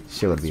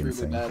 Shit would be It's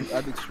insane. really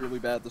bad. I'm extremely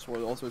bad at this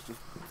one. Also, it's just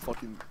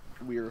fucking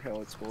weird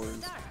how it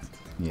scores.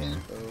 Yeah.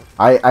 So,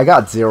 I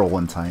got 0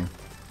 one time.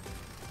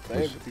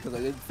 same, because I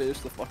didn't finish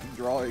the fucking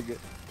drawing.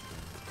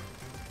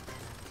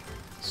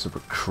 Super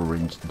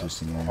cringe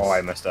inducing ass. Oh,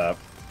 I messed up.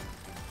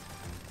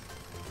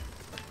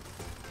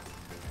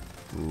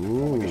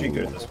 Ooh. I'm usually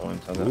good at this one.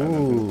 So I'm not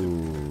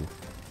Ooh.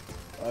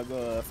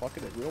 I'm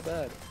fucking it real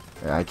bad.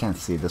 Yeah, I can't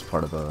see this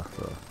part of the...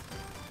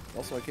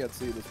 Also, I can't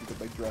see this because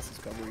my dress is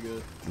covering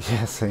it.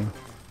 Yeah, same.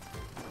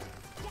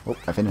 Oh,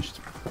 I finished.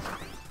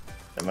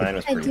 Mine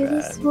was I pretty do bad.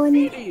 this one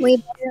way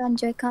better on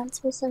Joy-Cons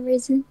for some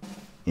reason.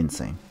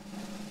 Insane.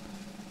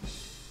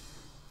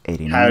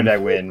 89. How did I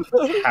win?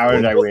 How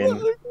did I win?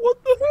 What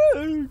the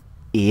heck?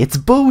 It's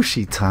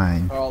Boshi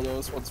time. Oh no,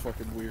 this one's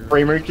fucking weird.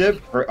 Frame rate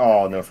dip?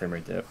 Oh no, frame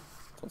rate dip.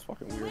 This one's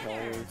fucking weird how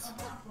it works.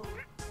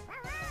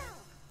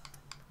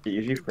 It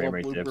usually frame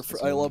rate Blooper dips.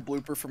 for, I love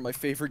Blooper from my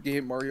favorite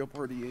game, Mario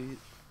Party 8.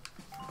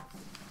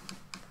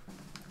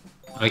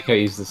 I like how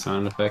you use the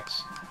sound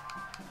effects.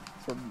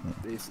 From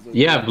Aces of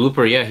Yeah, Base.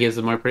 Blooper, yeah, he has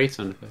the Mario Party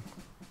sound effect.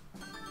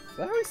 Is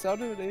that how he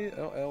sounded in 8? I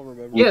don't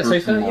remember. Yes, I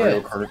From found Mario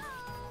it. Kart.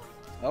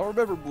 I don't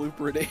remember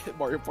Blooper in 8,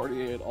 Mario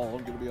Party 8 at all,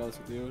 I'm gonna be honest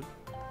with you.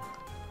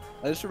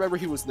 I just remember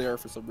he was there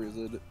for some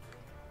reason.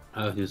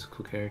 Oh, he was a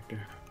cool character.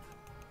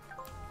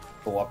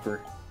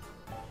 Blooper.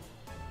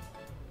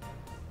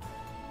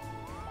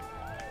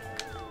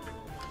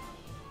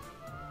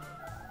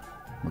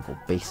 We'll go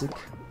basic.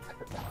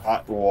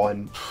 Hot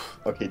 1.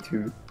 Okay,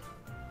 2.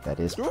 That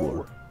is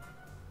poor.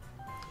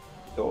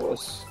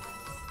 Dos.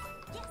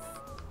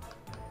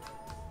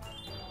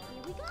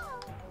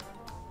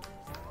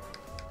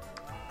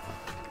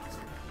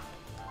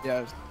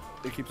 Yeah,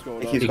 it keeps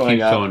going It up. keeps It going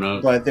keeps up, going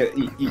up. but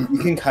you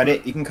can cut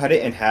it. You can cut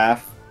it in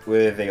half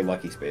with a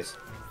lucky space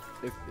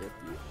If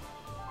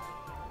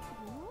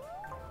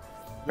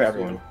for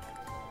everyone.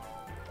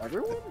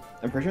 Everyone?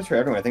 I'm pretty sure it's for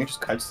everyone. I think it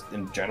just cuts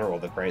in general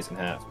the price in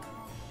half.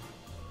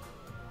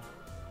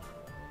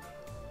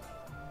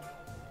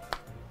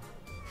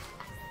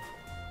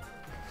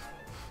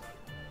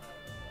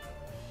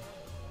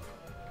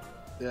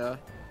 Yeah.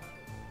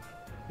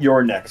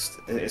 You're next.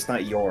 It's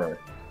not your.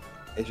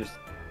 It's just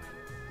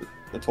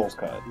the toll's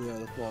cut. Yeah,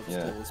 the club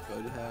Yeah. still is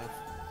good to have.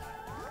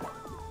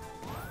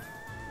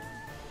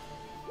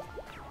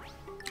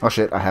 Oh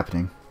shit,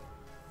 happening.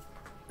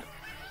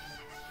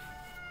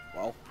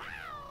 Well.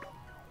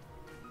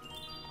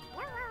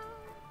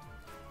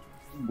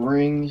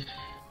 Bring.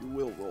 You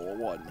will roll a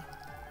 1.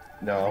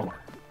 No.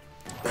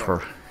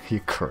 You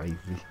crazy.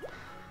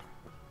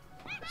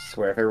 I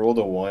swear, if I rolled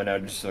a 1,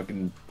 I'd just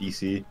fucking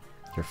DC.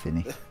 You're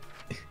finny.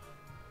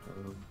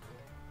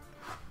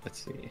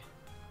 Let's see.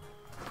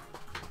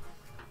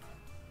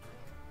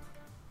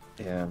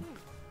 Yeah.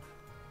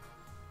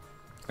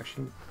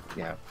 Actually,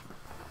 yeah.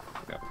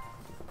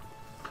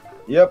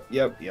 Yep.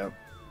 Did you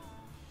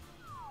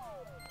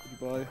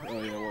buy?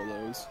 Oh yeah, one of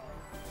those.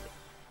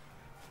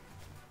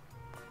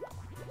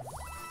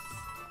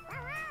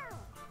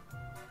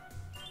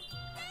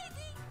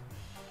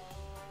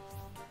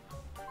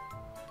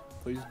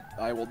 Please,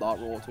 I will not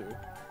roll a 2.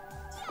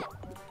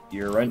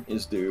 Your rent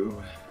is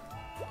due.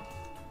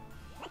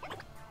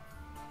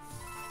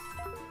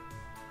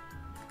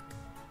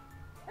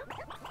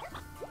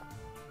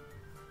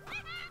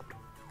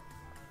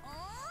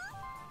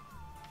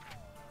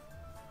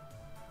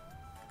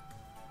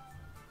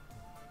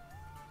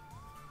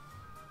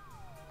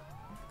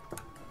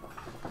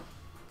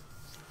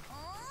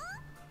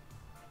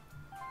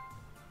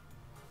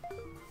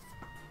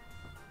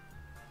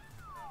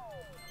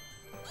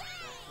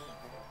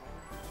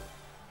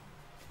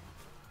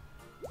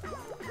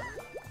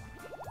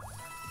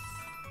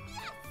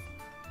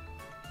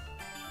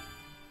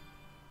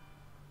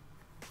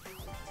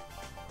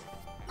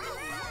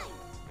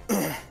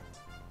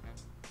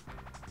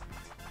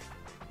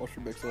 What's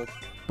your mix up?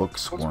 Book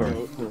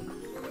Swarm.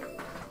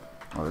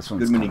 Oh, this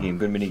one's Good minigame,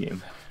 good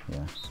minigame.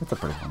 Yeah, it's a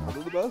pretty fun One one.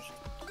 of the best?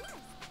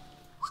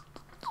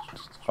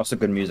 Also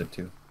good music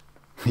too.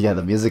 Yeah,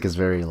 the music is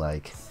very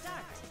like...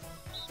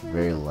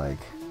 Very like...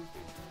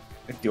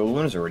 Like, the old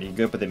one was already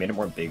good, but they made it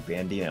more big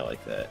bandy, and I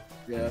like that.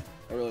 Yeah,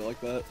 I really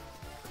like that.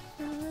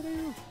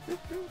 Okay.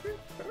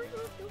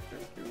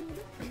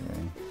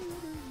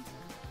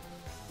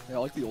 Yeah, I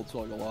like the old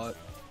song a lot.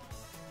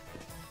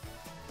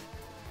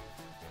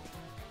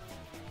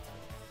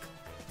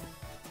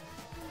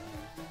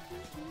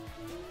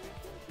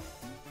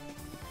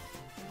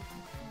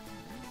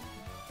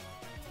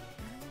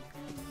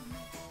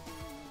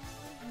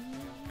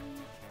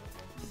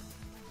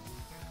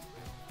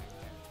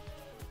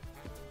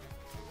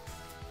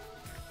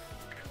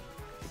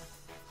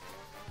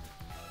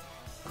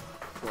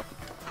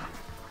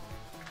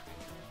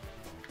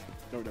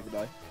 No, never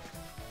die.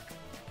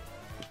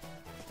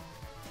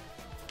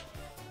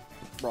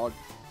 Wrong.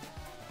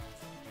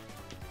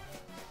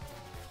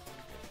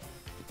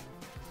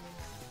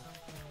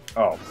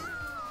 Oh.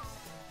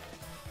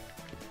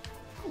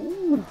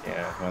 Ooh.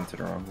 Yeah, I went to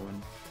the wrong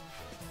one.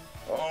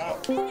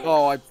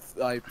 Oh, I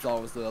thought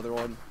it was the other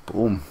one.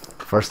 Boom.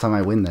 First time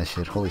I win that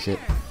shit. Holy shit.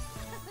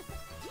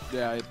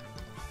 Yeah, I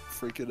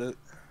freaking it.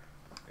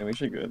 I'm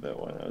actually good at that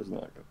one. I was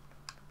not good.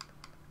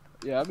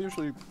 Yeah, I'm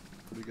usually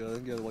pretty good. I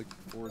can get like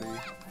 40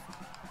 or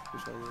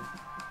something.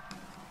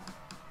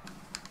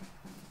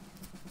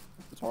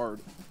 It's hard.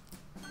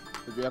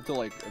 If you have to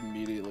like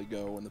immediately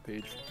go when the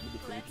page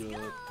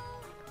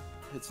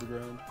hits the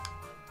ground.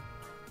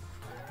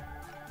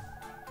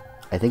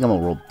 I think I'm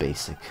gonna roll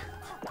basic.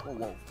 Roll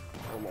low.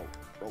 Roll low.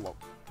 Roll low.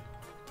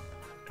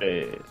 It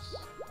is.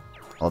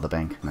 Oh, the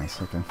bank.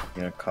 Nice, okay.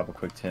 Yeah, cop a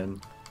quick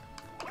 10.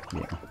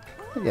 Yeah.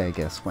 Yeah, I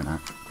guess. Why not?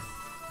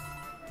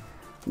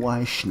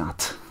 Why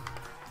not?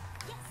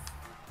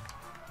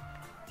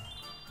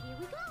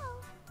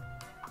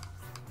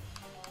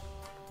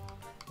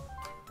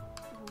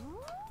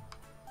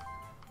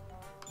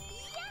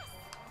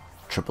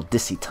 Triple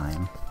dissy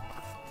time.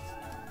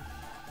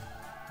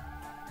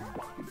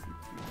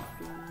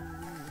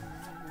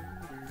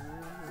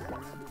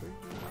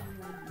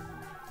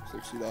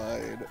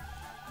 $69.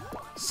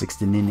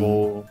 60 nini.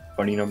 Full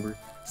funny number.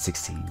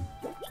 16.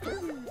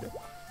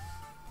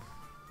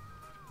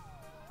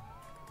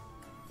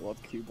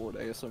 Love keyboard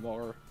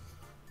ASMR.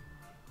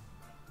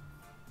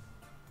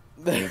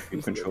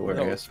 GameCube controller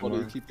That was funny.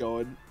 ASMR. Keep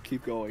going.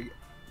 Keep going.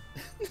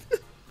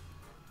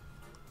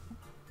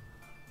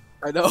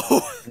 I know.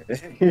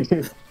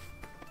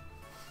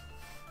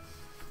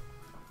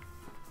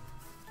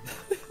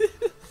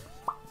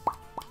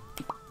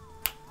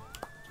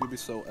 be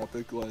so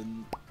epic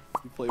when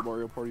we play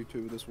Mario Party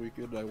 2 this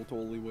weekend. I will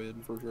totally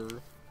win for sure.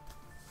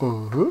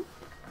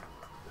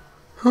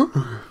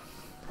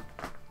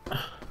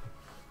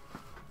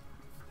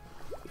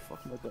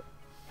 Fuck my butt.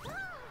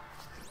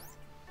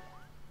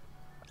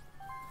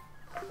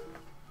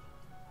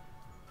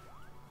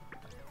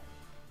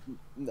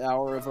 An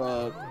hour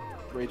of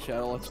Raid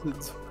Shadow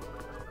Legends.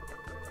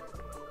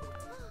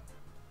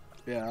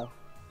 Yeah.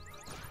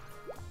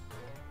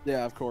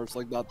 Yeah, of course,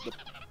 like not the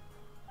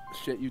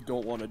shit you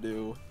don't want to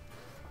do.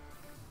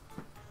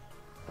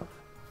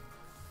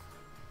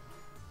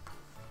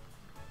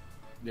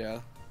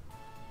 Yeah.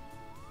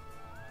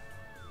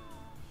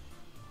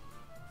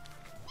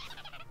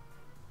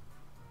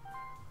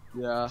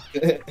 Yeah.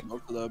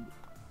 Most of them.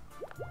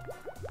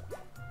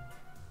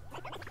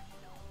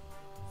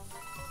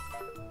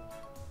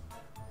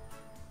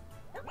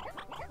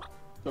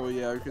 So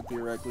yeah, I could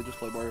theoretically just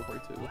play Mario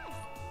Party 2.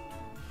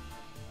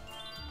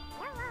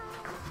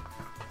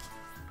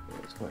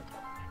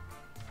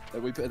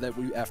 And then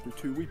we after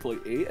 2 we play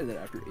 8, and then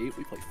after 8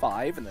 we play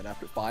 5, and then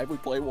after 5 we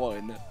play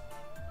 1.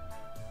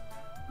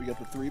 We got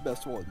the 3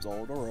 best ones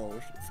all in a row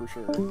for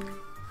sure.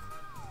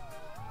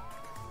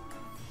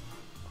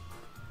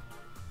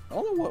 I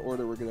don't know what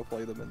order we're gonna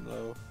play them in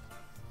though.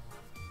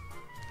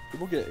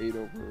 We'll get 8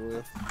 over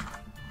with.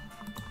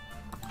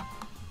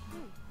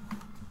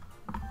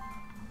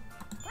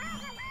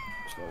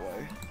 There's no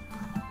way.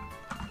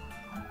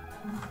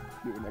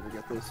 We would never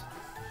get this.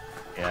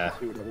 Yeah.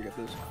 You would never get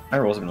this. My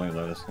rolls have been really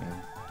low this game.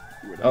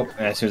 Oh,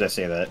 as soon as I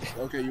say that.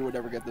 Okay, you would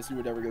never get this. You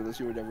would never get this.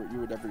 You would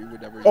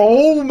never.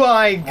 Oh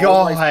my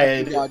god! Oh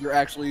my god! You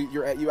actually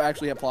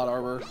have plot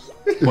armor.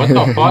 What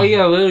the fuck?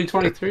 Yeah, literally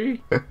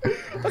 23.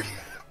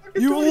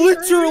 You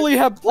literally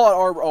have plot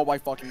armor. Oh my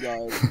fucking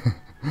god.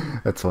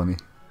 That's funny.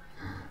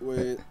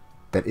 Wait.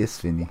 That is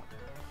Finny.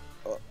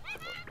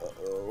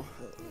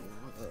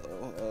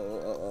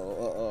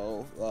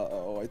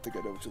 I think I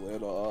know what you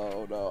land.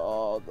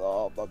 Oh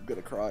no, I'm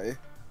gonna cry.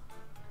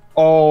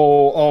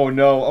 Oh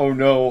no, oh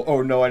no,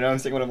 oh no, I know I'm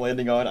seeing what I'm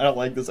landing on. I don't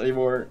like this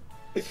anymore.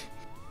 I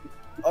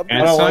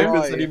don't like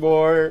this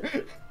anymore.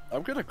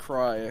 I'm gonna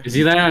cry. Is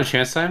he landing on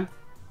chance time?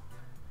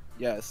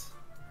 Yes.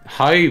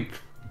 Hype.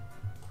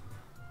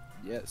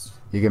 Yes.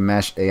 You can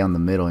mash A on the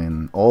middle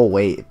and... Oh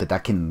wait, but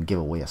that can give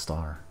away a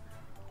star.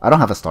 I don't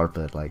have a star,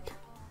 but like...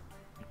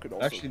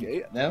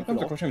 Actually, now comes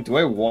the question, do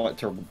I want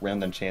to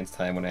round on chance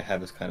time when I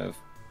have this kind of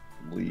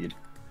lead?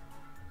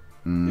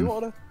 You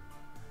wanna?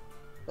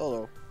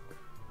 Hello.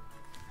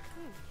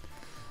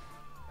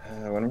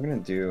 What I'm gonna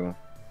do...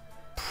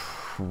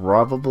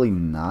 Probably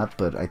not,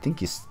 but I think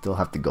you still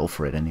have to go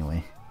for it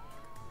anyway.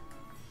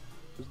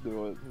 Just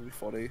do it. It'll be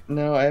funny.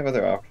 No, I have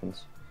other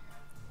options.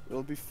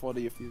 It'll be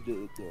funny if you did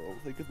it though.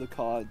 Think of the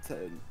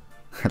content.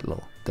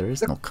 Hello. There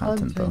is no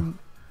content though.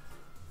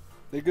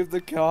 Think of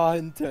the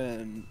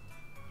content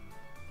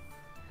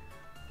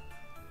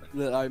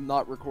that I'm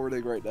not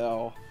recording right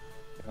now.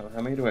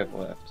 How many do I have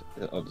left?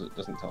 It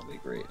doesn't tell me.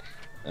 Great.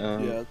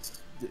 Yeah,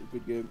 it's a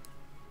good game.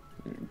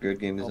 Good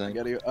game design.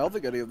 I don't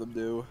think any of them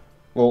do.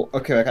 Well,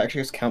 okay, I can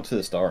actually just count to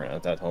the star now.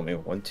 That told me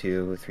 1,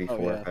 2, 3, 4,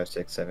 yeah. 5,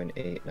 6, 7,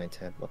 8, 9,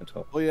 10, 11,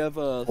 12. Well, you have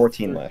 14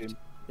 13. left.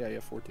 Yeah, you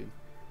have 14.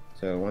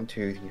 So 1,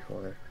 2, 3,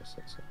 4, 5,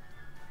 6, 7.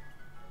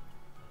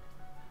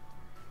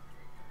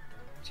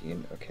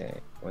 14. Okay,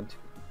 1, 2,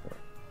 3,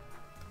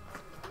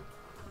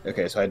 4.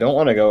 Okay, so I don't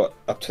want to go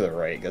up to the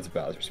right. That's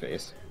Bowser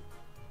space.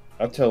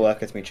 Up to the left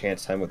gets me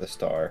chance time with a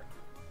star.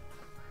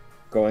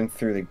 Going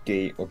through the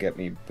gate will get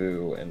me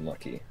Boo and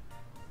Lucky.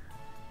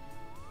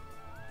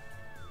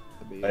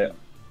 I,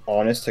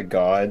 honest to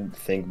God,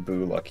 think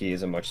Boo Lucky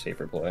is a much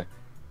safer play.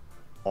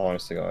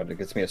 Honest to God, it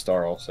gets me a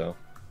star also.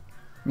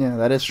 Yeah,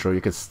 that is true.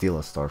 You could steal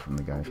a star from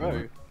the guy if you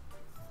want.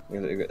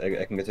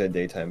 I can get to a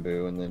daytime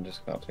Boo and then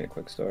just opt me a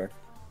quick star.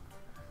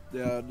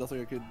 Yeah, nothing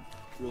I could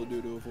really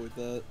do to avoid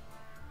that.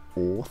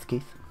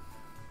 Okay.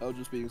 I was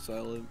just being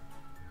silent.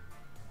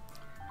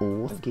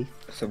 Okay.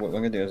 So what I'm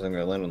gonna do is I'm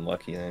gonna land on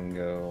Lucky and then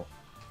go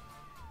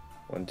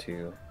 1,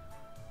 2.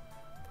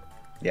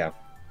 Yeah,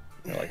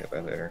 I like it by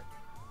later.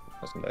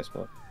 That's some dice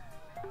blow.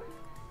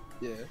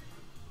 Yeah.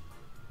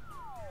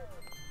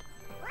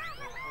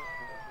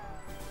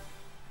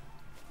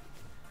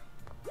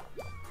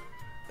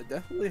 I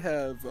definitely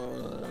have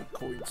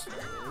coin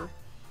star.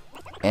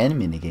 And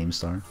minigame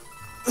star.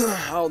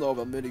 I don't know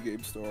about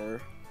minigame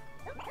star.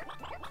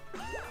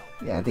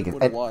 Yeah, I think it's...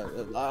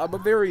 I'm a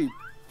very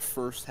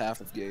first half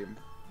of the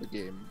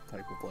game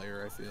type of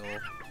player, I feel.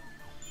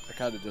 I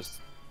kind of just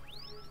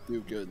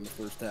do good in the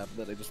first half, and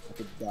then I just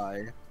fucking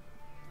die.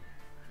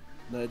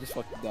 And then I just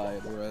fucking die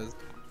in the rest.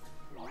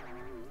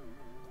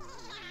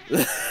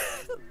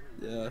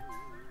 Yeah.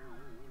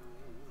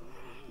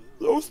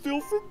 No,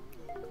 steal from...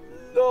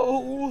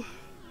 No!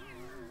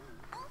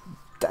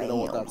 Damn. You know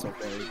what, that's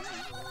okay.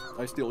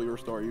 I steal your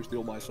star, you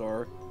steal my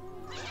star.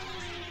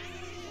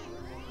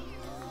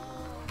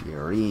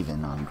 You're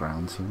even on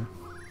grounds here.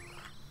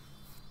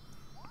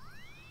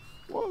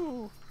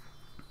 Whoa!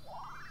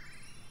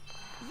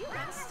 You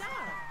got a star.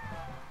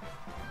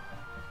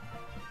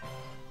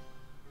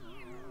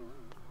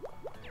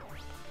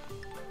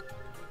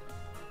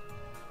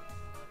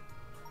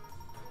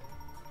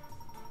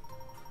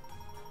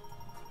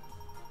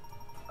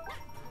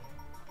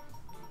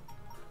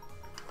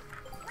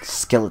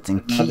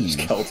 skeleton Another key.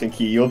 skeleton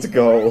key. Let's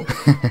go.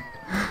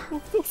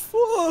 What the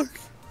fuck?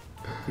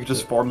 We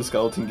just farm the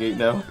skeleton gate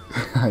now.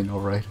 I know,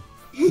 right?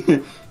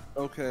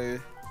 Okay.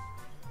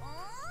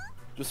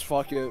 Just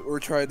fuck it.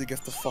 We're trying to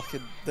get the fucking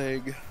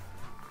thing.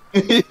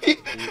 8,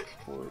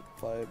 4,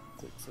 5,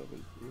 6,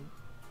 7,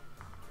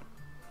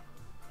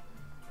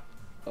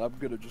 8. I'm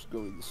gonna just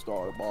go to the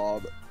star,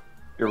 Bob.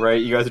 You're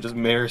right. You guys are just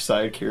mere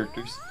side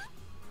characters.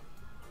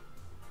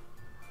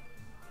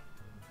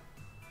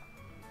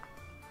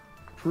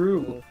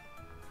 True.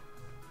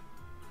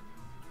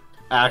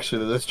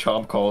 Actually, those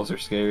chomp calls are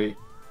scary.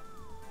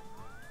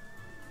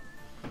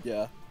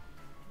 Yeah.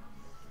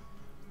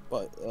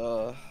 But,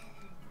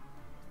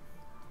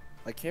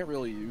 I can't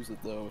really use it,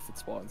 though, if it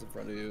spawns in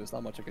front of you. There's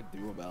not much I can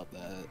do about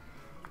that.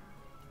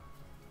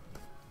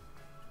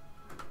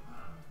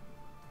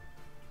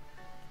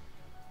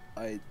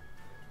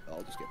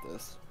 I'll just get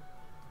this.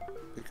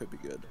 It could be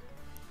good.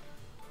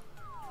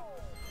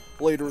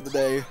 Later in the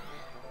day.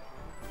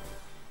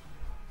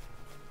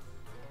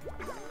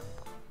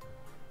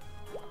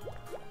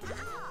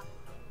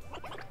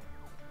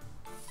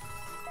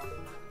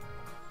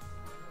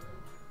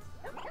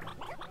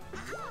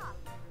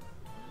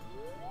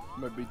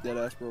 Might be dead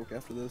ass broke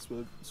after this,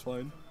 but it's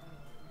fine.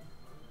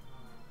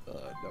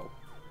 No.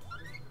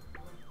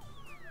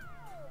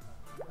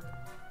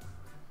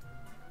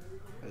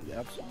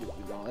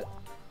 Absolutely not.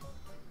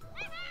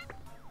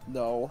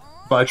 No.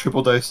 Buy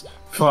triple dice.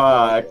 Fuck.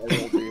 I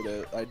don't need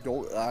it. I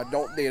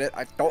don't need it.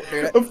 I don't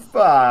need it.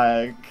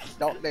 Fuck.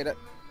 Don't need it.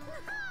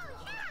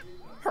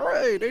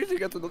 Hooray! Daisy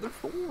gets another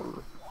 4.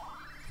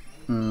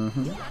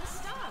 Mm-hmm.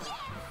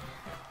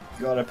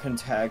 Got a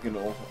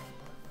pentagonal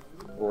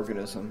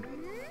organism.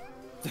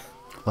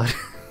 What?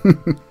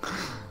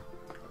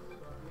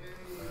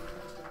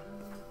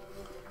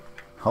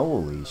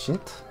 Holy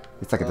shit.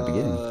 It's like at the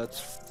beginning.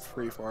 It's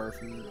pretty far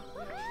from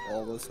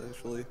all of us,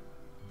 actually.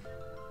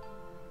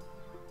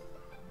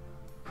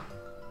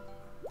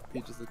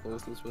 Peach is the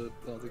closest, but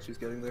I don't think she's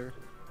getting there.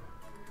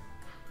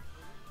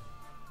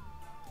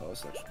 Oh,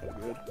 it's actually kind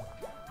of good.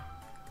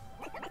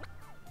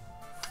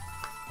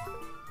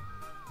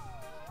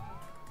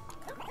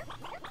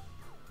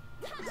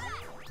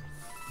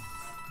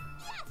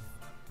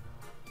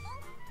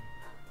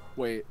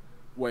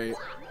 Wait,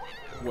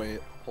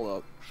 hold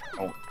up.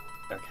 Oh,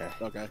 okay.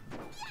 Okay.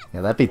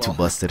 Yeah, that'd be too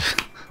busted.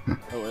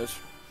 I wish.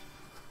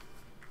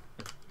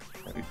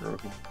 That'd be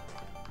broken.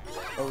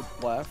 Oh,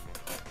 laugh.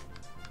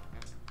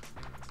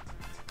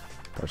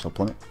 Partial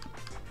plummet.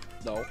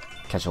 No.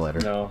 Catch a ladder.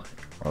 No.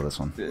 Oh, this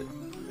one. The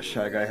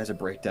Shy Guy has a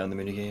breakdown the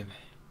minigame.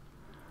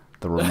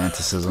 The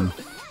romanticism.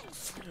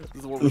 This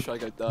is one where Shy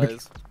Guy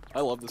dies. I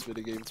love this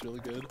minigame, it's really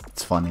good.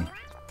 It's funny.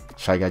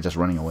 Shy Guy just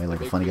running away like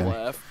a Make funny me guy.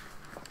 laugh.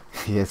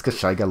 Yeah, it's cause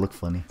Shy Guy look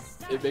funny.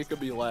 It making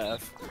me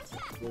laugh.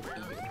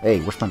 Hey,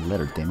 where's my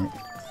letter, damn it?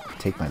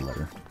 Take my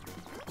letter.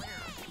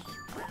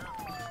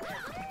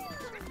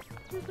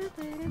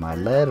 My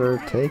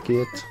letter, take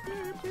it.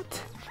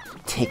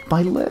 Take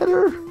my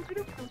letter.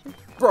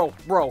 Bro.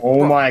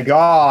 Oh my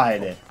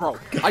god! Bro,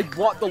 I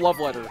want the love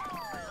letter.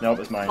 Nope,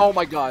 it's mine. Oh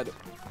my god.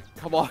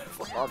 Come on.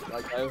 Fuck off,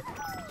 that guy.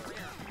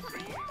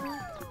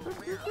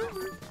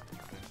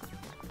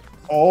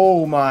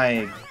 Oh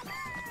my.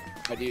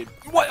 I need.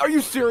 What? Are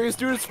you serious,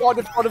 dude? It spawned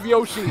in front of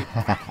Yoshi.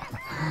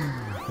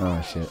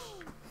 Oh shit.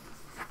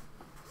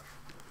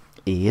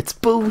 It's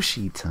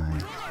Boshi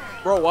time.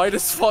 Bro, why did it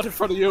spawn in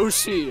front of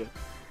Yoshi?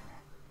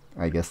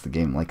 I guess the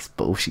game likes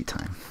Boshi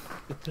time.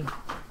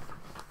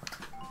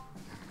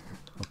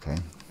 Okay.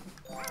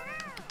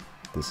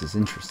 This is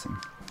interesting.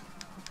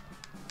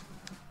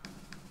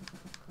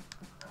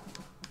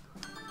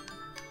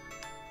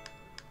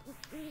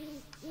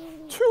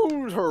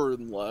 Two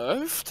turn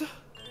left.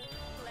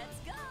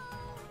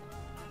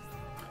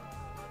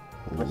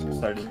 What's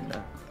exciting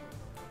now?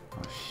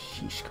 Oh,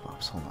 sheesh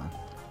kebabs, hold on.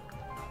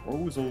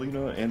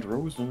 Rosalina and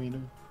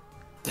Rosalina.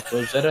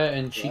 Rosetta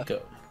and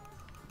Chico.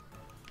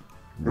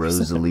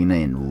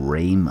 Rosalina and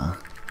Rayma.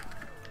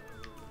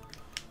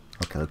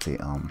 Okay, let's see,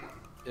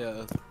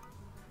 Yeah.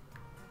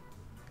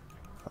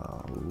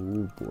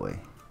 oh boy.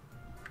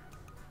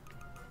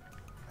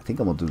 I think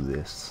I'm gonna do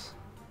this.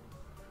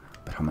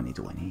 But how many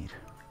do I need?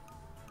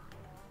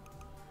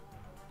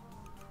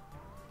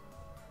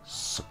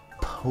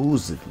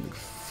 Supposedly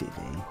 50.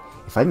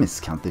 If I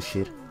miscount this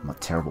shit, I'm a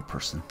terrible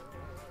person.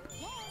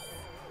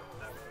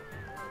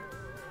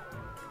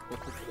 What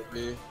could it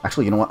be?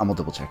 Actually, you know what? I'm gonna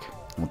double check.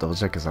 I'm gonna double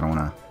check because I don't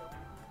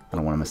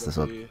wanna mess this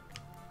up.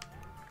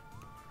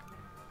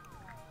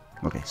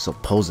 Okay,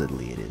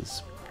 supposedly it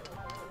is.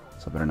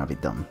 So I better not be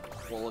dumb.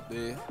 Will it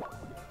be?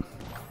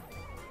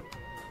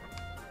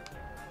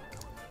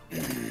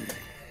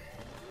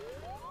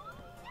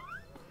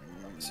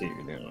 See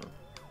what you're doing.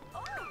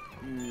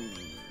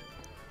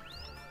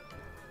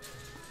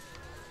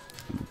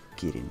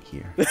 Get in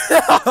here. A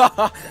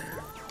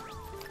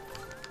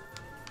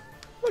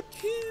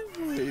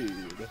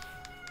keyblade.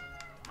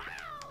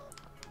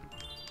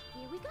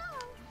 Here we go.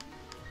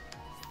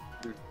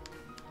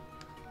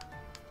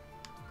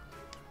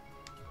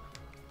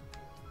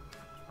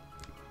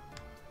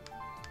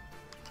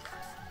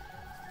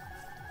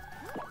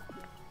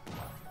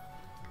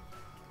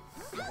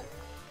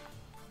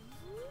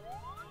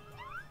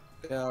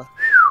 Yeah.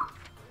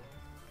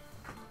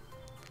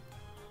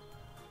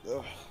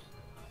 Ugh.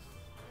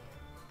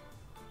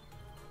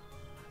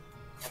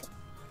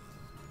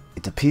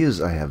 It appears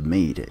I have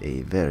made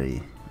a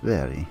very,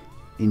 very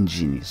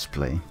ingenious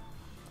play.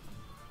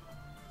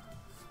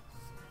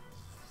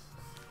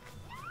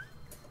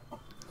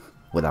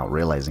 Without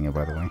realizing it,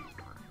 by the way.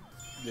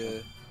 Yeah.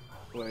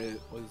 Wait,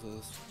 what is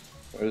this?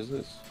 What is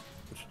this?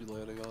 What should you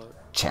landing on?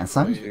 Chance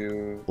time?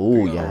 2,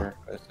 Oh 3, yeah. 4,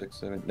 5, 6,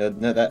 7.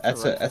 No,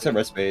 that's a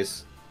red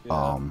space.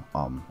 Yeah.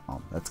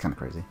 That's kind of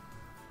crazy.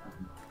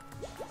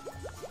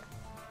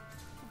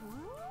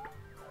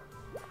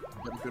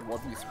 Got a good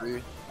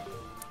 1v3.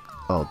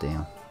 Oh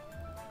damn.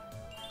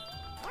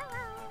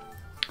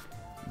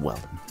 Well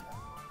then.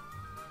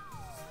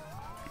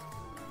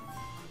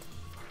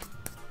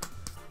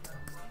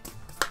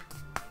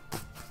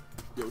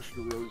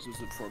 Yoshi Roses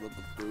in front of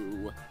the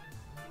boo.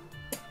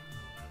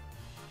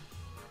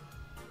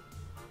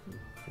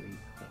 3,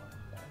 4,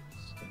 5,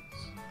 6,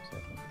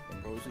 7,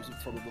 8. Roses in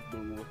front of the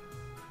boo.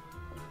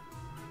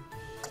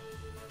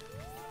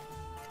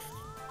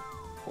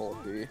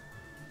 Quality.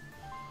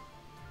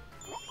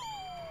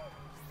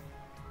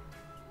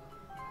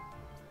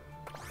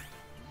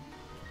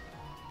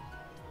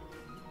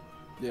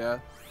 Yeah.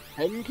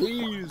 10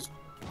 keys!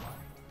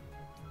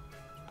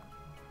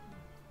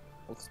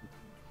 What's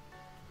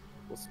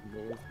the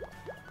move?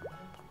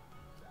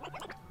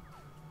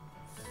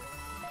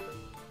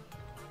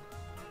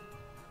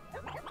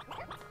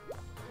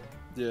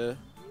 Yeah.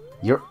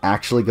 You're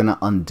actually gonna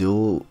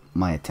undo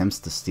my attempts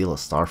to steal a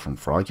star from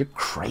Frog? You're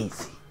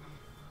crazy.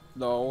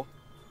 No.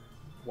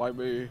 Why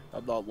me?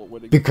 I'm not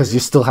winning. Because you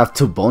still have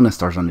 2 bonus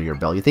stars under your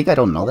belt. You think I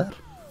don't know that?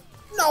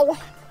 No!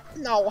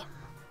 No!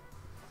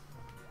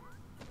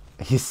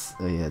 He's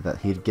yeah, that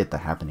he'd get that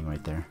happening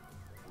right there.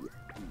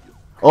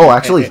 Oh,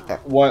 actually,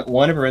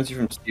 One, it prevents you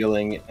from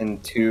stealing,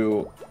 and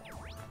 2,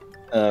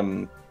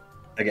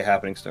 like a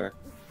happening star.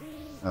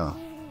 oh.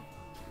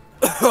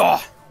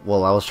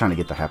 Well, I was trying to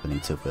get the happening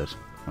too, but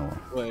oh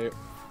well. Wait.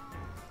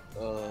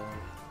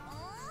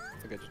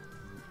 I think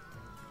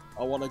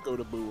I want to go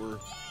to Booer.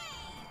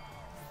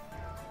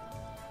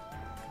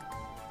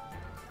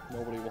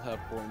 Nobody will have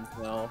coins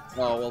now.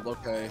 Oh well,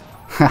 okay.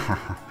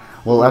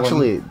 Well,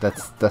 actually,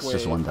 that's just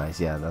Wait. 1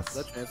 dice. Yeah, that's.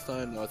 Is that chance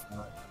time? No, it's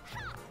not.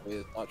 Wait,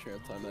 it's not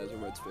chance time. That is a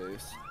red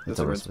space. It's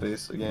a red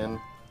space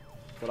again.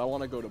 But I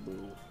want to go to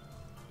Boo.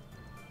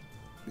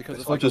 Because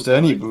It's if I not just go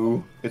any down-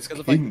 Boo. It's because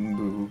if I- King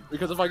Boo.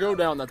 Because if I go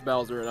down, that's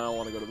Bowser, and I don't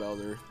want to go to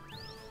Bowser.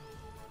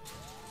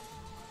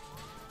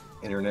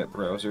 Internet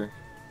browser.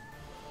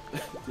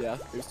 Yeah,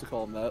 I used to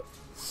call him that.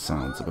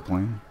 Sounds like a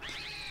plan.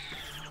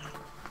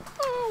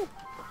 Oh!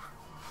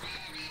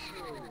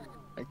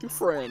 Thank you,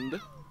 friend.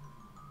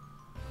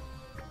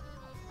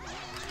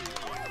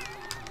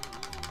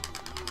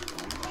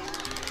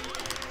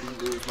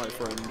 He is my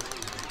friend.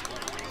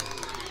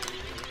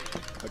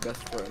 My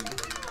best friend.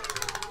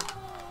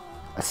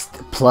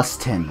 Plus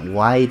 10.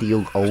 Why do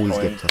you always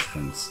get plus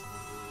 10s?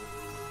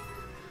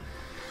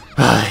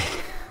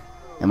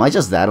 Am I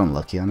just that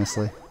unlucky,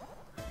 honestly?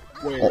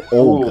 Wait.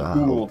 Oh god.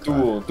 Oh,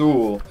 god.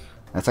 Duel.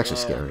 That's actually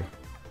scary.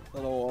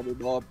 Hello, I'll be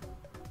Bob.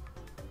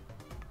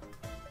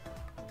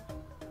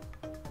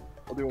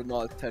 I'll do a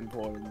Moss 10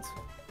 coins.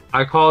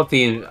 I call it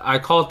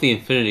the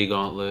Infinity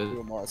Gauntlet. Do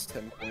a Moss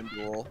 10 coin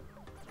duel.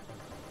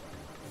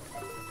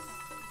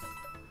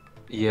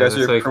 Yeah, Guys, that's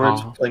you're like pretty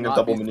much playing a Not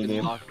double be mini Spin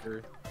game.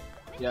 Doctor.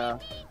 Yeah.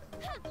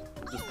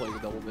 Just playing a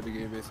double mini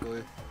game,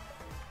 basically.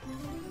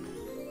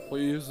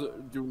 Please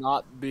do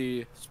not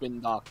be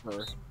Spin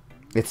Doctor.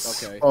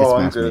 It's Okay. Oh,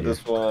 I'm mass good at media.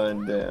 this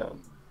one.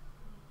 Damn.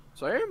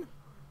 Same?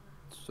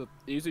 It's an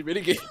easy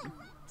mini game.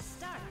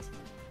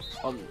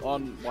 on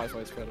Wi-Fi,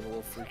 it's kind of a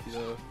little freaky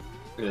though.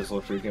 It is a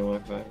little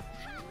freaking Wi-Fi.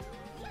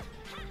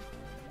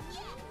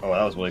 Oh,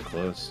 that was really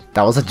close.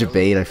 That was a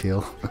debate, I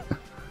feel.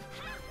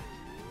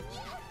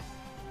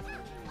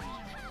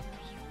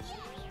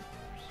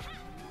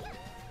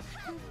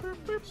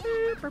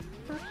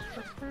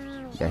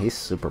 Yeah, he's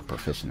super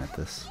proficient at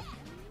this.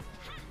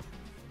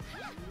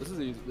 This is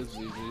easy. This is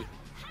easy.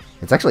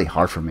 It's actually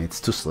hard for me.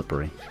 It's too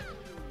slippery.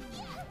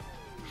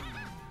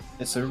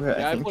 It's a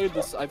Yeah, I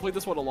think, I played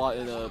this one a lot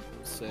in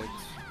 6.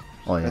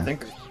 Oh yeah. I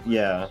think,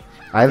 yeah.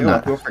 I have I think a lot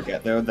of not. people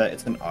forget though that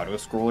it's an auto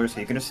scroller, so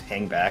you can just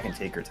hang back and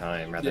take your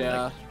time rather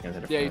Yeah. than like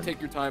you know, Yeah, you take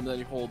your time, then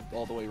you hold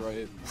all the way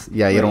right.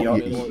 Yeah, you Right,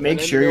 don't. you- You, make And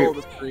in sure the you're-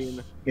 middle of the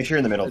screen. Make sure you're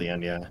in the middle at the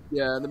end, yeah.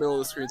 Yeah, in the middle of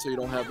the screen, so you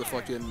don't have the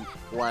fucking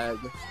lag.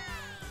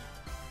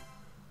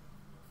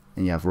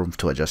 and you have room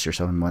to adjust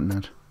yourself and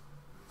whatnot.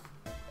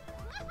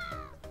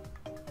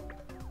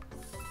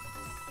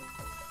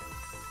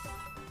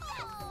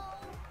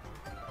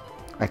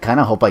 I kind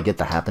of hope I get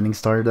the happening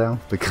star now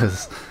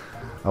because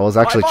I was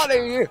actually My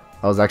money!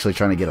 I was actually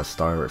trying to get a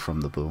star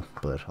from the boo,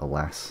 but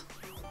alas.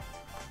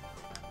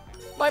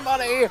 My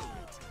money!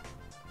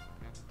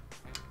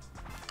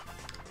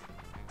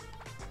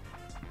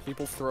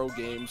 People throw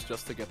games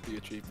just to get the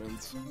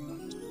achievements.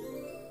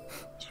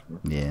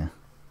 Yeah.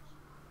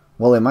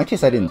 Well, in my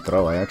case, I didn't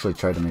throw. I actually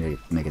tried to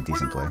make a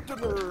decent play.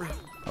 But Dinner.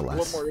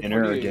 alas. One more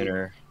Dinner or 28.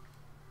 dinner?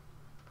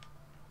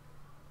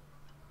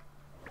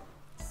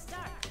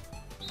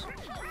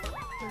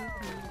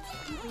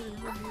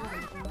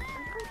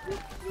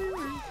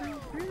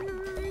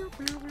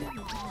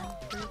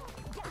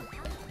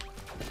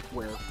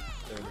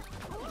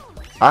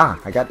 Ah,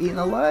 I got eaten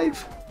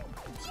alive.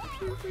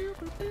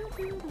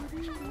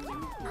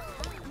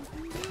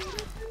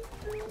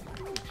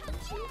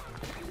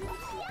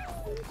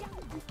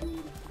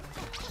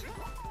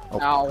 Oh,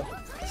 Ow.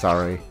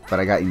 sorry, but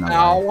I got eaten alive.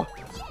 Ow.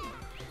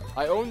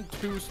 I owned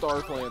 2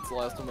 star plants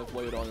last time I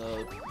played on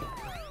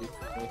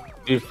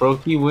Dude,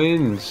 Froakie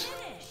wins.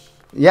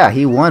 Yeah,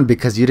 he won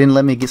because you didn't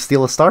let me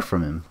steal a star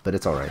from him. But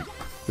it's alright.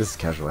 This is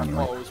casual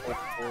anyway.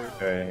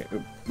 Okay,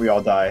 we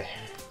all die.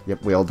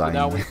 Yep, we all die.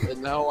 Now, Anyway.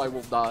 now I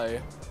will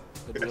die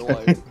in real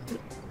life.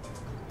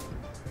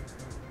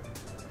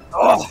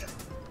 Oh!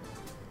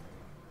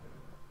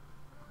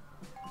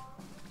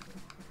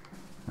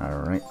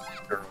 Alright.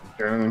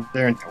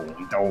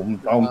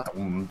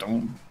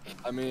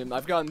 I mean,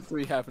 I've gotten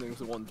 3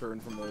 happenings in 1 turn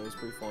from those.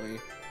 Pretty funny.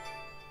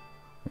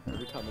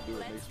 Every time I do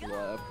it, makes me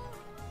laugh.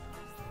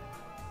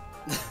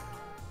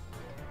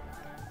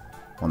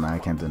 Well, now I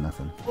can't do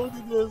nothing. Look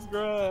at this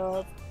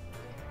graph.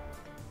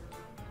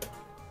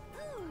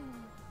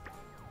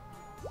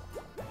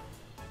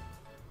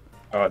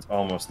 Oh, it's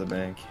almost the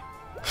bank.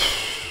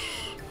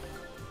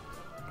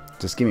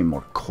 Just give me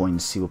more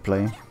coins, see what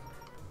play.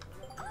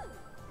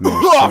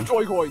 Oh,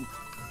 joy coin.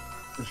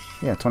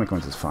 Yeah, 20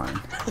 coins is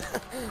fine.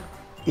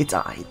 It's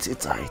aight,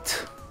 it's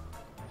aight.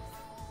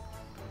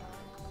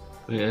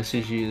 Wait,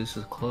 SCG, this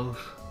is close.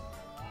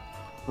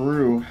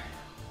 True.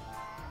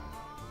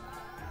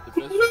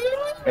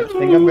 I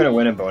think I'm gonna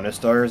win in bonus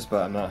stars,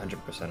 but I'm not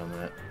 100% on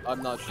that.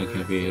 I'm not sure.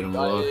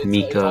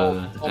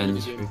 Mika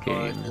ends your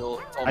game.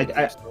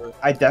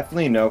 I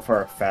definitely know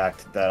for a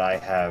fact that I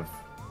have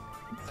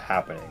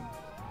happening.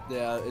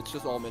 Yeah, it's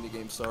just all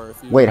minigame star.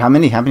 If you... Wait, how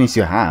many happenings do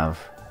you have?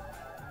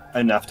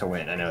 Enough to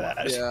win, I know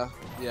that.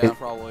 Yeah,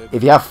 probably.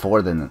 If you have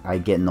 4, then I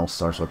get no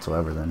stars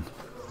whatsoever then.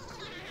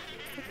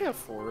 I think I have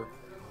 4.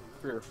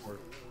 3 or 4.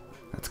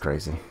 That's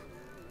crazy.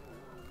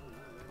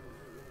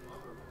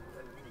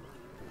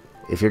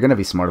 If you're gonna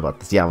be smart about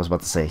this, yeah, I was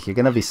about to say, if you're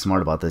gonna be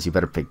smart about this, you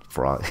better pick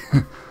Frog.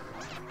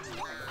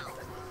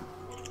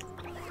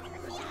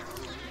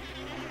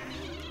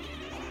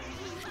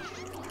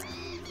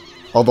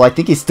 Although I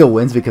think he still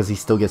wins because he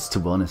still gets 2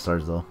 bonus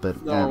stars though.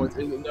 But no,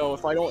 no,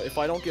 if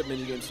I don't get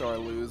minigame star, I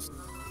lose.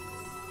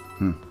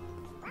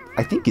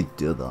 I think you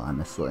do though,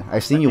 honestly.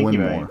 I've seen you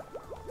win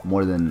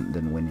more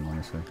than winning,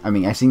 honestly. I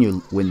mean, I've seen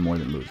you win more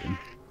than losing.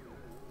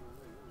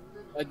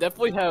 I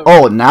definitely have.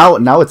 Oh,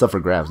 now it's up for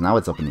grabs. Now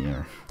it's up in the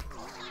air.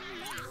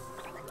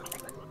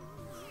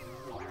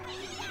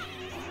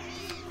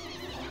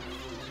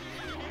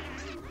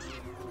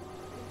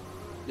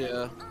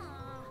 Yeah.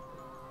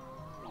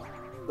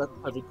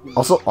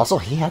 Also,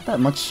 he had that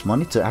much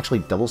money to actually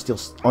double steal.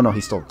 Oh no, he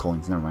stole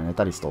coins. Never mind. I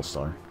thought he stole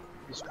star.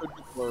 This could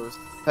be close.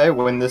 If I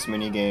win this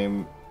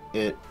minigame,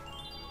 I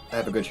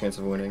have a good chance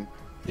of winning.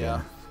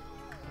 Yeah.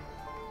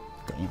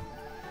 Damn.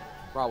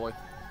 Probably.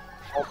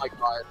 Oh my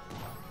god.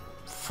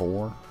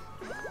 4.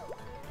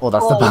 Oh,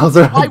 that's the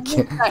Bowser. Why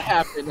wouldn't that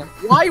happen?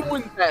 Why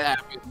wouldn't that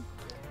happen?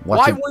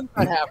 Why wouldn't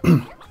that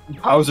happen?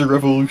 Bowser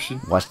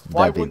Revolution. Watch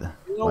that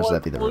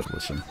be the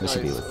revolution. This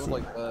should be the theme.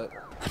 Like that.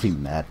 That'd be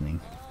maddening.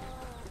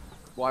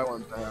 Why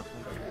wouldn't that happen?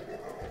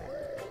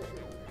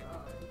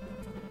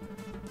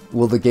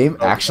 Will the game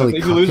actually?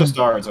 If you lose a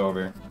star, it's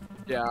over.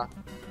 Yeah.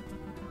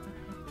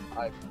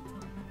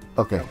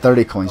 Okay,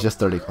 30 coins, just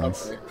 30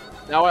 coins. Okay.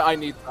 Now I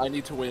need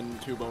to win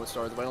 2 bonus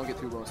stars. If I don't get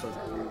 2 bonus stars,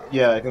 I lose.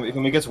 Yeah, if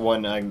he gets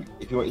 1,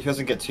 if he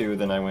doesn't get 2,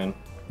 then I win.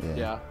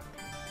 Yeah.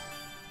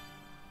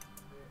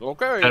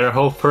 Okay. Better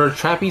hope for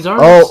Trapeze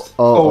Artist.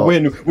 Oh,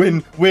 win.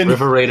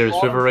 River Raiders,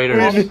 River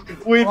Raiders.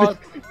 Win.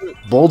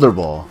 Boulder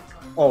Ball.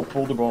 Oh,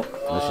 Boulder Ball.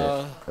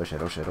 Oh shit.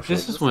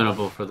 This is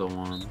winnable for the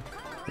 1.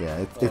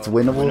 Yeah, it's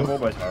winnable. Winnable,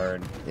 but it's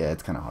hard. Yeah,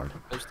 it's kind of hard.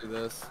 Let's do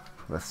this.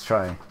 Let's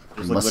try.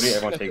 Just literally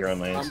everyone take your own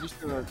lanes. I'm just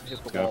gonna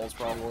hit the balls,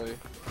 probably.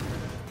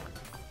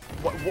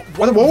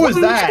 What was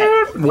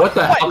that? What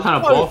the hell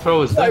kind of ball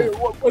throw is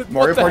that?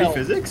 Mario Party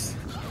physics?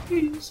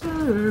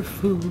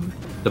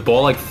 The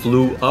ball like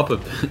flew up a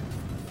bit.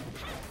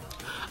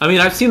 I mean,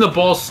 I've seen the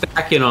ball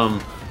stack in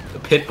the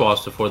pit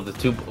boss before.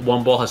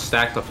 One ball has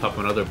stacked up top of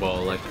another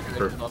ball like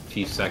for a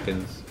few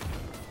seconds.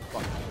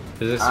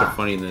 Physics are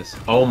funny in this.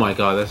 Oh my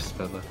god, this is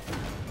bad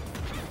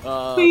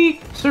luck.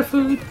 We serve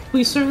food.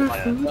 We serve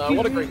food.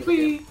 What a great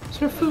we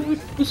serve food.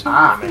 We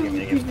serve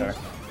food.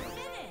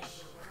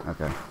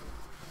 Okay.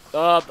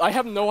 I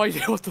have no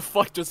idea what the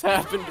fuck just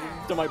happened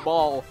to my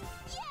ball.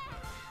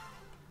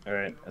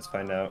 Alright, let's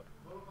find out.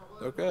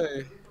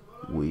 Okay.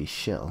 We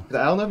shall.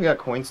 I don't know if he got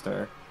Coin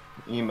Star.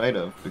 He might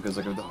have, because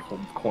like of the whole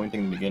coin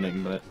thing in the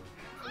beginning, but...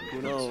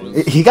 Who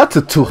knows? He got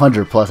to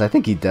 200 plus. I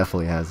think he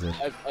definitely has it.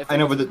 I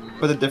know, but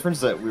the difference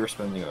that we were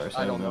spending ours.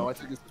 I don't know. I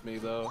think this is me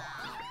though.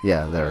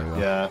 Yeah, there we go.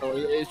 Yeah. So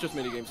it's just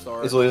minigame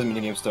star. It's literally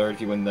minigame star.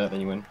 If you win that, then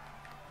you win.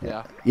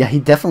 Yeah. Yeah, he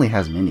definitely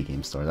has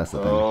minigame star. That's the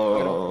thing.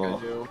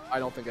 Oh. I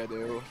don't think I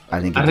do.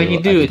 I think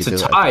you do. It's a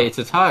tie. It's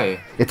a tie.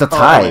 It's a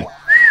tie.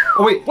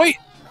 Oh wait. Wait.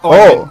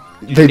 Oh.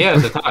 Yeah,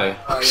 it's a tie.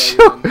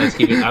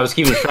 I was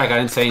keeping track. I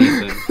didn't say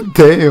anything.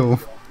 Damn.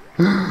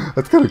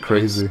 That's kind of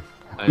crazy.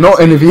 No,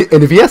 and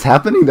if he has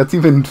happening, that's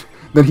even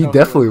Then he No,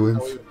 definitely wins.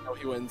 wins. No,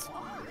 he wins.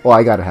 Oh,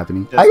 I got it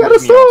happening. Just I got a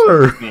me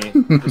also.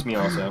 star! Just me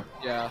also.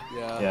 Yeah,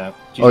 yeah. Yeah.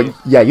 Oh, GG.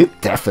 yeah, you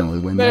definitely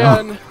win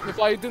now. Man, if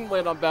I didn't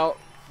land on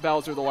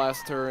Bowser the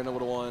last turn, I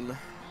would have won.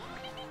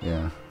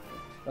 Yeah,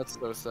 That's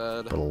so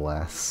sad. but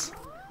alas.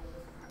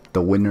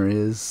 The winner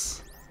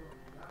is...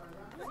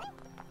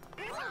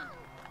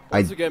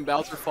 Once again,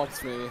 Bowser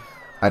fucks me.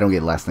 I don't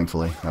get last,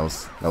 thankfully. That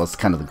was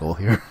kind of the goal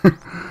here.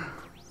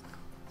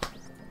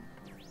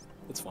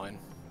 It's fine.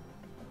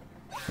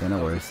 Yeah, no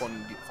That was a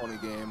worries. funny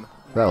game.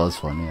 That was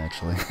funny,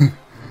 actually.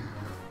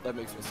 That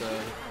makes me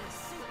sad.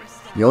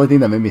 The only thing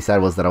that made me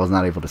sad was that I was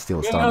not able to steal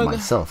a star Man.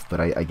 myself, but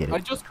I get I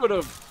it. just could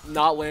have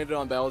not landed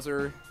on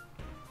Bowser,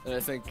 and I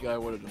think I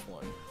would have just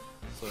won.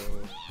 So,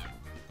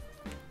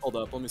 hold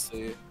up, let me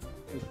see.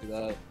 Let me see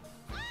that.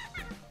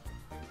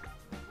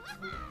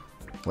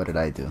 What did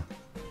I do?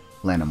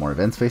 Land on more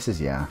event spaces?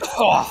 Yeah.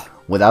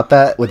 Without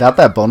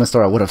that bonus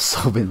star, I would have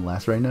so been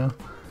last right now.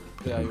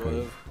 Yeah, you would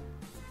have.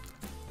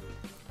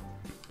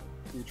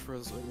 Each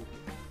person.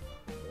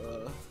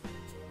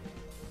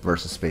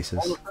 Versus spaces.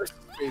 All the first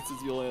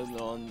spaces you land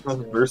on.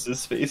 Versus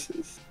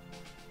spaces.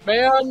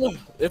 Man,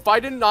 if I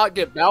did not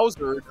get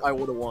Bowser, I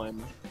would have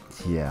won.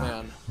 Yeah.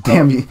 Man.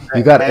 Damn, you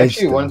got I edged.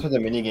 actually won though. for the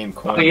minigame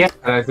coin. Oh yeah,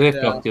 I did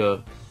Yeah. fuck you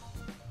up.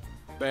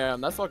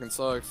 Man, that fucking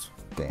sucks.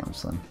 Damn,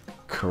 son.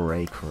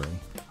 Cray.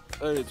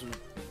 That is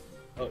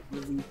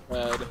really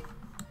bad.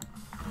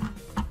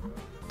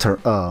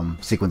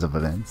 Sequence of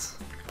events.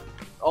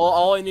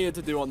 All I needed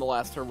to do on the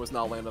last turn was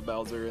not land on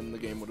Bowser, and the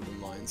game would have been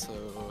mine, so...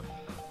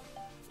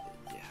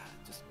 Yeah,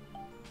 just...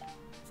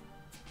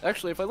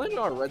 Actually, if I landed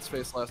on a red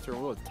space last turn,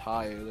 we would have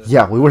tied.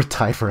 Yeah, we were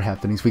tied for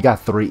happenings. We got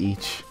 3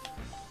 each.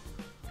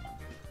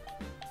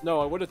 No,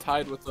 I would have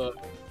tied with a...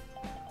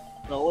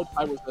 No, I would have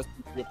tied with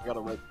SPP if I got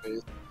a red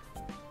space.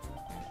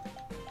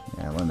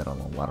 Yeah, I landed on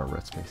a lot of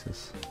red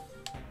spaces.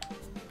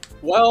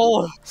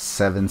 Well...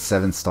 7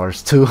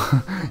 stars too.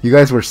 You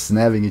guys were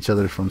snapping each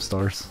other from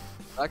stars.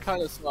 That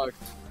kind of sucked.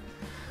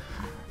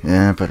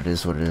 Yeah, but it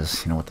is what it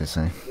is. You know what they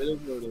say. It is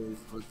what it is,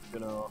 but, you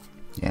know...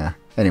 Yeah.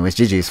 Anyways,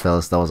 GG's,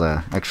 fellas. That was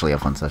actually a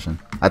fun session.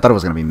 I thought it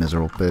was going to be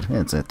miserable, but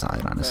it's a tie,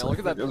 Man, honestly. look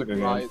at that It was a good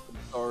game. rise in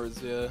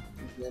stars, yeah.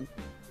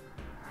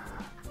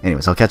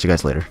 Anyways, I'll catch you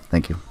guys later.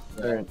 Thank you.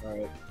 Alright.